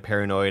always like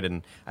paranoid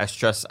and I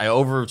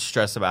over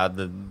stress about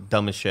the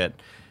dumbest shit.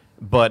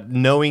 But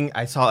knowing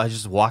I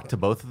just walked to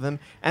both of them,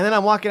 and then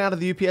I'm walking out of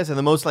the UPS, and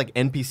the most like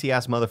NPC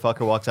ass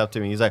motherfucker walks up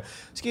to me. He's like,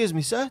 "Excuse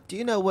me, sir. Do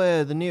you know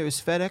where the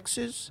nearest FedEx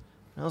is?"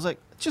 And I was like,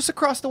 "Just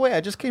across the way. I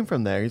just came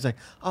from there." He's like,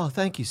 "Oh,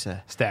 thank you,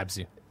 sir." Stabs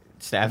you.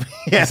 Stab.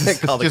 Yeah,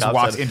 call the Just cops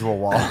walks on it. into a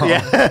wall.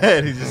 Yeah,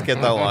 and he just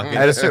kept on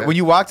walking. When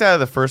you walked out of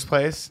the first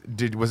place,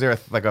 was there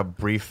a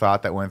brief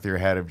thought that went through your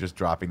head of just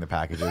dropping the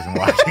packages and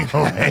walking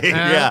away?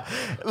 Yeah,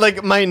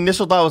 like my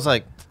initial thought was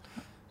like,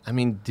 I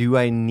mean, do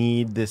I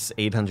need this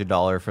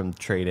 $800 from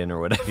trade-in or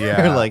whatever?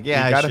 Yeah. Like, You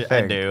yeah, gotta I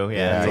think. do. Yeah,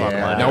 Yeah, it's a lot of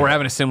yeah. money. No, we're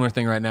having a similar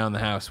thing right now in the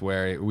house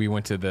where we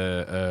went to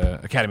the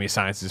Academy of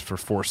Sciences for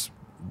Force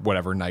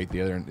whatever night,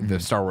 the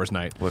Star Wars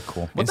night. Look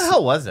cool. What the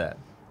hell was that?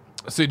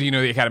 So do you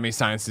know the Academy of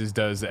Sciences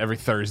does every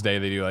Thursday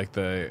they do like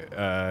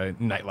the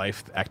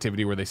nightlife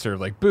activity where they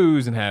serve like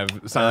booze and have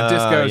silent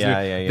discos.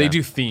 yeah. They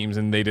do themes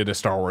and they did a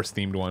Star Wars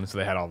themed one. So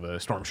they had all the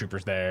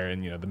stormtroopers there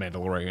and the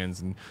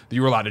Mandalorians and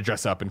you were allowed to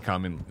dress up and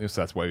come and so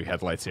that's why we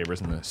had the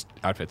lightsabers and the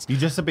outfits. You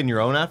dress up in your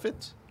own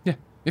outfits? Yeah.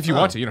 If you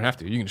want to, you don't have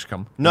to. You can just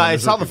come. No, I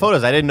saw the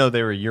photos. I didn't know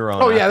they were your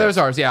own. Oh yeah, outfits. there's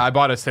ours. Yeah, I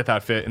bought a Sith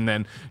outfit, and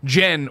then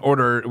Jen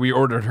we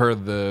ordered her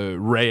the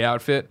Rey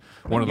outfit.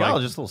 One of y'all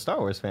like, just little Star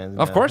Wars fans.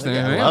 of course, I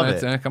man. love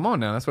That's, it. come on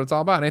now, that's what it's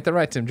all about. Ain't that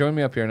right, Tim? Join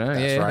me up here now.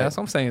 That's right. That's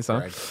what I'm saying,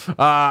 son.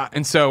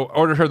 And so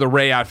ordered her the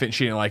Rey outfit, and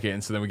she didn't like it,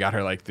 and so then we got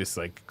her like this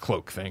like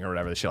cloak thing or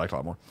whatever that she liked a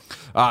lot more.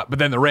 But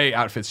then the Rey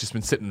outfit's just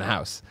been sitting in the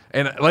house,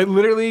 and like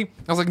literally,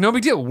 I was like, no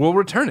big deal, we'll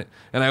return it.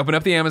 And I open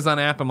up the Amazon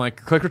app, I'm like,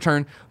 click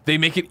return. They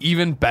make it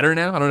even better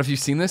now. I don't know if you've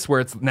seen this,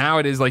 where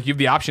it is like you have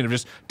the option of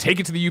just take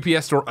it to the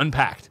UPS store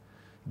unpacked.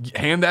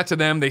 Hand that to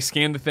them, they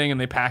scan the thing and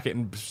they pack it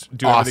and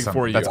do everything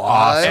for you. That's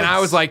awesome. And I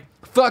was like,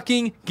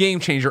 fucking game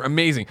changer,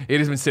 amazing. It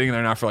has been sitting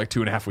there now for like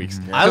 2.5 weeks.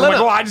 I I'm love like,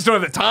 it. well, I just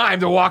don't have the time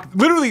to walk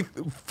literally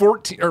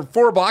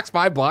 4 blocks,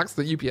 5 blocks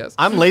to UPS.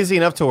 I'm lazy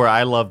enough to where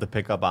I love the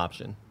pickup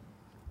option.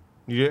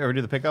 You ever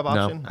do the pickup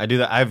option? I do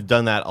that. I've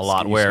done that a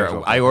lot. Where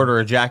schedule. I order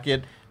a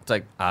jacket, it's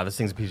like, this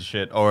thing's a piece of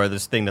shit, or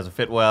this thing doesn't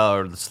fit well,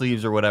 or the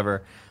sleeves or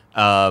whatever,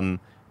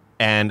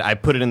 and I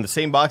put it in the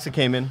same box it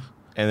came in,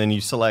 and then you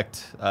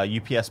select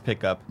UPS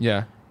pickup.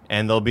 Yeah.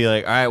 And they'll be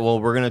like, all right,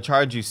 well, we're going to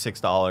charge you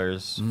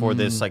 $6 for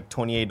this like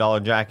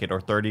 $28 jacket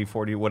or $30,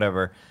 $40,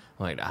 whatever.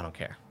 I'm like, I don't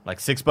care. Like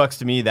 $6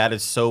 to me, that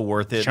is so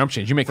worth it. Chump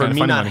change. You make for kind of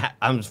me funny not money.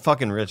 I'm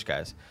fucking rich,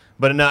 guys.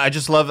 But no, I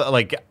just love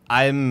like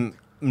I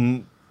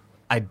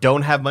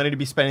don't have money to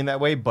be spending that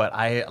way, but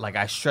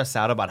I stress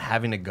out about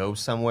having to go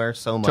somewhere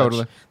so much.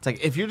 Totally. It's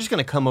like if you're just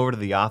going to come over to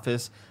the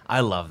office, I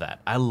love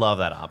that. I love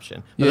that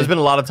option. But there's been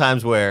a lot of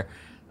times where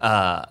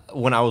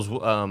when I was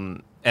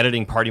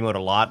editing Party Mode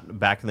a lot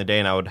back in the day,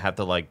 and I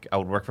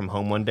would work from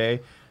home one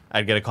day.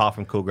 I'd get a call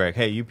from Cool Greg.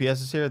 Hey,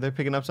 UPS is here. They're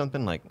picking up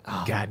something. Like,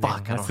 oh, God,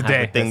 fuck, I that's don't the have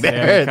day. the thing That's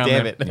the there. day.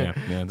 Damn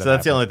it. Yeah, So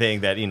that's the only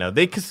thing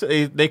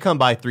that, they come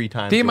by 3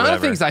 times. The or amount of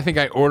whatever. things I think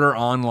I order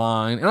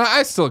online, and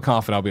I'm still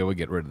confident I'll be able to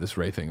get rid of this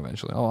Ray thing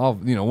eventually. I'll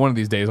one of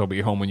these days I'll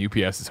be home when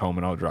UPS is home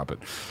and I'll drop it.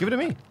 Give it to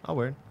me. I'll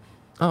wear it.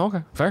 Oh,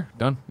 okay. Fair.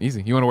 Done.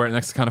 Easy. You want to wear it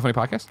next to Kind of Funny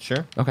podcast?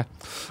 Sure. Okay.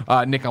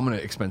 Nick, I'm going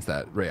to expense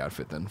that Ray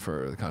outfit then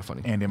for the Kind of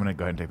Funny. Andy, I'm going to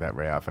go ahead and take that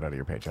Ray outfit out of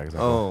your paycheck. Is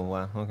that Oh,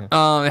 wow.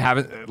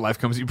 Okay. Life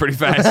comes to you pretty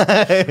fast.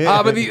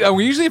 But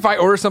usually if I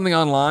order something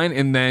online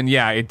and then,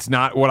 it's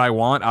not what I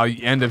want, I'll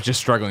end up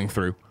just struggling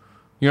through.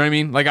 You know what I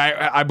mean? Like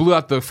I blew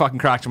out the fucking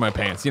crotch of my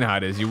pants. You know how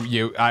it is.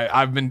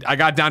 I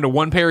got down to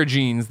one pair of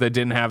jeans that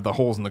didn't have the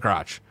holes in the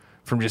crotch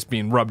from just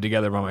being rubbed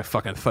together by my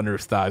fucking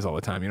thunderous thighs all the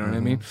time. You know what I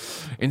mean?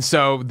 And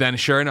so then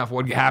sure enough,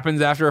 what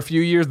happens after a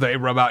few years, they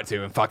rub out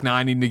too. And fuck, now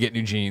I need to get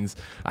new jeans.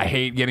 I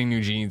hate getting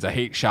new jeans. I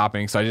hate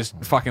shopping. So I just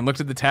fucking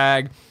looked at the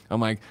tag. I'm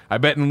like, I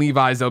bet in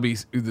Levi's they'll be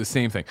the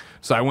same thing.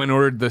 So I went and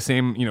ordered the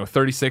same,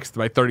 36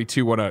 by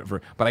 32,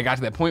 whatever. But I got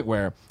to that point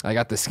where I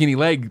got the skinny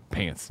leg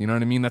pants. You know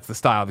what I mean? That's the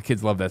style. The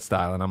kids love that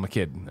style. And I'm a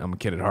kid. I'm a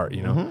kid at heart,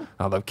 you know?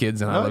 I love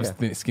kids and I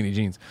love skinny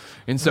jeans.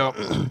 And so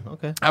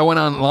I went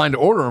online to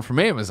order them from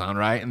Amazon,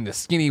 right? And the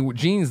skinny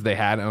jeans they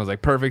had, and I was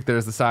like, perfect,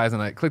 there's the size,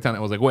 and I clicked on it, and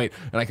I was like, wait,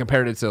 and I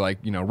compared it to like,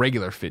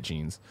 regular fit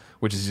jeans,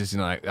 which is just,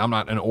 like, I'm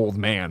not an old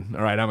man,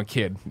 all right, I'm a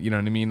kid, you know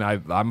what I mean?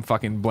 I'm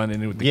fucking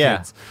blending in with the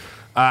kids.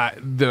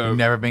 You've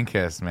never been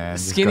kissed, man.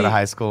 Just Skinny, go to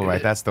high school,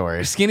 write that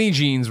story. Skinny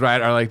jeans,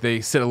 right, are like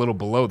they sit a little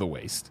below the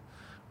waist.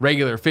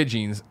 Regular fit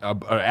jeans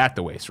are at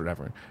the waist or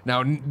whatever.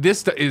 Now,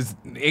 this is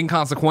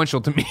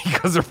inconsequential to me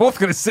because they're both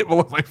going to sit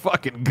below my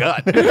fucking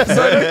gut. So,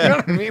 you know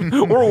what I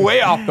mean? We're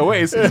way off the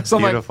waist. So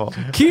I'm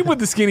like, keep with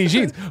the skinny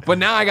jeans. But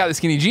now I got the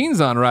skinny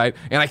jeans on, right?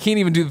 And I can't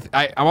even do,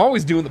 I'm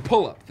always doing the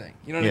pull-up thing.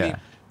 You know what I mean?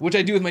 Which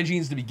I do with my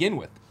jeans to begin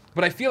with.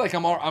 But I feel like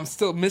I'm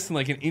still missing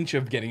like an inch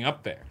of getting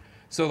up there.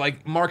 So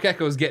like Mark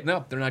Echo's getting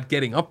up, they're not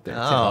getting up there.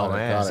 Oh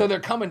man! So they're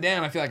coming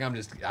down. I feel like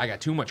I got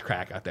too much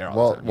crack out there.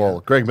 Well, the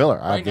time, Greg Miller,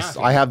 I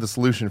Right have the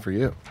solution for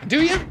you.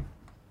 Do you?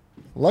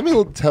 Let me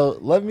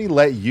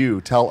let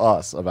you tell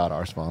us about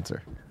our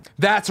sponsor.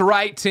 That's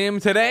right, Tim.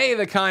 Today,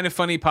 the Kind of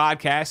Funny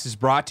podcast is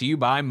brought to you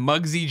by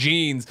Mugsy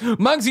Jeans.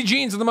 Mugsy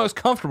Jeans are the most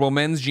comfortable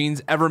men's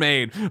jeans ever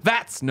made.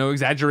 That's no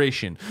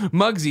exaggeration.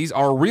 Mugsy's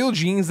are real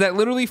jeans that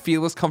literally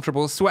feel as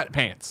comfortable as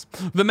sweatpants.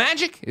 The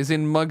magic is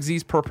in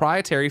Mugsy's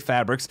proprietary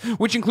fabrics,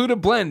 which include a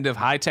blend of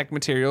high-tech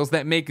materials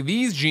that make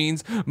these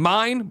jeans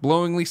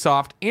mind-blowingly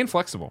soft and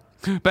flexible.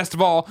 Best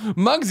of all,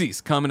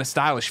 Mugsy's come in a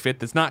stylish fit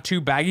that's not too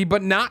baggy,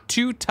 but not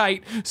too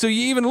tight, so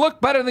you even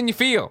look better than you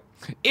feel.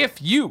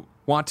 If you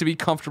want to be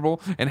comfortable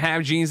and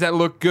have jeans that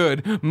look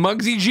good,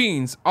 Mugsy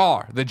jeans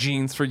are the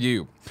jeans for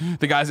you.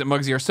 The guys at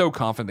Mugsy are so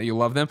confident that you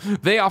love them,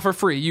 they offer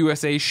free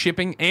USA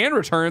shipping and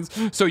returns,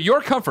 so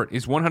your comfort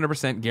is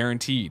 100%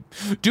 guaranteed.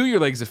 Do your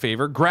legs a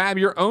favor, grab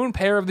your own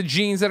pair of the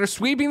jeans that are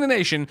sweeping the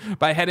nation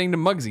by heading to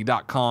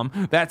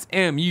Mugsy.com. That's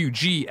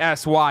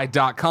MUGSY.com,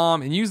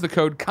 and use the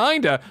code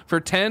KINDA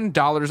for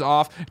 $10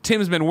 off.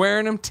 Tim's been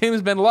wearing them,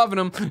 Tim's been loving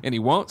them, and he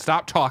won't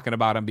stop talking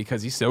about them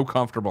because he's so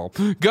comfortable.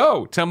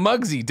 Go to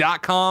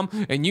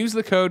Mugsy.com and use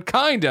the code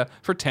KINDA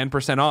for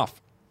 10% off.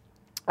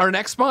 Our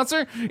next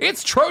sponsor,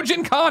 it's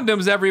Trojan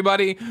Condoms,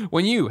 everybody.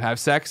 When you have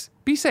sex,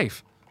 be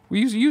safe. We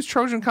use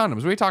Trojan condoms.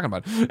 What are you talking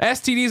about?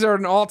 STDs are at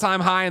an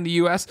all-time high in the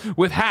U.S.,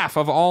 with half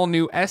of all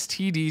new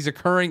STDs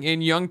occurring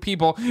in young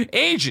people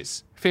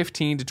ages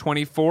 15 to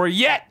 24,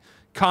 yet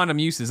condom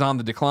use is on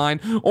the decline.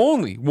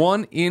 Only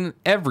 1 in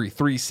every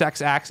 3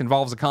 sex acts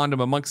involves a condom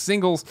amongst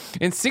singles,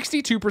 and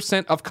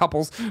 62% of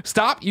couples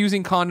stop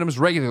using condoms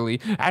regularly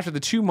after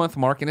the 2-month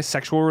mark in a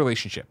sexual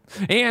relationship.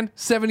 And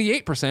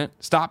 78%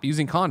 stop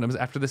using condoms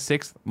after the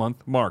 6th-month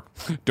mark.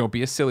 Don't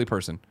be a silly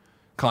person.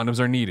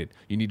 Condoms are needed.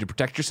 You need to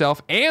protect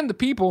yourself and the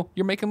people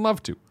you're making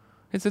love to.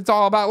 It's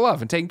all about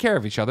love and taking care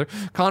of each other.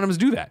 Condoms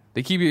do that.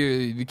 They keep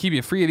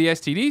you free of the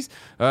STDs.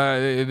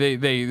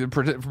 They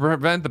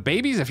prevent the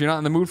babies if you're not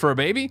in the mood for a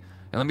baby.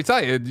 And let me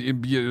tell you,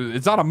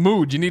 it's not a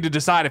mood. You need to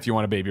decide if you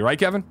want a baby, right,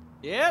 Kevin?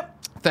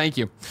 Yep. Thank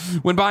you.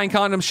 When buying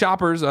condoms,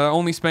 shoppers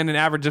only spend an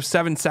average of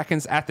 7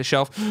 seconds at the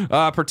shelf,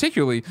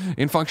 particularly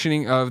in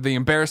functioning of the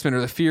embarrassment or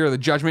the fear or the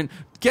judgment.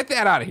 Get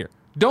that out of here.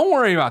 Don't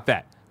worry about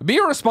that. Be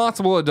a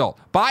responsible adult.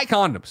 Buy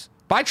condoms.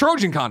 Buy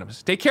Trojan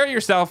condoms. Take care of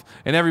yourself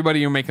and everybody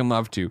you're making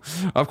love to.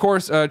 Of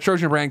course,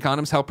 Trojan brand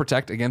condoms help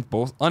protect against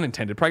both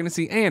unintended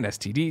pregnancy and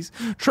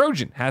STDs.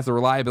 Trojan has the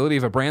reliability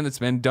of a brand has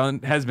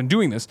been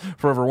doing this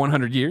for over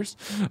 100 years.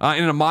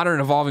 In a modern,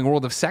 evolving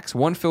world of sex,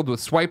 one filled with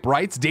swipe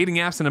rights, dating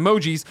apps, and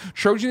emojis,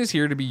 Trojan is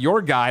here to be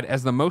your guide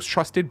as the most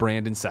trusted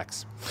brand in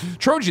sex.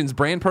 Trojan's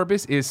brand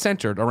purpose is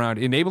centered around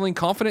enabling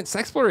confident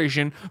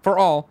sexploration for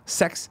all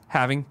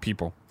sex-having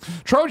people.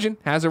 Trojan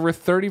has over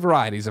 30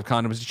 varieties of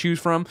condoms to choose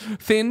from: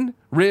 thin,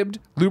 ribbed,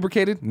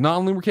 lubricated,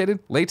 non-lubricated,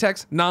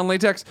 latex,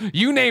 non-latex.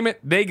 You name it,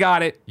 they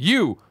got it.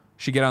 You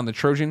should get on the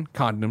Trojan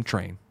condom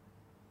train.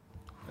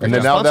 And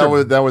then now that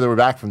we're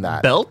back from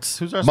that. Belts?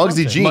 Who's our Mugsy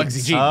sponsor? Jeans.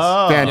 Mugsy Jeans.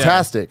 Oh,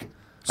 Fantastic.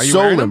 Are you so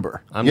wearing them?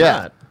 limber. I'm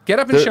not. Get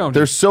up and show them.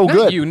 They're so Not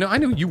good. You. No, I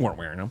knew you weren't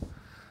wearing them.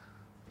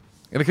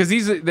 Because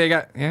they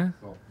got, yeah.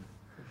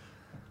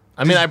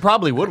 I mean, I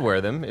probably would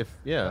wear them if,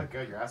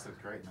 Good, your ass looks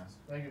great.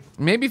 Thank you.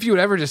 Maybe if you would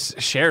ever just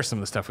share some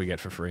of the stuff we get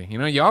for free. You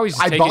know, you always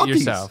just I take bought it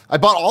these. yourself. I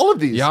bought all of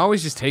these. You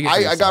always just take it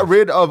I got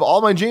rid of all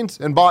my jeans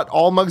and bought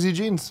all Mugsy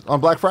jeans on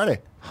Black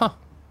Friday.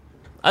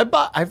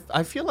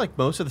 I feel like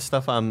most of the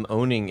stuff I'm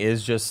owning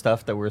is just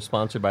stuff that we're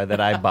sponsored by that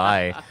I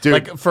buy. Dude.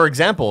 Like, for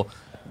example,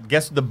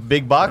 guess the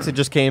big box that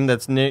just came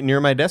that's near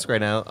my desk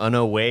right now? An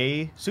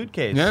Away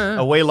suitcase. Yeah.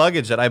 Away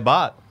luggage that I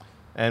bought.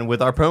 And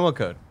with our promo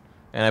code.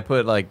 And I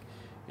put, like,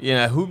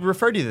 who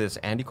referred you to this?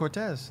 Andy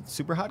Cortez.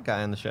 Super hot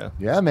guy on the show.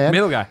 Yeah, man.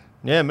 Middle guy.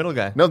 Yeah, middle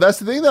guy. No, that's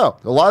the thing, though.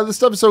 A lot of this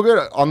stuff is so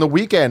good. On the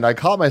weekend, I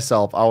caught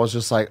myself. I was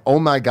just like, oh,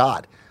 my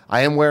God.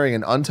 I am wearing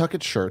an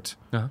untucked shirt.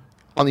 Uh-huh.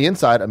 On the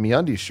inside, a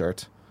MeUndies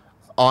shirt.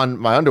 On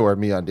my underwear,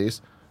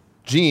 MeUndies.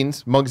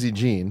 Jeans, Mugsy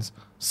jeans.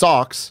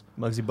 Socks.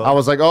 Mugsy boat. I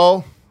was like,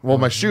 oh, well,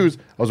 my shoes.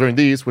 I was wearing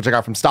these, which I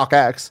got from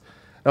StockX.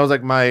 And I was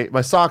like,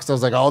 my socks. I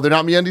was like, oh, they're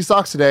not MeUndies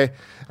socks today.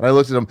 And I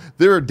looked at them.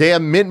 They're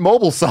damn Mint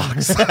Mobile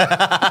socks.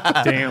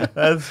 Damn.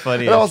 That's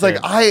funny. And I was like,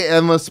 I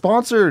am a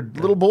sponsored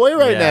little boy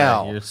right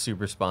now. You're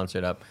super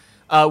sponsored up.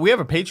 We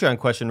have a Patreon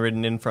question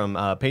written in from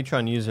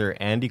Patreon user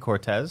Andy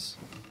Cortez.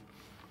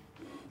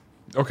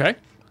 Okay.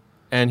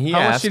 And he How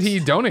much asked did he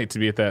donate to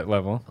be at that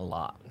level? a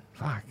lot.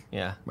 Fuck.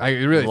 Yeah.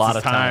 Really, a lot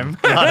it's of time.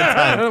 A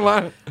lot of A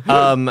lot.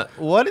 time.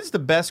 What is the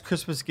best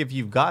Christmas gift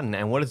you've gotten,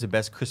 and what is the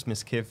best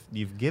Christmas gift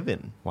you've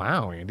given?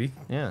 Wow, Andy.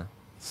 Yeah.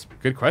 It's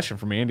a good question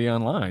from Andy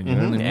online. You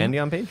know what I mean? Andy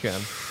on Patreon.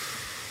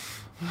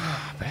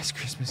 Best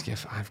Christmas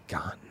gift I've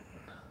gotten.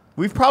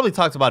 We've probably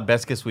talked about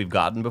best gifts we've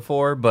gotten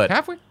before, but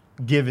Have we?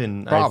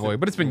 given Probably,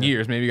 but it's been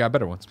years. Maybe you got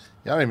better ones.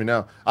 Yeah, I don't even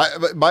know.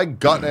 But my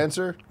gut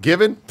answer,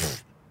 given,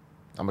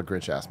 I'm a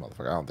Grinch ass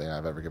motherfucker. I don't think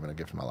I've ever given a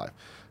gift in my life.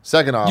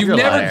 Second off, You've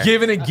never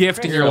given a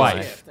gift in your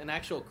life. An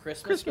actual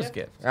Christmas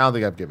gift? I don't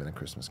think I've given a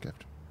Christmas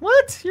gift.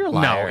 What? You're a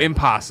liar. No,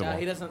 impossible. No,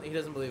 he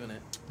doesn't believe in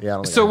it. Yeah, I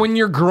don't think So when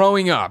you're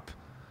growing up,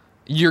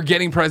 you're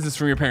getting presents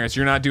from your parents.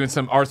 You're not doing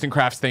some arts and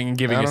crafts thing and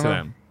giving it to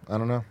them. I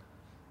don't know.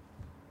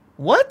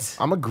 What?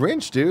 I'm a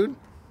Grinch, dude.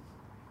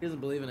 He doesn't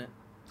believe in it.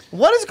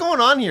 What is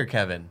going on here,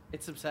 Kevin?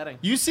 It's upsetting.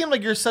 You seem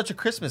like you're such a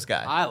Christmas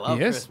guy. I love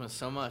He is. Christmas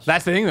so much.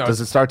 That's the thing, though. Does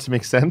it start to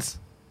make sense?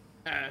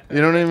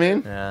 You know what I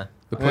mean? Yeah.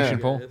 The push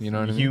and pull. You know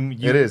what I mean?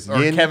 You, It is.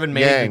 Or Yin, Kevin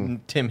made yang.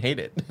 and Tim hate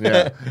it.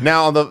 Yeah.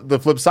 Now, on the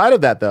flip side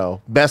of that,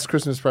 though, best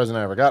Christmas present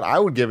I ever got, I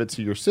would give it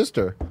to your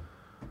sister,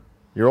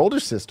 your older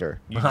sister,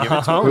 You give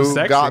it to Oh, who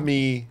sexy. got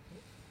me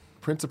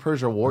Prince of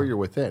Persia Warrior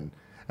Within.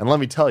 And let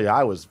me tell you,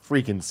 I was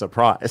freaking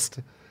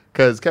surprised.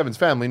 Because Kevin's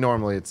family,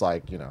 normally it's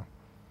like, you know,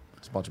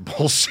 it's a bunch of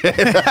bullshit.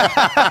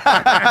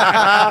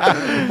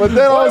 But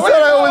then all of a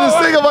sudden I open this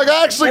thing, I'm like,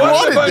 I actually What's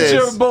wanted a bunch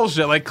this. of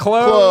bullshit? Like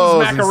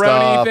clothes and macaroni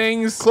stuff.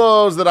 things?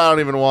 Clothes that I don't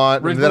even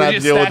want. And then I have to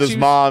Religious deal with his statues?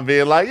 mom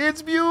being like,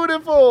 it's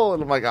beautiful.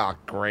 And I'm like, oh,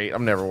 great.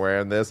 I'm never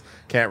wearing this.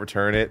 Can't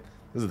return it.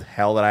 This is the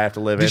hell that I have to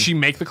live in. Did she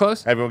make the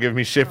clothes? Everyone giving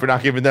me shit for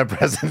not giving them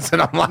presents.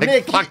 And I'm like,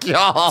 Nick, fuck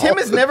y'all. Tim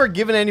has never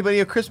given anybody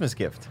a Christmas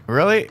gift.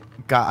 Really?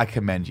 God, I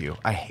commend you.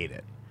 I hate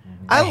it.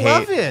 I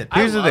love it.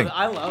 Here's the thing.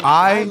 I love it.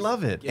 I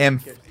love it.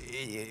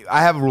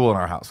 I have a rule in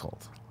our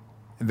household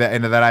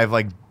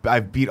that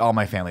I've beat all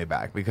my family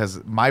back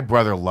because my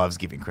brother loves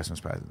giving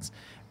Christmas presents,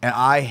 and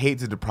I hate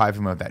to deprive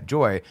him of that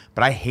joy.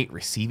 But I hate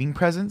receiving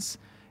presents,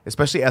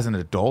 especially as an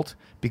adult,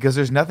 because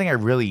there's nothing I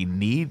really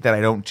need that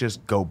I don't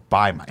just go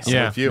buy myself.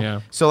 Yeah, with you.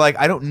 yeah. So like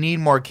I don't need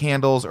more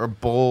candles or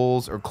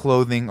bowls or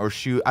clothing or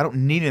shoes. I don't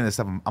need any of this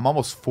stuff. I'm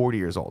almost 40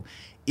 years old.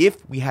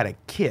 If we had a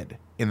kid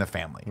in the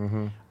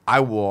family, I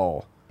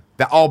will.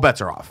 That all bets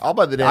are off. I'll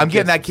buy the damn I'm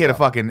getting kids that kid a stuff.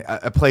 fucking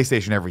a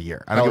PlayStation every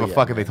year. I don't Hell give a yeah,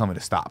 fuck if man. they tell me to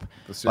stop.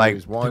 The Like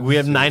Series 1, We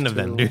have Series 9 of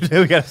them, 2. dude.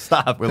 We gotta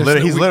stop.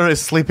 he's literally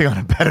sleeping on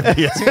a bed of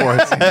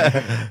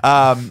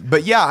PS4s.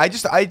 But yeah, I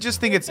just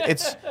think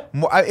it's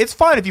more, it's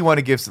fine if you want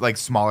to give like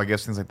smaller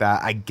gifts, things like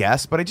that, I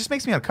guess. But it just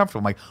makes me uncomfortable.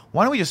 I'm like,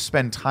 why don't we just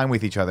spend time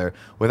with each other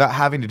without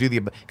having to do the?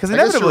 Because I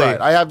guess you're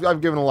inevitably, right.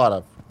 I've given a lot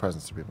of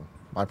presents to people.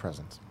 My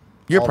presents.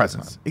 your All the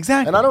presents, time.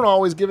 exactly. And I don't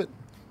always give it.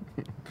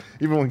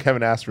 Even when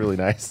Kevin asks really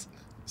nice.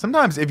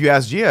 Sometimes if you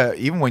ask Gia,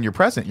 even when you're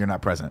present, you're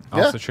not present.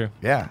 Also true.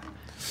 Yeah.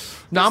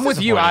 No, I'm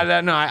with you.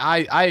 disappointing.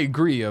 I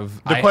agree.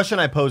 The question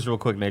I posed real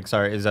quick, Nick,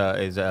 sorry, is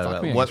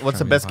me, what's it's the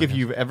from best your gift podcast.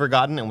 you've ever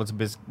gotten, and what's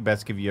the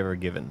best gift you've ever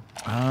given?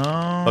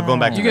 But going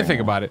back to You can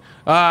think about it.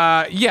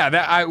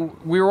 Yeah,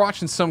 we were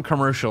watching some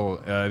commercial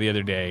the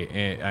other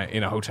day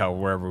in a hotel,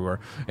 wherever we were,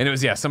 and it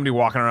was somebody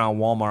walking around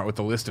Walmart with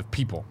a list of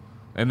people,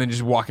 and then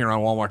just walking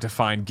around Walmart to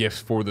find gifts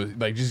for the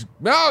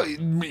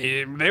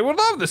they would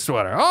love this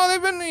sweater. Oh,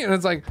 they've been, and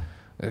it's like,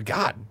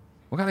 God.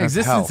 What kind of That's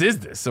existence hell. is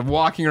this of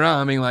walking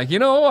around being like, you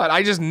know what?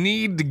 I just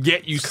need to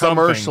get you something.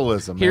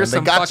 Commercialism, man. Here's They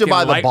some got you fucking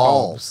by the light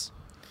bulbs. balls.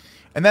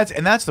 And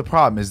that's the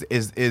problem is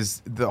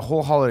the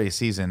whole holiday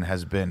season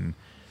has been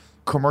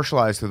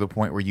commercialized to the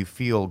point where you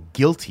feel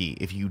guilty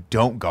if you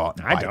don't go out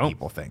and I buy don't.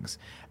 people things.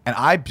 And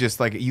I just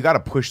like you got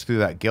to push through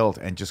that guilt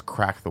and just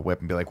crack the whip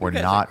and be like, we're guys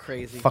are not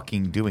crazy.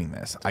 fucking doing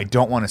this. I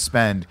don't want to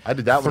spend I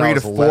did that when I $300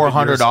 was to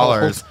 11 years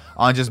 $400 old.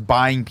 on just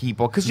buying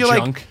people because you're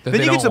like Junk that then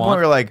they you get to the don't point where want.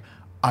 you're like,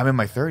 I'm in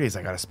my 30s.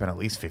 I got to spend at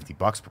least $50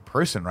 per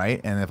person,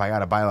 right? And if I got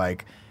to buy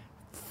like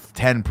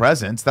 10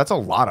 presents, that's a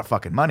lot of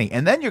fucking money.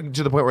 And then you're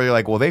to the point where you're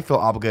like, well, they feel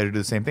obligated to do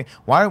the same thing.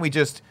 Why don't we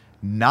just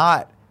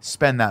not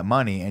spend that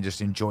money and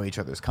just enjoy each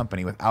other's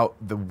company without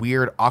the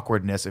weird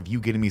awkwardness of you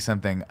getting me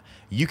something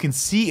you can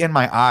see in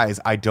my eyes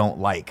I don't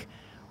like.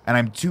 And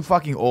I'm too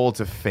fucking old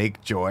to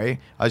fake joy.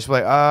 I just be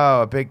like,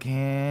 oh, a big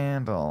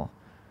candle.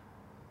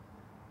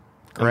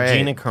 Great.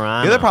 Gina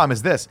Carano. The other problem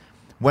is this.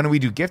 When we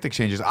do gift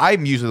exchanges,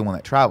 I'm usually the one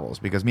that travels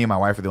because me and my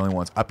wife are the only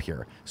ones up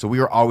here. So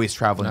we were always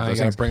traveling. No, to you those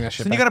gotta things. bring that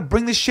shit So then you back. got to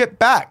bring this shit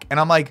back. And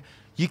I'm like,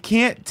 you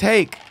can't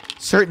take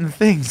certain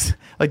things.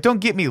 Like, don't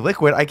get me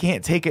liquid. I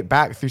can't take it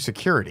back through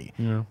security.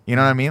 Yeah. You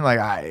know what I mean? Like,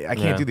 I can't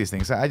Yeah. do these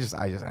things. I just,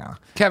 I don't know.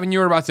 Kevin, you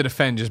were about to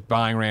defend just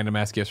buying random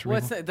ass gifts for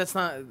Well, people. that's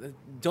not.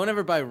 Don't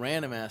ever buy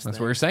random ass. That's things.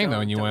 what you're saying, though,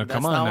 Don't- and you don't- wanna that's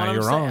come on not now, what I'm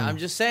you're saying. wrong. I'm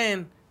just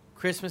saying,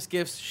 Christmas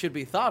gifts should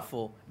be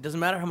thoughtful. It doesn't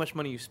matter how much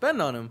money you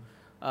spend on them.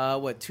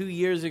 2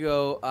 years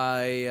ago,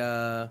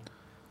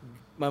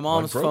 my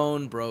mom's broke?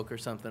 phone broke or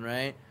something,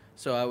 right?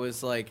 So I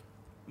was like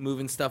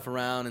moving stuff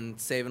around and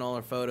saving all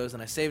her photos,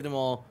 and I saved them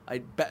all. I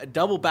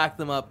double backed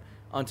them up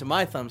onto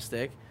my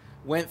thumbstick,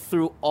 went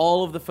through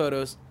all of the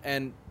photos,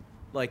 and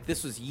like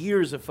this was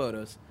years of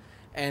photos,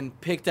 and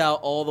picked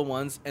out all the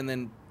ones and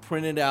then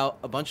printed out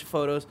a bunch of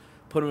photos,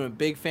 put them in a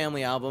big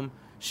family album.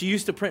 She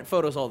used to print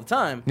photos all the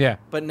time. Yeah.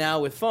 But now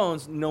with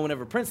phones, no one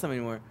ever prints them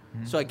anymore.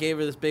 So I gave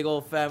her this big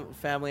old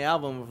family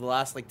album of the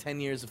last 10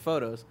 years of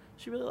photos.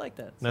 She really liked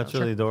that. That's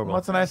really adorable.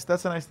 Well, that's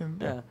a nice thing.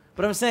 Yeah.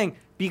 But I'm saying,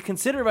 be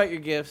considerate about your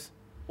gifts,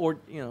 or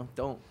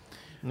don't.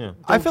 Yeah. Don't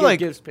I feel give like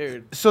gifts,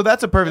 period. So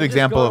that's a perfect Don't just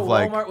example go of to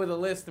like Walmart with a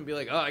list and be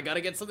like, oh, I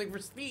gotta get something for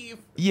Steve.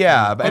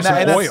 Yeah, but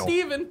that's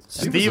Steven.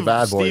 Steve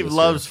boy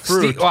loves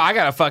fruit. Well, I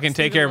gotta fucking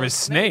take care of his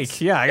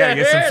snake. Yeah, I gotta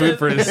get some food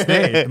for his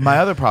snake. my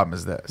other problem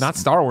is this. Not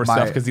Star Wars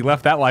stuff, because he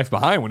left that life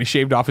behind when he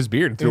shaved off his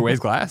beard and threw away his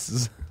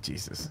glasses.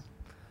 Jesus.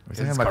 We're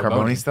talking It's about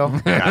Carboni. Carboni still?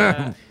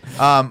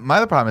 My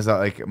other problem is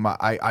that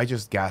I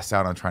just gassed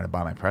out on trying to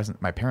buy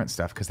my parents'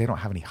 stuff because they don't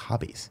have any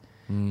hobbies.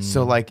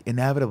 So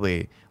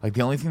inevitably,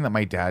 the only thing that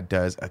my dad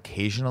does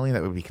occasionally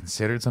that would be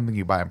considered something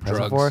you buy a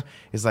present for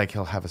is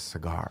he'll have a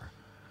cigar.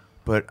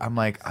 But I'm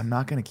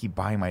not gonna keep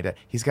buying my dad.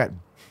 He's got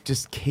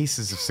just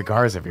cases of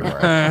cigars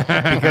everywhere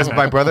because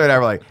my brother and I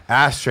were like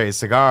ashtrays,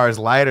 cigars,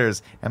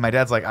 lighters, and my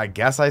dad's like, I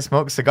guess I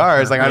smoke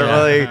cigars. I don't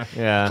really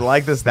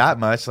like this that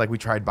much. We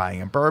tried buying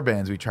him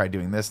bourbons, we tried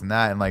doing this and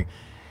that, and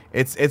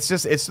it's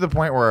to the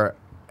point where.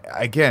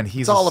 Again,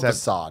 he's all a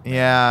facade. Man.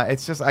 Yeah,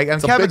 it's just.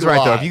 Kevin's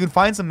right though. If you can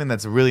find something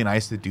that's really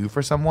nice to do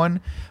for someone,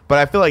 but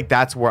I feel like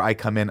that's where I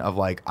come in. Of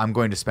I'm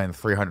going to spend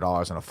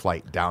 $300 on a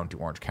flight down to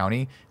Orange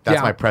County.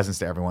 That's my presence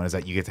to everyone. Is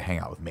that you get to hang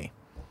out with me,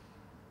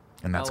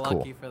 and that's cool.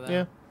 Lucky for that.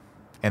 Yeah.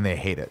 And they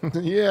hate it.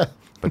 Yeah,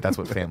 but that's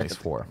what family's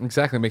for.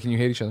 Exactly, making you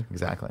hate each other.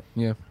 Exactly.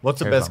 Yeah. What's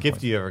the best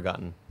gift you ever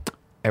gotten?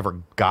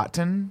 Ever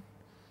gotten?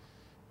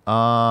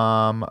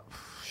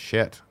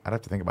 Shit. I'd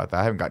have to think about that.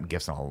 I haven't gotten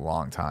gifts in a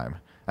long time.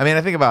 I mean,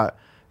 I think about.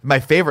 My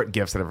favorite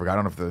gifts that I've ever got, I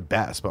don't know if they're the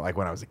best, but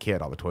when I was a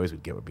kid, all the toys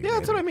we'd get would be amazing.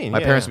 That's what I mean. My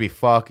parents would be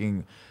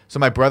fucking... So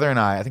my brother and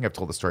I think I've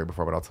told the story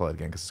before, but I'll tell it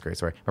again because it's a great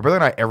story. My brother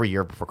and I, every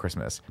year before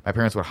Christmas, my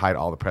parents would hide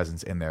all the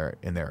presents in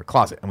their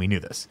closet, and we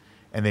knew this.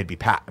 And they'd be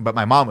packed. But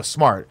my mom was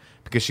smart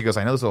because she goes,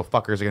 I know those little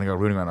fuckers are going to go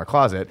rooting around our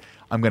closet.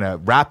 I'm going to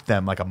wrap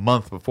them a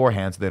month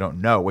beforehand so they don't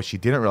know. What she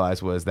didn't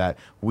realize was that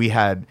we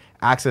had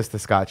access to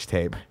Scotch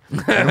tape.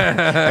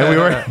 and we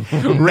were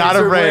not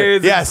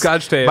afraid. Yes.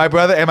 Scotch tape. My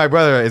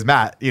brother is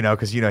Matt,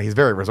 because, he's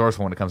very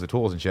resourceful when it comes to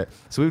tools and shit.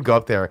 So we'd go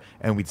up there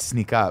and we'd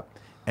sneak up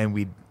and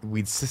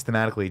we'd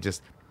systematically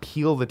just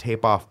peel the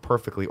tape off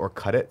perfectly or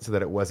cut it so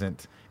that it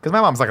wasn't... Because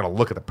my mom's not going to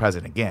look at the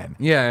present again.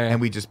 Yeah. And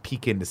we just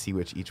peek in to see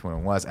which each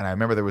one was. And I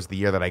remember there was the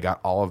year that I got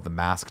all of the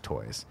mask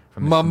toys.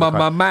 From my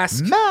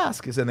mask.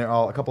 Mask is in there.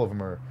 A couple of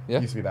them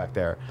used to be back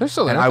there. They're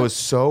still there. And I was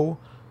so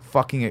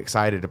fucking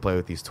excited to play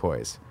with these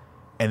toys.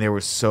 And they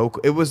were so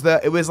cool. It was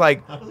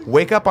like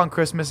wake up on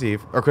Christmas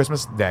Eve or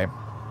Christmas Day.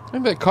 I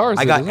bet cars.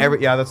 I got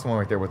that's the one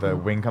right there with the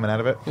wing coming out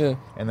of it. Yeah.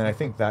 And then I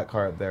think that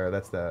card there,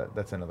 that's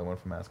another one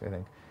from Mask, I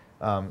think.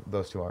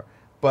 Those two are.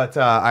 But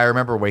I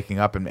remember waking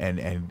up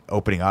and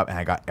opening up, and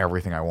I got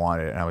everything I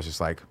wanted, and I was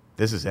just like,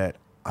 "This is it.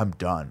 I'm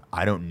done.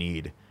 I don't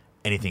need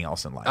anything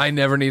else in life. I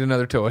never need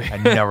another toy. I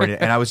never need."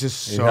 And I was just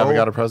so. You haven't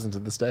got a present to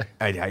this day.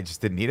 I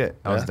just didn't need it.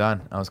 I was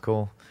done. I was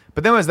cool.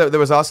 But then there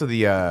was also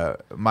the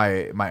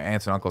my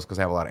aunts and uncles, because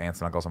I have a lot of aunts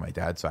and uncles on my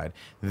dad's side.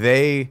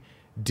 They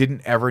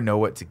didn't ever know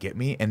what to get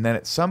me, and then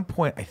at some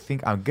point, I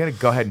think I'm gonna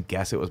go ahead and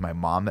guess it was my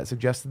mom that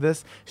suggested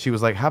this. She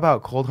was like, "How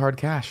about cold hard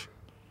cash?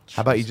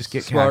 How about you just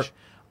get cash?"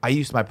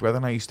 My brother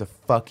and I used to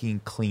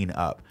fucking clean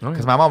up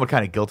because my mom would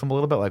kind of guilt him a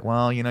little bit, like,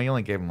 well, you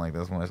only gave him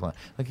this one.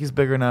 He's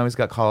bigger now, he's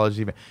got college.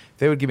 Even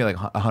they would give me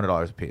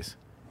 $100 a piece.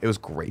 It was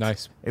great.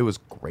 Nice. It was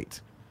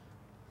great.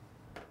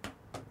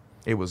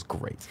 It was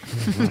great.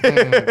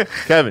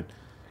 Kevin,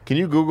 can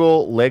you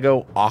Google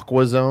Lego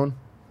Aqua Zone?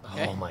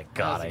 Oh my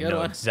god, I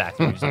know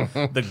exactly what you're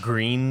saying. The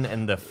green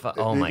and the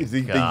oh my god.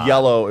 The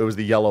yellow, it was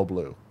the yellow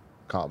blue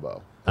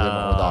combo. With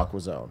Aqua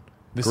Zone.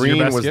 This Green is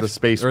your best was gift? the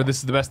space. Or this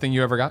is the best thing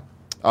you ever got?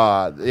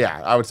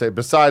 Yeah, I would say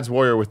besides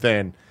Warrior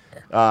Within,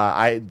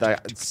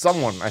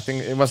 someone, I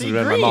think it must have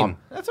been green. my mom.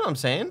 That's what I'm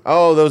saying.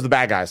 Oh, those are the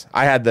bad guys.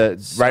 I had the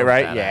right.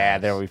 Badass. Yeah,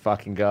 there we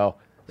fucking go.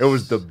 It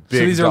was the big.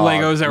 So these are dog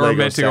Legos that were Lego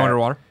meant to go set.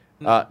 underwater?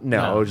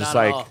 No, it was just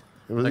not like at all.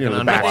 it was Like the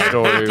an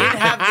backstory. Didn't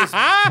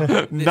have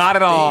this Not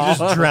at all. You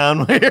just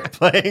drown when you're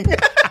playing.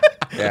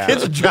 Yeah.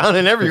 Kids are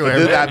drowning everywhere.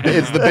 Man.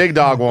 It's the big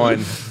dog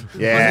one.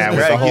 Yeah,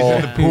 with the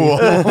whole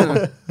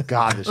pool.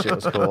 God, this shit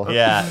was cool.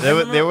 Yeah,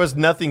 there was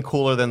nothing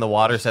cooler than the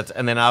water sets,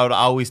 and then I would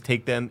always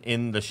take them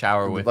in the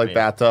shower with me.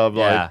 Bathtub,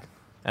 yeah.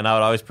 And I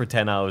would always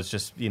pretend I was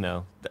just,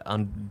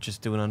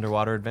 just doing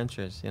underwater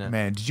adventures.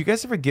 Man, did you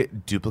guys ever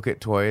get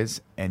duplicate toys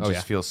and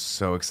feel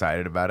so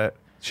excited about it?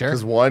 Sure.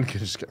 Because one can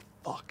just get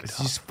fucked It's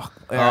up. just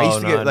I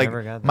used to get I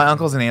never got that. my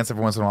uncles and aunts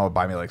every once in a while would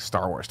buy me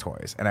Star Wars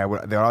toys, and they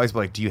would always be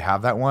like, "Do you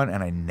have that one?"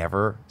 And I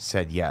never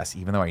said yes,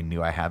 even though I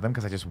knew I had them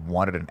because I just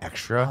wanted an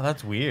extra. Oh,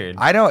 that's weird.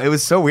 I know, it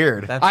was so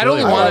weird. I'd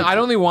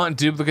only want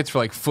duplicates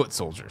for foot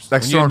soldiers.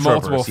 Like When you have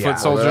multiple stormtroopers, yeah. foot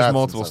soldiers, That's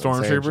multiple insane.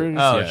 stormtroopers.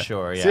 Oh, yeah.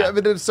 sure, yeah. See, I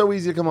mean, it's so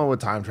easy to come up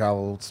with time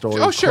travel stories.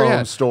 Oh, sure, Clone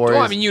yeah. stories.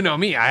 Well, I mean, you know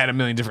me. I had a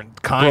million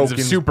different kinds Broken-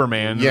 of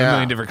Superman, a Yeah.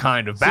 million different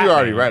kinds of So you're Batman.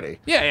 already ready.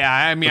 Yeah, yeah.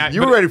 I mean,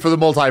 You were ready for the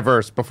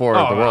multiverse before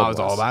the world I was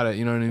all about it.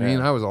 You know what I mean?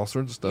 mean, I was all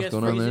sorts of stuff You guys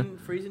going on there.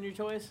 freezing your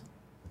toys?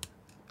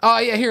 Oh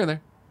yeah, here and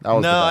there. That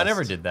was the No, I best.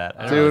 never did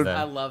that. Dude,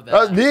 I love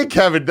that. Me and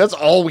Kevin, that's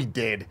all we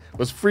did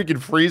was freaking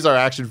freeze our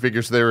action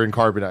figures so they were in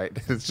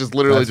carbonite. It's just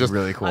literally That's just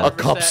really cool. a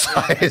cup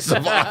size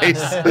of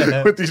ice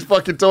with these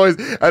fucking toys.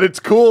 And it's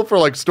cool for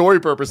like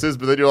story purposes,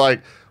 but then you're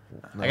like,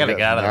 I gotta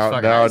get out of this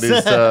fucking now ice. it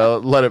needs to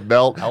let it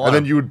melt. And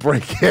then you would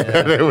break it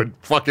and it would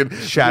fucking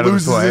Shatter the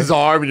loses toy. his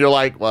arm and you're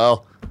like,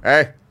 well,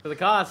 hey, For the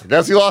cost. I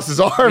guess he lost his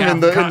arm in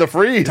the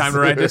freeze. Time to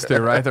write this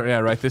there, right? Yeah,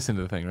 write this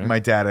into the thing, right? My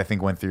dad, I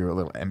think, went through a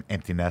little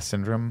empty nest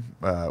syndrome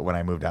when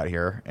I moved out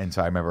here. And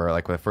so I remember,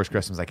 like, the first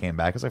Christmas I came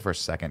back, it was like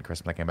second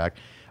Christmas I came back,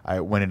 I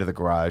went into the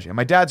garage. And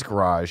my dad's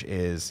garage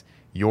is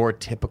your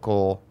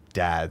typical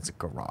dad's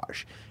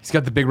garage. He's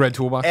got the big red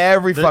toolbox.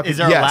 Is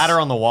there a ladder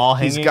on the wall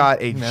hanging? He's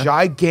got a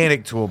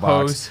gigantic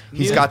toolbox. Hose.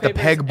 He's got the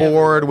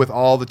pegboard with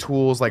all the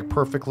tools, like,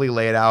 perfectly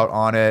laid out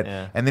on it.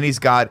 Yeah. And then he's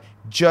got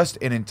just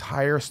an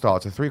entire stall.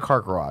 It's a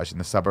 3-car garage in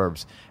the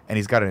suburbs. And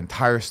he's got an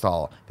entire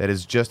stall that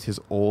is just his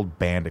old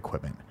band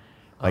equipment.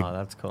 Like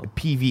that's cool.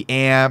 PV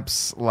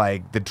amps,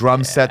 like the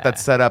drum set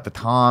that's set up, the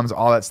toms,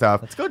 all that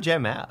stuff. Let's go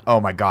jam out. Oh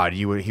my god,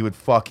 he would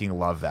fucking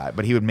love that.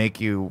 But he would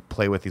make you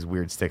play with these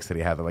weird sticks that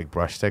he had, like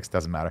brush sticks.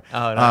 Doesn't matter. Oh,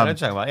 no, I know what you're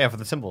talking about. Yeah, for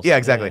the cymbals. Yeah,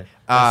 exactly.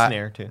 The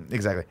snare, too.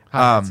 Exactly.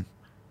 Hi-hats.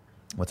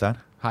 What's that?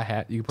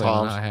 Hi-hat. You can play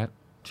on a hi-hat.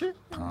 Sure.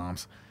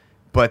 Toms.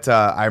 But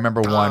I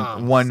remember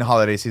one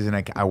holiday season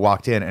I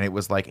walked in and it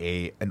was like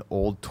an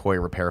old toy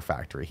repair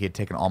factory. He had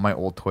taken all my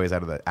old toys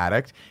out of the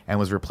attic and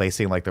was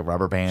replacing like the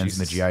rubber bands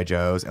and the GI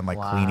Joes and like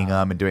cleaning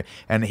them and doing.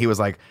 And he was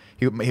like,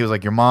 he was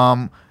like, your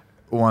mom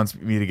wants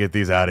me to get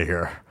these out of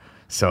here,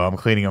 so I'm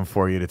cleaning them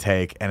for you to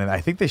take. And then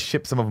I think they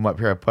shipped some of them up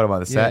here. I put them on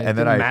the set, and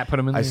then Matt put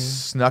them in I there?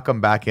 snuck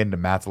them back into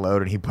Matt's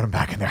load, and he put them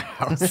back in their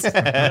house.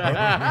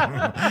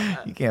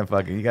 You can't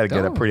fucking. You got to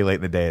get up pretty late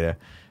in the day to.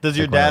 Does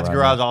your take one dad's around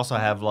garage there. also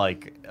have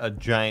like a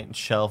giant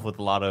shelf with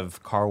a lot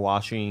of car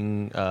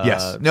washing?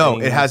 Yes. No.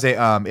 things? It has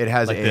a. It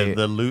has like a.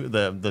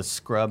 the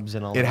scrubs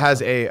and all. It that has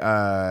stuff?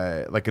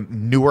 a like a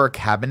newer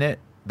cabinet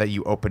that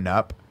you open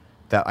up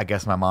that I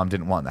guess my mom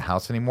didn't want in the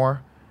house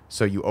anymore.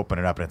 So you open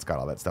it up and it's got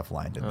all that stuff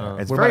lined in there.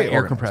 It's What very about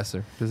air organized.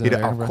 compressor? Does it It-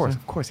 have air of course, compressor?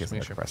 of course, he has an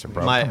air compressor,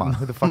 bro. My- Come on,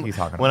 who the fuck are you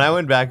talking When about? I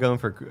went back home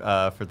for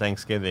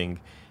Thanksgiving,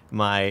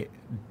 my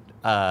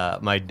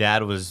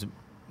dad was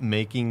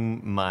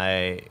making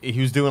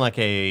he was doing like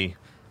a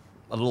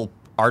little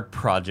art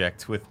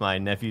project with my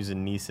nephews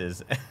and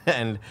nieces,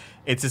 and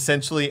it's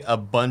essentially a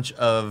bunch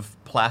of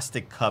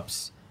plastic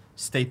cups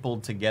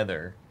stapled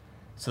together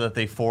so that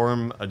they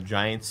form a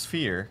giant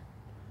sphere.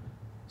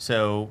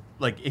 So,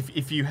 like,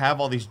 if you have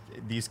all these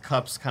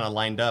cups kind of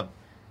lined up,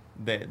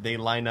 they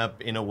line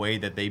up in a way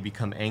that they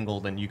become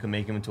angled, and you can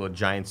make them into a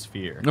giant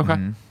sphere. Okay.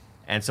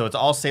 And so it's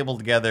all stapled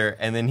together,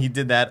 and then he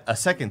did that a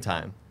second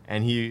time,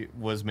 and he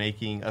was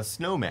making a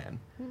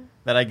snowman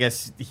that I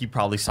guess he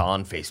probably saw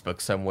on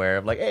Facebook somewhere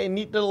of like, hey,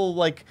 neat little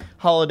like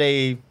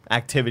holiday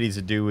activities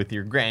to do with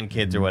your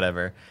grandkids or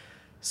whatever.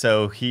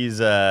 So he's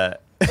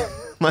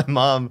my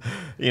mom,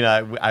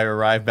 I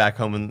arrived back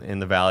home in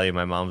the valley, and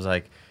my mom's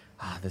like,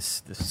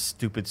 this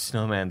stupid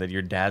snowman that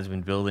your dad's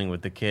been building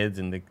with the kids,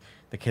 and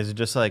the kids are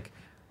just like,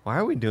 why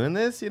are we doing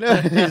this? He's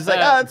like,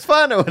 it's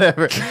fun or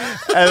whatever.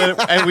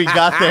 and we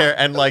got there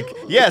and like,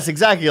 yes,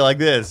 exactly like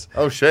this.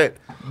 Oh shit.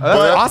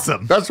 That's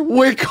awesome. That's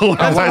way cooler.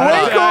 That's way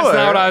cooler. That's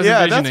not what I was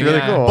Yeah, envisioning. that's really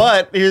yeah. cool.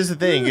 But here's the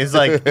thing: is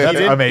like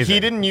amazing. he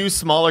didn't use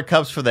smaller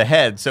cups for the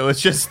head, so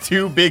it's just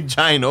two big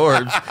giant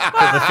orbs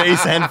for the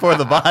face and for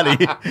the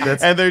body,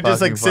 and they're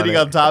just like fucking sitting funny.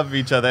 on top of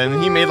each other.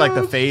 And he made like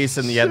the face,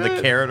 and he had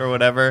the carrot or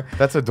whatever.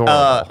 That's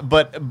adorable.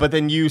 But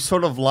then you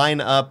sort of line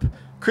up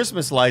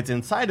Christmas lights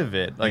inside of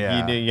it, like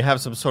Yeah. you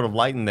have some sort of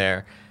light in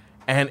there.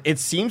 And it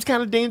seems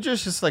kind of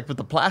dangerous, just like with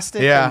the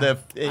plastic Yeah. and the,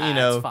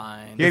 It's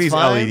fine. You gotta It's use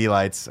fine. LED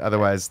lights.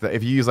 Otherwise,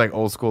 if you use like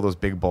old school, those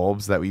big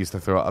bulbs that we used to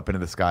throw up into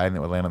the sky and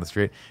that would land on the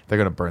street, they're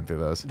gonna burn through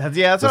those. That's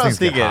Those what I was things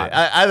get thinking.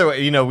 hot. Either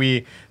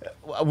way,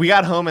 we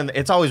got home and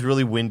it's always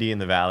really windy in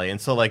the valley,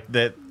 and so like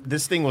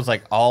this thing was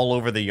like all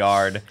over the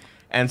yard.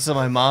 And so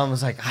my mom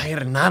was like, "Ay,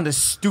 Hernan, this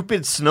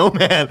stupid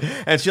snowman,"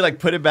 and she like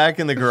put it back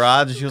in the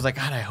garage, and she was like,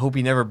 "God, I hope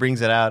he never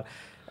brings it out."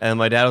 And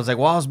my dad was like,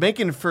 "Well, I was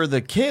making it for the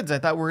kids. I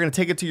thought we were gonna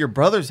take it to your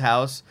brother's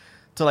house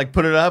to like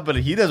put it up, but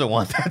he doesn't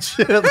want that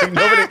shit." Like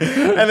nobody.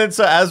 And then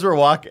so as we're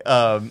walking,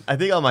 I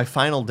think on my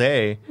final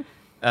day,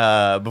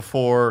 a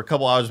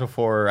couple hours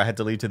before I had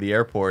to leave to the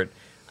airport,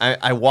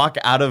 I walk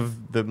out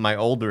of my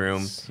old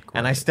room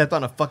and I stepped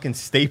on a fucking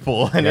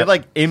staple and it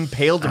like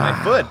impaled my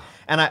foot.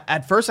 And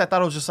at first I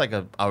thought it was just like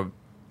a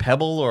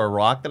pebble or a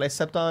rock that I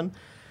stepped on.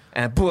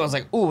 And boom, I was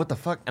like, "Ooh, what the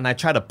fuck?" And I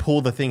tried to pull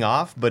the thing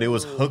off, but it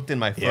was hooked in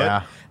my foot. Yeah.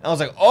 And I was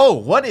like, "Oh,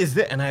 what is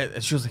this?"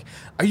 And she was like,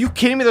 "Are you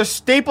kidding me? There's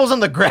staples on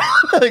the ground."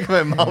 Like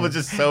my mom was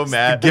just so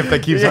mad. The gift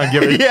that keeps on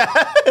giving. Yeah,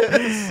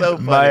 it's so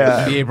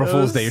funny. The April It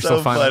Fool's was Day, you're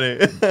so so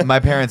funny.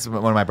 My parents,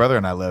 when my brother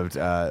and I lived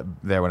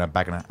there when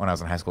I was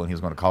in high school and he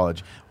was going to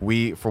college,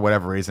 we, for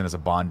whatever reason, as a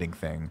bonding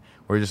thing,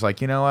 we're just like,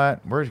 you know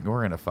what, we're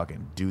gonna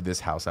fucking do this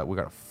house up. We're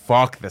gonna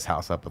fuck this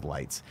house up with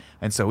lights.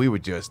 And so we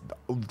would just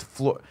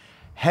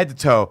head to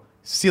toe,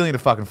 ceiling to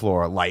fucking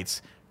floor,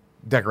 lights,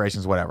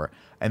 decorations, whatever.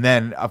 And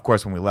then, of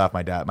course, when we left,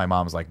 my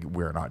mom was like,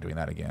 "We're not doing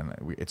that again.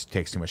 It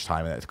takes too much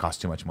time and it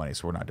costs too much money,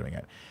 so we're not doing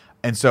it."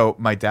 And so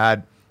my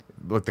dad,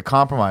 look, the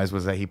compromise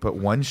was that he put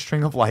one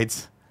string of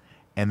lights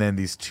and then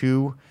these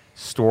 2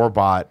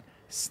 store-bought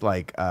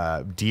like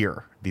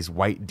deer, these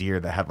white deer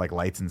that had like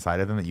lights inside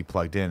of them that you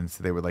plugged in.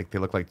 So they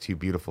looked like 2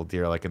 beautiful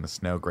deer like in the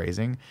snow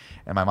grazing.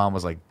 And my mom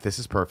was like, "This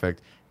is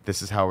perfect.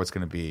 This is how it's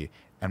going to be."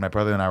 And my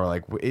brother and I were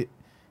like,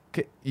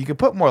 "You could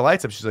put more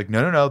lights up." She's like,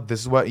 no. This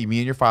is what me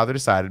and your father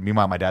decided.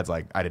 Meanwhile, my dad's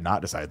like, "I did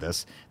not decide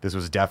this. This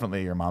was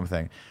definitely your mom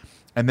thing."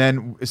 And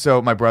then,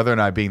 so my brother and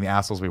I, being the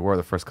assholes we were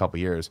the first couple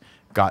years,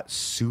 got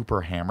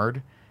super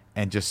hammered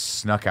and just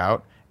snuck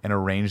out and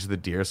arranged the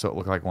deer so it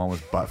looked like one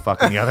was butt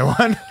fucking the other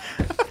one.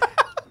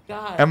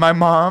 God. And my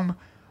mom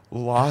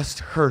lost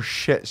her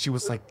shit. She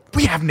was like,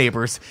 "We have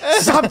neighbors.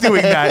 Stop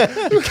doing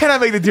that. You cannot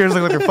make the deers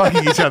look like they're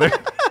fucking each other."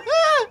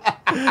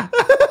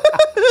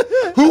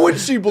 Who would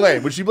she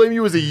blame? Would she blame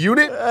you as a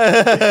unit?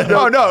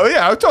 No,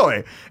 yeah,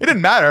 totally. It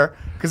didn't matter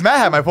because Matt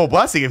had my full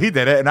blessing if he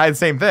did it, and I had the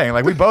same thing.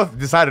 Like we both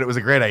decided it was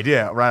a great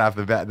idea right off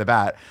the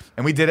bat,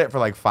 and we did it for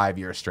like 5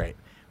 years straight.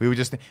 We would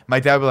just, my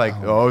dad would be like,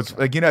 it's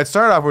like, it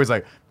started off where he's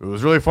like, "It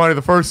was really funny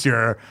the first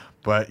year,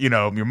 but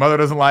your mother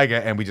doesn't like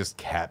it," and we just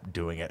kept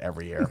doing it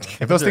every year.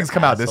 If those things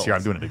come out this year,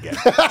 I'm doing it again.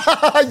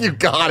 You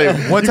got it.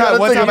 One time I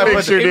put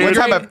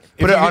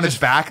it on his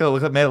back.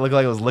 It made it look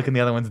like it was licking the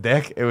other one's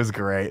dick. It was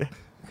great.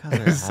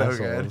 It was so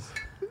good.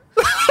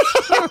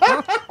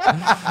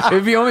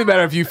 It'd be only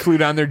better if you flew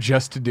down there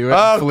just to do it.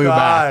 Oh, and flew God.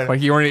 back.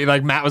 Like you weren't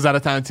like Matt was out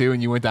of town too,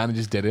 and you went down and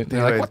just did it.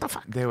 They're like, "What the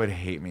fuck?" They would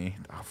hate me.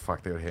 Oh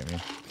fuck, they would hate me.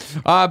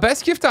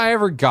 Best gift I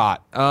ever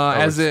got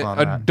as an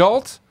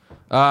adult.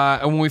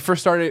 And when we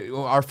first started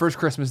our first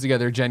Christmas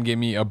together, Jen gave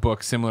me a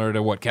book similar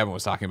to what Kevin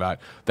was talking about.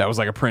 That was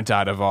like a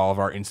printout of all of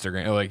our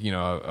Instagram, like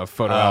a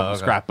photo album,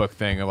 scrapbook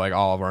thing of like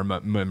all of our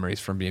memories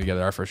from being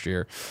together our first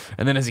year.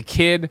 And then as a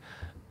kid,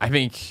 I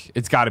think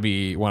it's got to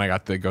be when I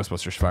got the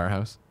Ghostbusters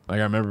Firehouse. Like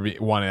I remember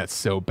wanting that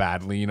so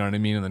badly, you know what I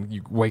mean? And then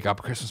you wake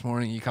up Christmas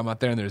morning, you come out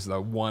there, and there's the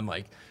one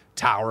like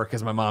tower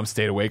because my mom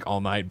stayed awake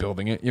all night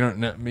building it. You know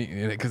what I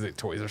mean? Because the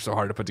toys are so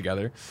hard to put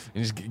together.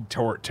 And just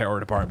tear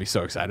it apart and be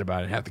so excited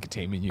about it and have the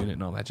containment unit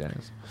and all that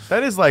jazz.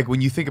 That is like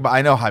when you think about.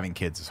 I know having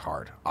kids is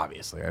hard.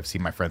 Obviously, I've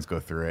seen my friends go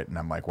through it, and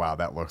I'm like, wow,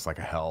 that looks like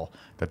a hell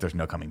that there's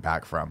no coming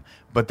back from.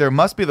 But there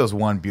must be those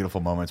one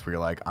beautiful moments where you're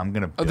like, I'm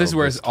gonna. This is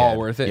where it's all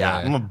worth it. Yeah,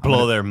 I'm gonna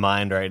blow their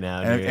mind right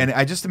now. And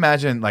I just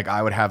imagine like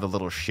I would have the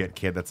little shit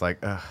kid that's like,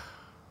 ugh,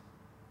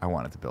 I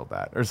wanted to build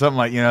that, or something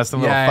like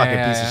some little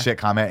fucking piece of shit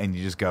comment, and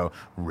you just go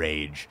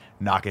rage,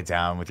 knock it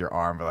down with your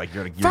arm, but like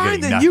you're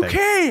Fine, getting then nothing. You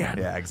can.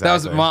 Yeah,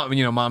 exactly. That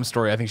was mom's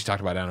story. I think she talked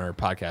about it on her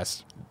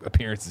podcast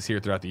appearances here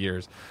throughout the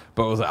years.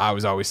 But I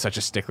was always such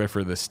a stickler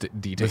for the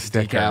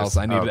decals.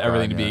 I needed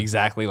everything to be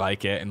exactly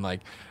like it, and like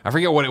I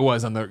forget what it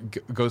was on the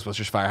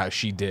Ghostbusters Firehouse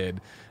she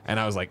did, and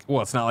I was like,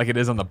 well, it's not like it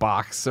is on the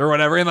box or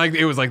whatever, and like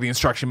it was like the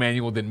instruction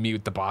manual didn't meet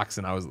with the box,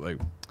 and I was like.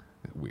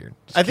 Weird.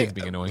 I think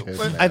being annoying.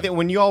 I think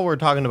when you all were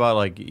talking about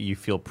like you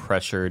feel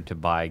pressured to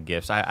buy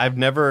gifts, I've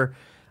never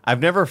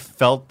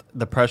felt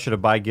the pressure to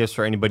buy gifts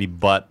for anybody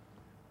but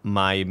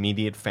my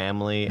immediate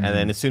family. And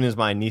then as soon as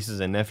my nieces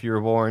and nephew were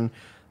born,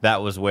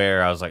 that was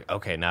where I was like,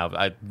 okay,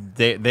 now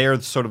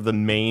they're sort of the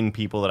main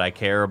people that I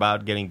care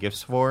about getting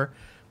gifts for,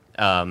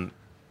 along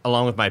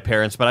with my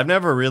parents. But I've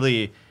never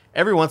really.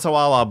 Every once in a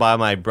while, I'll buy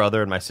my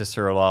brother and my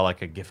sister-in-law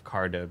like a gift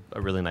card to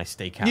a really nice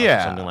steakhouse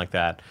or something like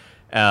that.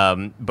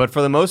 But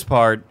for the most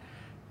part,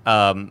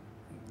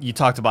 you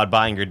talked about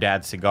buying your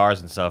dad cigars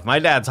and stuff. My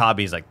dad's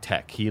hobby is like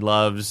tech. He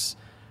loves.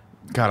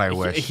 God, I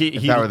wish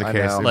if that were the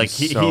case. Like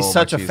he's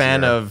such a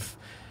fan of,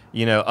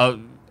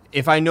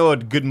 if I know a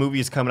good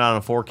movie is coming out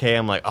on 4K,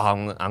 I'm like,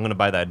 I'm going to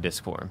buy that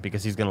disc for him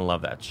because he's going to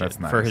love that shit. That's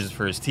nice.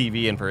 for his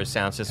TV and for his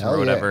sound system Hell or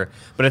whatever. yeah.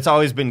 But it's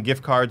always been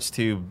gift cards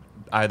to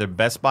either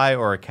Best Buy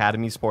or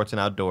Academy Sports and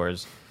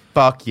Outdoors.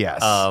 Fuck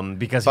yes.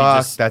 Because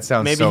that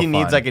sounds maybe so he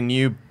needs fun. like a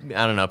new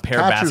pair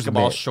of Catcher's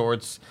basketball mitt.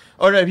 shorts.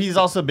 Or no, he's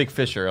also a big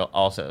fisher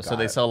also, so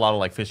they sell a lot of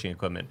like fishing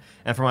equipment.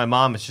 And for my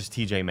mom, it's just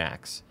TJ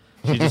Maxx.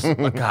 She just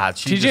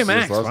TJ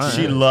Maxx.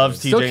 She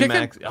loves TJ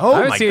Maxx.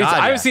 Oh my god!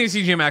 I haven't seen a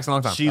TJ Maxx in a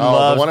long time. She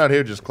loves the one out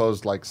here just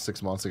closed like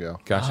 6 months ago.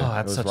 Gotcha. Oh,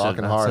 that's It was such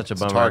rocking a hard. such a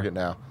It's bummer. Target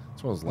now.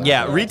 That's what it was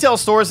Yeah, retail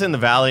stores in the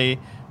valley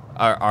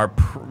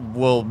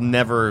will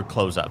never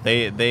close up.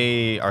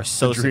 They are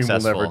so The dream will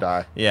successful. never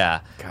die.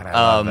 Yeah. God, I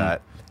love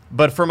that.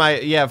 But for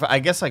I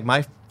guess like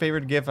my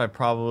favorite gift, I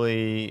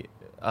probably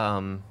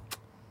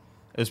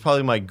it was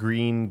probably my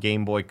green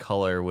Game Boy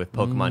Color with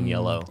Pokemon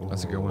Yellow.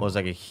 That's a good one. It was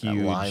like a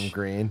huge lime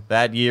green.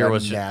 That year That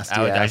was just,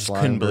 nasty I ass just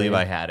lime couldn't believe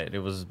green. I had it. It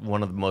was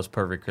one of the most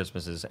perfect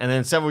Christmases. And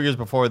then several years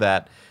before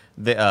that,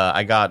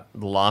 I got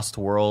the Lost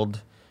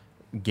World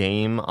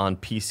game on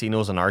PC, and it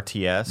was an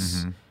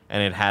RTS,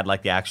 and it had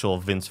like the actual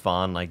Vince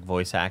Vaughn like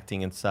voice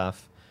acting and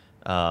stuff.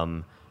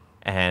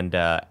 And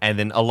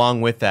then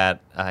along with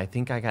that, I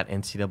think I got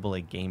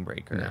NCAA Game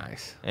Breaker.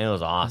 Nice. And it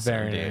was awesome,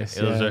 Very dude. nice,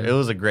 It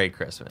was a great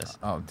Christmas.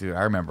 Oh, dude,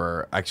 I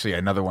remember actually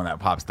another one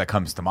that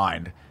comes to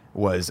mind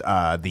was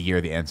the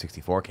year the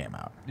N64 came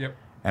out. Yep.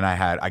 and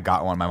I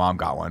got one. My mom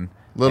got one.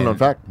 Little known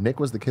fact: Nick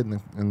was the kid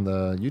in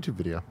the YouTube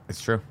video.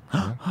 It's true.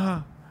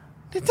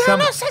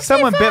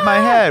 Someone bit my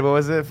head. What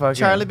was it? Fucking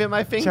Charlie bit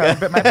my finger. Charlie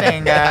bit my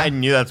finger. I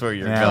knew that's where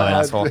you were going.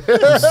 Asshole.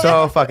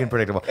 So fucking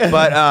predictable.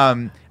 But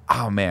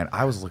oh man,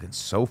 I was looking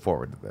so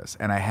forward to this,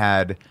 and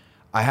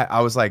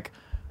I was like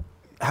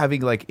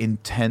having like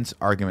intense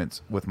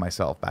arguments with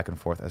myself back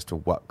and forth as to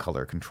what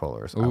color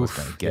controllers I was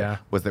going to get. Yeah.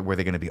 Were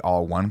they going to be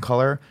all one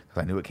color?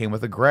 Because I knew it came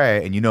with a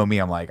gray, and you know me,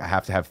 I'm like I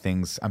have to have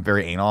things. I'm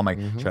very anal. I'm like,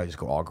 should I just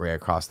go all gray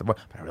across the board?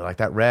 But I really like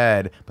that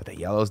red. But the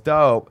yellow's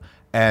dope.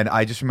 And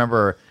I just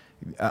remember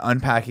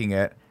unpacking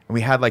it, and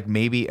we had like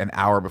maybe an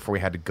hour before we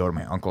had to go to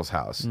my uncle's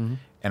house, and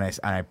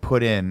I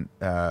put in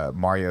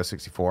Mario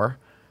 64,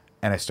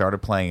 and I started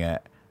playing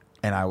it,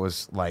 and I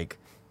was like,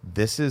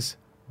 this is.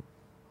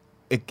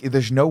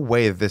 There's no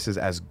way this is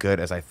as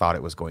good as I thought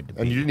it was going to be.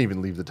 And you didn't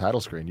even leave the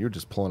title screen. You were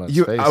just pulling out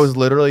his face. I was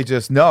literally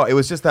just it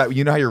was just that,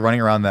 you know how you're running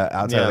around the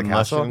outside of the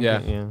castle?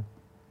 Yeah.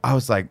 I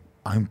was like,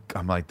 I'm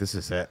like, this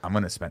is it. I'm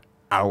gonna spend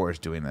hours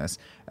doing this.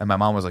 And my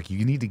mom was like,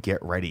 you need to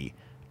get ready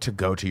to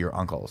go to your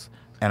uncle's.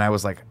 And I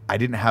was like, I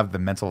didn't have the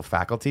mental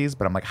faculties,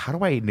 but I'm like, how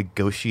do I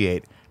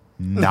negotiate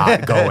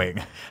not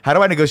going? How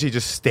do I negotiate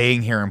just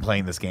staying here and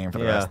playing this game for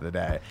the rest of the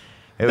day?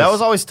 That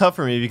was always tough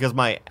for me because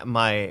my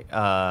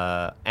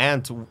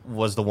aunt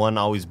was the one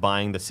always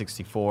buying the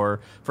 64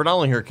 for not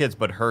only her kids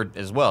but her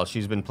as well.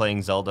 She's been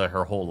playing Zelda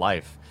her whole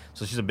life,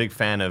 so she's a big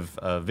fan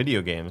of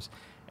video games.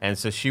 And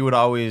so she would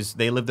always.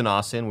 They lived in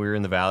Austin. We were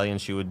in the Valley,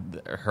 and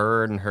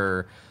her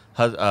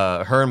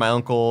and my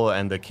uncle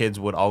and the kids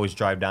would always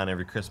drive down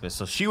every Christmas.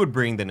 So she would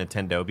bring the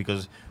Nintendo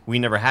because we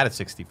never had a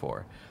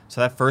 64.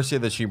 So that first year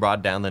that she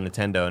brought down the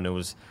Nintendo, and it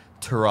was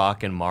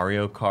Turok and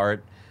Mario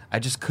Kart. I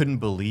just couldn't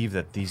believe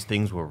that these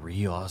things were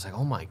real. I was like,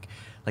 oh my,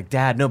 like,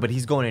 Dad, no, but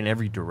he's going in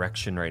every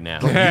direction right now.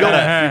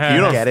 You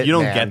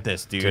don't get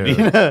this, dude.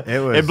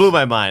 It blew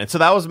my mind. And so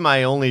that was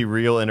my only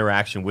real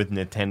interaction with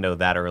Nintendo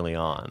that early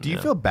on. Do you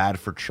feel bad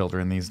for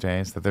children these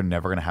days that they're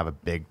never going to have a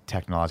big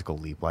technological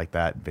leap like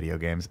that in video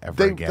games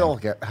ever again? They'll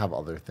have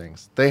other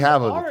things. They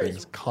have other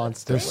things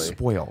constantly. They're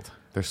spoiled.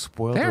 They're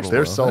spoiled.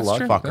 They're so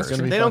lucky.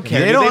 They don't care.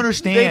 They don't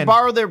understand. They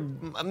borrow their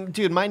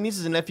dude. My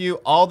nieces and nephew.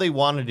 All they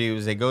want to do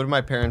is they go to my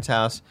parents'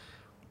 house.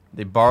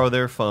 They borrow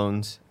their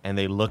phones and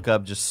they look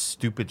up just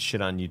stupid shit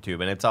on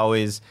YouTube, and it's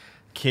always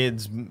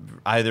kids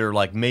either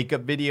like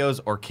makeup videos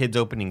or kids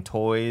opening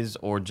toys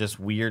or just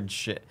weird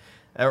shit.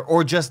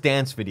 Or just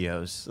dance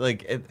videos.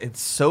 Like it's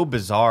so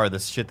bizarre the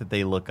shit that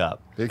they look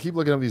up. They keep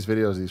looking up these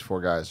videos. These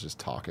four guys just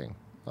talking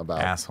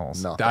about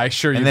assholes. Nothing. I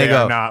assure you, they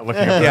are not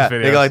looking at those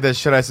videos. They go like this.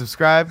 Should I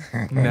subscribe?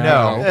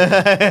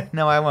 No.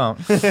 No, I won't.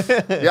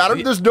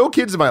 There's no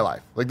kids in my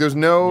life. Like there's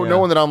no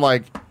one that I'm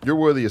like, you're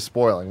worthy of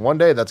spoiling. One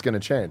day that's going to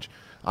change.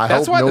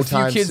 That's why the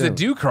few kids soon. that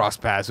do cross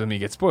paths with me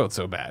get spoiled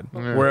so bad.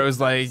 Where it was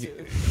like,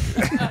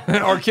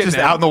 or kids just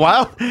out in the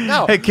wild.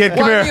 No, hey kid,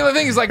 come here. The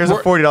thing is, like, here's a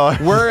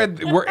 $40. We're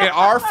in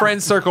our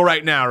friend circle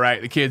right now,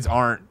 right? The kids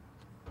aren't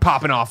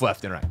popping off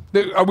left and right.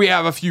 We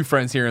have a few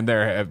friends here and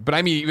there, but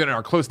I mean, even in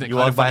our close knit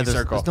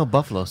circle, there's no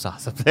buffalo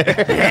sauce up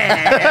there.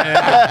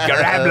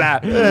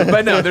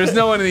 But no, there's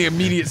no one in the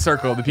immediate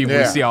circle of the people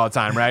we see all the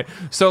time, right?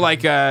 So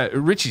like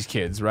Richie's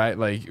kids, right?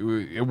 Like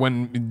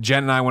when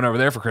Jen and I went over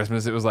there for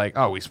Christmas, it was like,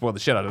 oh, we spoiled the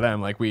shit out of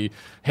them. Like we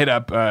hit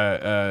up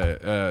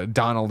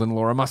Donald and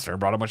Laura Muster and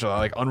brought a bunch of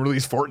like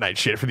unreleased Fortnite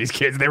shit for these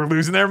kids. They were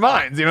losing their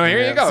minds. You know,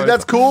 here you go. See,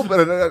 that's cool,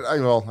 but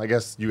I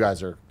guess you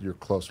guys you're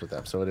close with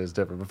them, so it is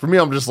different. But for me,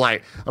 I'm just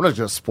like, I'm not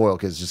going to spoil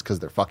kids just because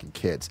they're fucking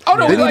kids. Oh,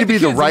 no, they need like to be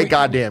the the right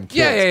goddamn kids.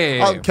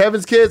 Yeah.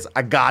 Kevin's kids,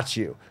 I got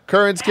you.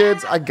 Current's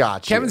kids, I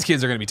got you. Kevin's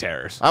kids are going to be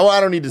terrors. I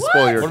don't need to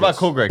spoil your kids. What about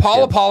Cool Greg?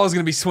 Paula Paula's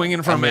going to be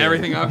swinging from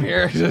everything up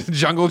here, just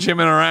jungle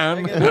gymming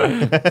around.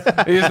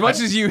 As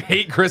much as you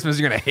hate Christmas,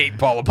 you're going to hate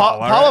Paula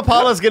Paula. Paula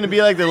Paula's going to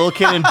be like the little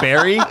kid in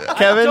Barry,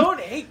 Kevin. I don't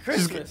hate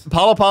Christmas.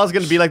 Paula Paula's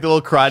going to be like the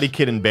little karate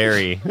kid in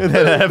Barry.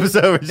 That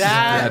episode.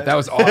 That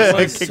was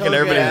awesome. Kicking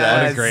everybody's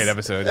ass. What a great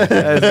episode.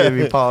 That's going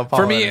to be Paula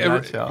Paula. For me,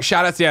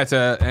 shout outs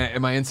to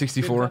my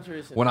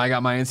N64. When I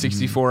got my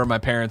N64, my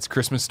parents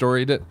Christmas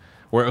storied it,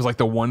 where it was like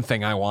the one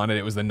thing I wanted.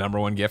 It was the number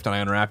one gift, and I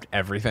unwrapped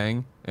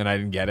everything, and I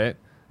didn't get it.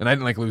 And I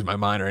didn't like lose my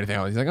mind or anything.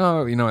 I was like,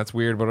 oh, it's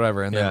weird, but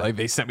whatever. And then like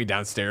they sent me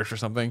downstairs for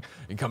something,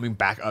 and coming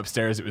back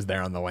upstairs, it was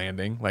there on the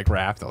landing, like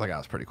wrapped. I was like, that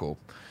was pretty cool.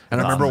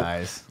 And I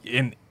remember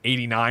in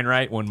 '89,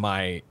 right, when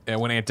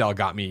Aunt Del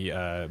got me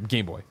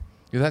Game Boy.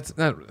 Is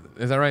that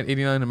right?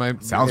 89? Am I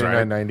sounds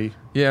right? 90.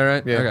 Yeah,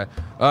 right. Yeah.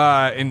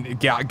 Okay. And it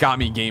got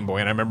me Game Boy,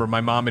 and I remember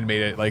my mom had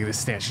made it like this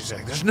stand. She's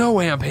like, "There's no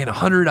way I'm paying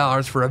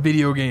 $100 for a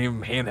video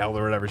game handheld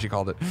or whatever she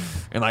called it."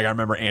 And like I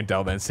remember Aunt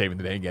Del then saving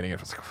the day and getting it.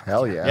 I was like,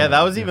 hell yeah. Yeah,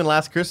 that was even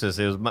last Christmas.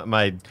 It was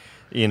my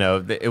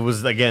it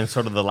was again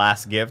sort of the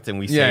last gift, and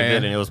we saved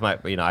it, and it was my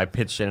I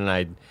pitched in,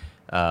 and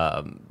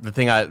the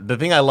thing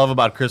I love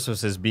about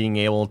Christmas is being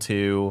able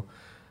to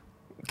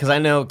because I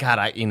know, God,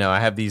 I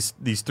have these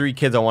 3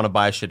 kids I want to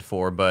buy shit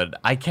for, but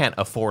I can't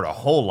afford a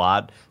whole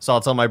lot. So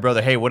I'll tell my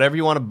brother, hey, whatever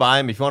you want to buy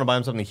him, if you want to buy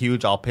him something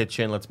huge, I'll pitch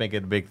in. Let's make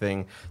it a big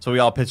thing. So we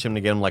all pitch him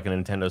to get him like a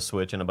Nintendo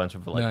Switch and a bunch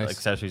of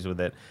accessories with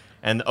it.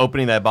 And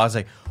opening that box,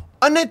 like,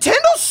 a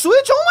Nintendo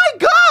Switch? Oh my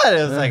God!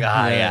 It was like,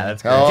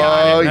 that's great.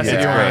 Oh, That's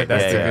great.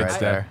 That's the good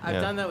stuff.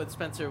 I've done that with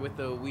Spencer with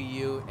the Wii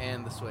U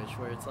and the Switch,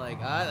 where it's like,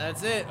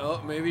 that's it.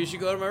 Oh, maybe you should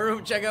go to my room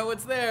and check out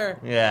what's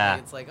there. Yeah.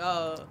 Like, it's like,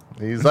 oh.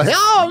 He's like,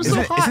 oh, I'm so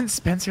Isn't, hot. isn't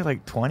Spencer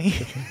like 20?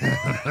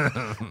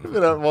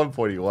 But at one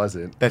point he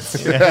wasn't. But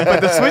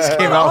the Switch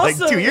came out like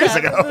 2 years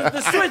ago.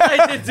 The Switch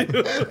I did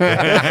too.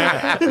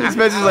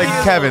 Spencer's like,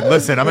 Kevin,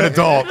 listen, I'm an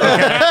adult.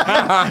 Okay?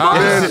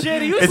 Oh,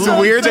 shit, he was It's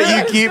so weird that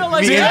excited. you keep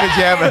Like, me in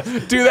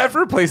pajamas. Do that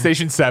for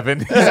PlayStation 7.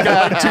 He's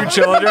got like 2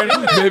 children.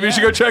 Maybe you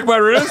should go check my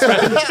room.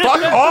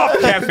 Fuck off,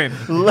 Kevin.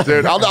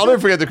 Dude, I'll never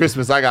forget the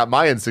Christmas I got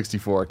my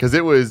N64 because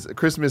it was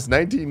Christmas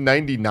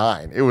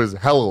 1999. It was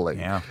hella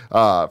late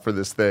for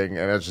this thing,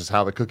 and that's just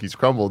how the cookies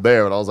crumbled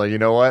there. And I was like, you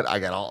know what? I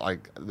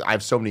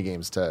have so many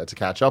games to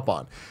catch up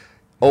on.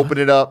 Open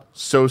it up,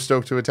 so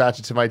stoked to attach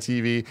it to my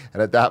TV,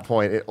 and at that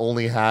point, it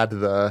only had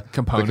the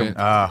component,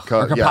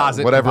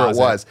 composite, whatever it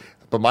was.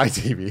 But my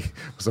TV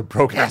was a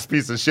broke-ass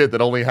piece of shit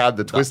that only had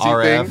the twisty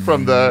thing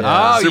from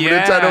the Super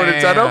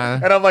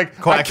Nintendo. And I'm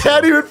like, I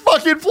can't even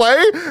fucking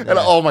play. And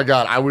oh my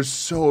God, I was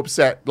so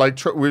upset.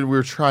 Like, we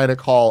were trying to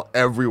call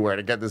everywhere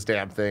to get this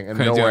damn thing. And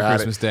nowhere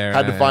had it.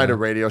 Had to find a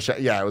Radio Shack.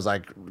 Yeah, it was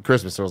like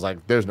Christmas. So it was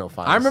like, there's no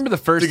fun. I remember the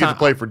first time. You get to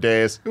play for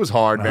days. It was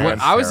hard,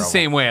 man. I was the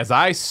same way. As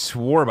I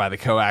swore by the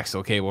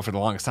coaxial cable for the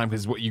longest time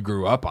because it's what you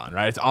grew up on,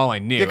 right? It's all I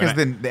knew. Yeah, because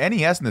the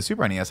NES and the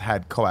Super NES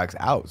had coax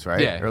outs,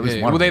 right? Yeah. Or at least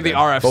one well, of they them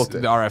had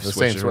did. the RF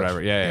switch or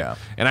whatever. Yeah.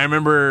 And I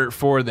remember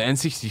for the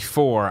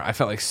N64, I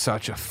felt like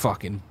such a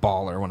fucking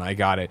baller when I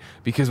got it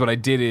because what I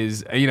did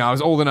is, I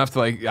was old enough to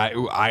like,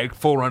 I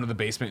full run to the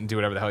basement and do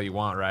whatever the hell you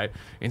want, right?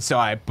 And so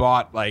I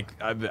bought like,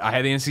 I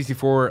had the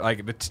N64,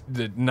 like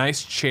the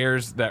nice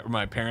chairs that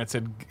my parents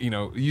had,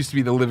 used to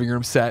be the living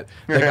room set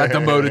that got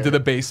demoted to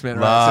the basement,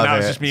 right? So now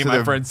it's just me and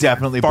my friends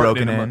definitely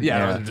broken in.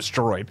 Yeah, they're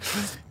destroyed.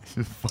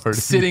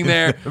 Sitting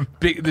there,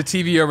 the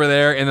TV over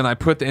there, and then I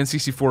put the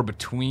N64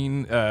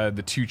 between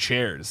the 2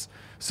 chairs.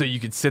 So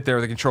you could sit there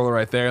with a controller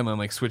right there and then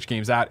like switch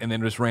games out and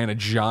then just ran a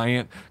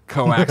giant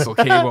coaxial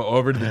cable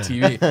over to the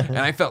TV. And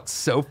I felt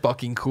so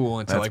fucking cool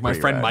until like my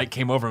friend Mike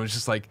came over and was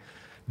just like,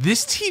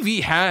 this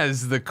TV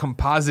has the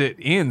composite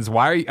ends.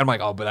 Why are you? I'm like,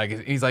 oh, but I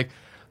guess. He's like,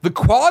 the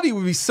quality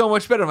would be so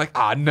much better. I'm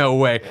like, no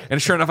way.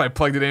 And sure enough, I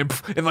plugged it in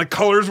and like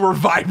colors were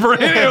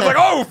vibrant. And I was like,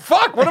 oh,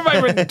 fuck, what have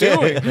I been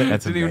doing?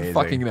 That's Didn't even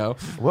fucking know.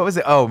 What was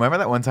it? Oh, remember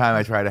that one time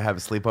I tried to have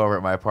a sleepover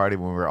at my party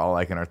when we were all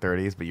like in our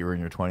 30s, but you were in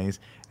your 20s,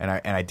 and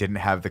I didn't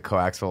have the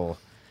coaxial,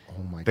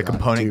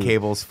 component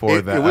cables for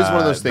it was one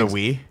of those the things.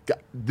 Wii.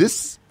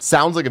 This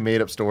sounds like a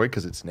made-up story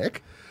because it's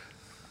Nick.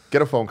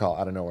 Get a phone call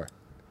out of nowhere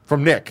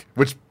from Nick,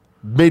 which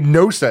made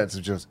no sense.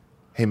 It just,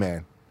 hey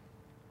man,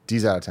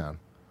 D's out of town.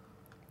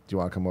 Do you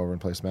want to come over and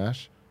play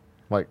Smash?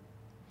 I'm like,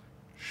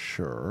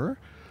 sure.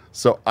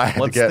 So I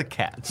had to get the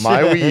catch?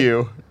 my Wii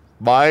U,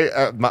 my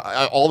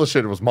all the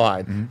shit was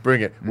mine.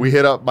 Bring it. We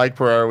hit up Mike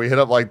Pereira. We hit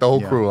up like the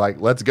whole crew.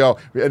 Like, let's go.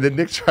 And then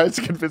Nick tries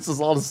to convince us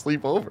all to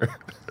sleep over.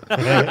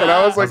 And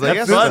I was like,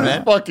 this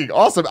is fucking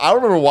awesome. I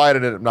don't remember why it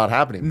ended up not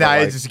happening. Nah,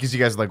 it's just because you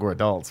guys we're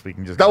adults. We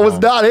can just. That was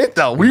not it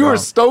though. We were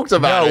stoked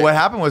about it. No, what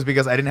happened was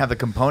because I didn't have the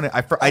component.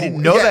 I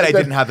didn't know that I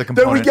didn't have the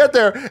component. Then we get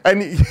there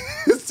and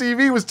his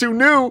TV was too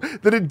new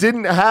that it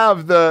didn't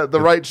have the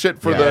right shit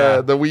for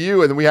the Wii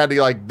U, and then we had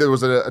to there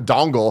was a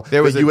dongle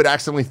that you had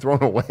accidentally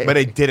thrown away. But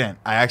I didn't.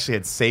 I actually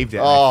had saved it.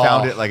 And I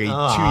found it like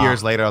 2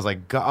 years later. I was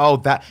like,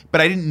 that.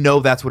 But I didn't know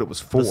that's what it was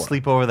for. The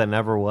sleepover that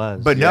never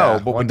was. But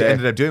but what we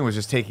ended up doing was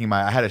just taking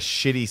I had a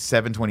shitty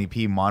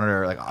 720p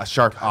monitor, like a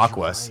Shark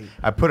Aquas. Right.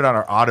 I put it on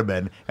our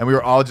ottoman, and we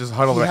were all just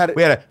huddled. We had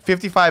a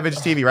 55-inch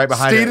TV right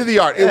behind it. State of the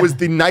art. It was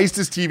the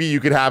nicest TV you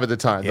could have at the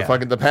time. The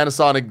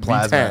Panasonic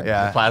Plasma. V10.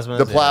 Yeah.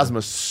 The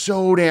Plasma,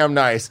 so damn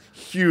nice,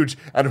 huge,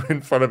 and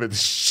in front of it,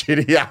 this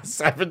shitty ass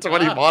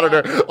 720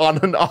 monitor on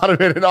an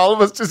ottoman, and all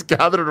of us just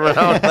gathered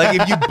around. Like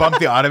if you bumped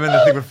the ottoman,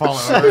 the thing would fall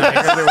over.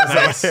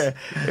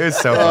 It was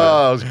so fun.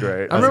 Oh, it was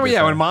great. I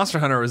remember, when Monster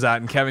Hunter was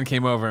out and Kevin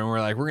came over and we're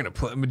like, we're gonna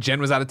play.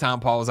 Jen was out of town,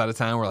 Paul was out of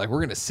town. We're like,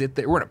 we're gonna sit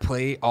there, we're gonna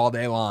play all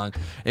day long,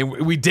 and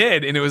we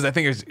did. And it was,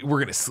 we're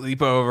gonna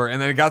sleep over,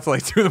 and then it got to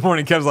like 2 in the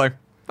morning. Kevin's like,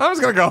 I was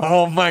gonna go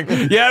home. Like,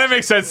 yeah, that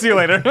makes sense. See you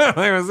later.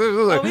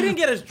 Well, we didn't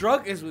get as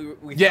drunk as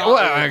we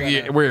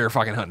thought. We're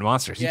fucking hunting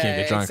monsters. You can't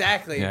get drunk.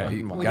 Exactly. Yeah,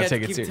 we gotta had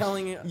take to it keep serious.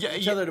 telling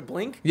each other to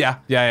blink.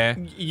 Yeah.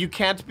 You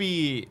can't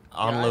be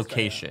on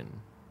location.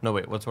 No,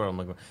 wait, what's the word I'm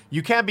looking for?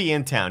 You can't be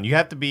in town. You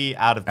have to be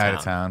out of town. Out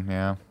of town,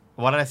 yeah.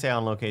 Why did I say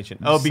on location?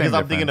 Oh, because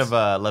I'm thinking of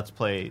Let's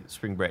Play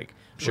Spring Break.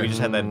 Sure. We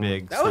just had that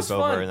big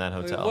sleepover in that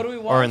hotel. What do we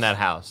watch? Or in that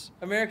house.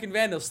 American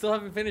Vandal. Still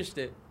haven't finished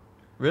it.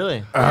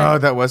 Really? Oh,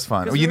 that was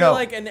fun. Because we were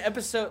like an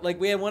episode, like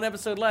we had 1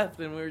 episode left,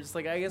 and we were just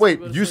like, I guess.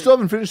 Wait, you still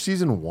haven't finished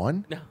season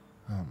 1? No.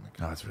 Oh my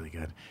god, that's really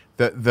good.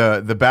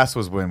 The best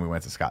was when we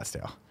went to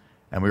Scottsdale,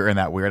 and we were in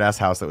that weird ass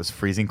house that was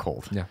freezing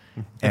cold. Yeah,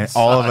 and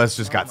all of us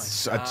just got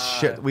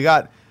shit. We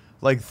got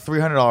like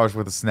 $300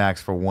 worth of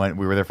snacks for one.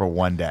 We were there for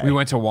one day. We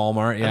went to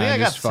Walmart. Yeah, I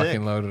just got fucking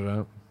sick. loaded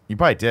up. You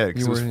probably did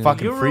because it was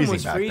fucking Your room freezing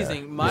was back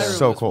freezing. there. My room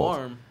so was cold.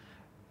 warm.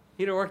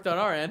 Heater worked on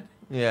our end.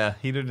 Yeah,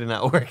 heater did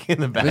not work in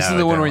the back. This is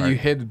the one where you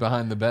hid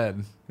behind the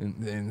bed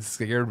and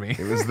scared me. It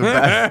was the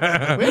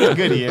best. We had a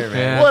good year, man.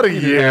 Yeah, What a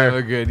year. have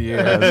a good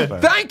year.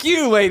 Thank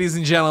you, ladies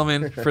and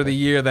gentlemen, for the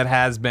year that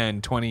has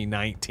been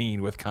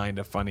 2019 with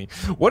Kinda Funny.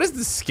 What is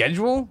the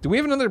schedule? Do we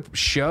have another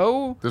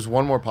show? There's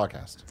one more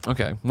podcast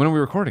Okay. When are we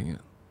recording it?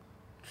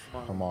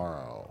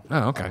 tomorrow.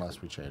 Oh, okay.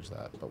 Unless we change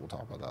that, but we'll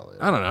talk about that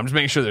later. I don't know. I'm just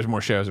making sure there's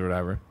more shows or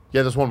whatever.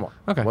 Yeah, there's one more.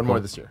 Okay, One cool. more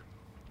this year.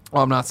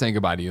 Well, I'm not saying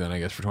goodbye to you then, I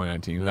guess, for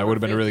 2019. That would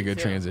have been a really good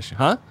 50, transition.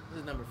 Huh? This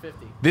is number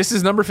 50. This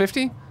is number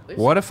 50?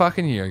 What a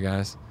fucking year,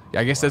 guys.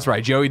 Yeah, I guess that's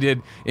right. Joey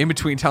did, in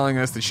between telling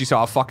us that she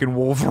saw a fucking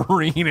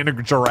Wolverine and a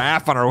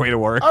giraffe on her way to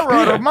work. I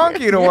rode a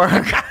monkey to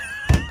work.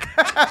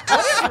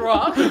 What's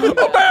wrong?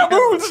 A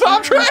bamboo,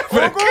 stop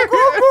traffic.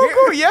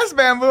 Cool. Yes,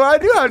 Bamboo. I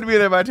do have to be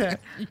there by 10.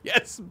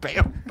 Yes,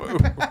 bamboo.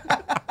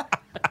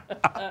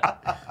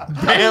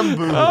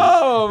 Bamboo.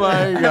 Oh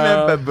my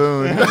god.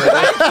 Baboon.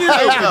 Thank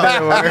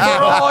you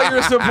for all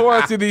your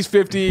support through these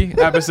 50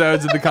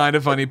 episodes of the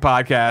Kinda Funny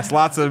podcast.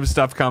 Lots of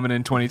stuff coming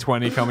in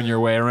 2020 coming your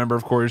way. Remember,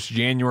 of course,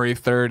 January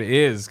 3rd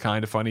is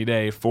Kinda Funny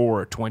Day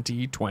for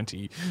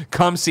 2020.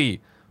 Come see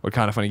what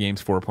Kinda Funny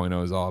Games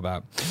 4.0 is all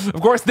about.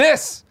 Of course,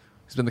 this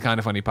has been the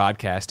Kinda Funny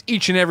podcast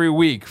each and every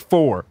week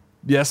for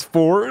I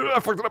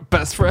fucked it up.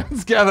 Best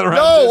friends gather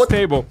around this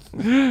table.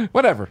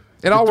 Whatever.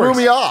 It all threw works.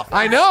 me off.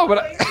 I know,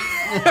 but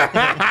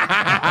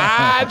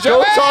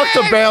Go talk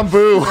to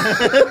Bamboo.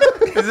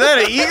 Is that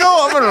an eagle?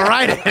 I'm going to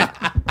write it.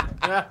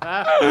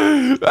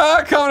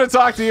 Coming to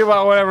talk to you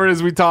about whatever it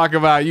is we talk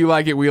about. You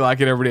like it, we like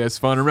it, everybody has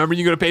fun. Remember,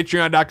 you go to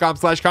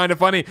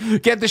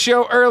patreon.com/kindafunny. Get the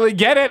show early,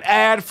 get it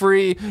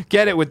ad-free,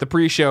 get it with the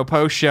pre-show,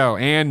 post-show,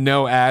 and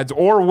no ads,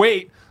 or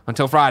wait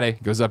until Friday.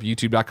 It goes up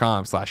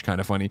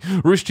youtube.com/kindafunny,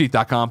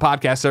 roosterteeth.com,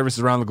 podcast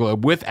services around the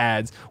globe with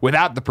ads,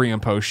 without the pre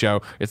and post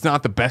show. It's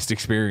not the best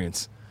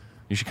experience.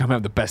 You should come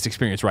have the best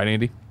experience, right,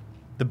 Andy?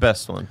 The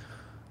best one.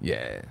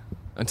 Yeah.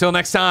 Until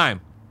next time,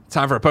 it's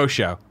time for a post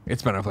show.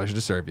 It's been our pleasure to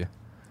serve you.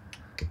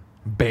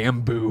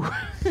 Bamboo.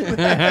 Bamboo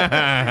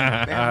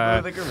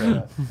the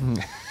gorilla.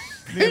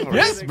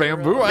 Yes,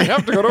 Bamboo. I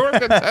have to go to work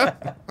at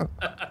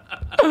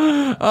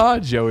 10. Oh,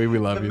 Joey, we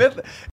love you.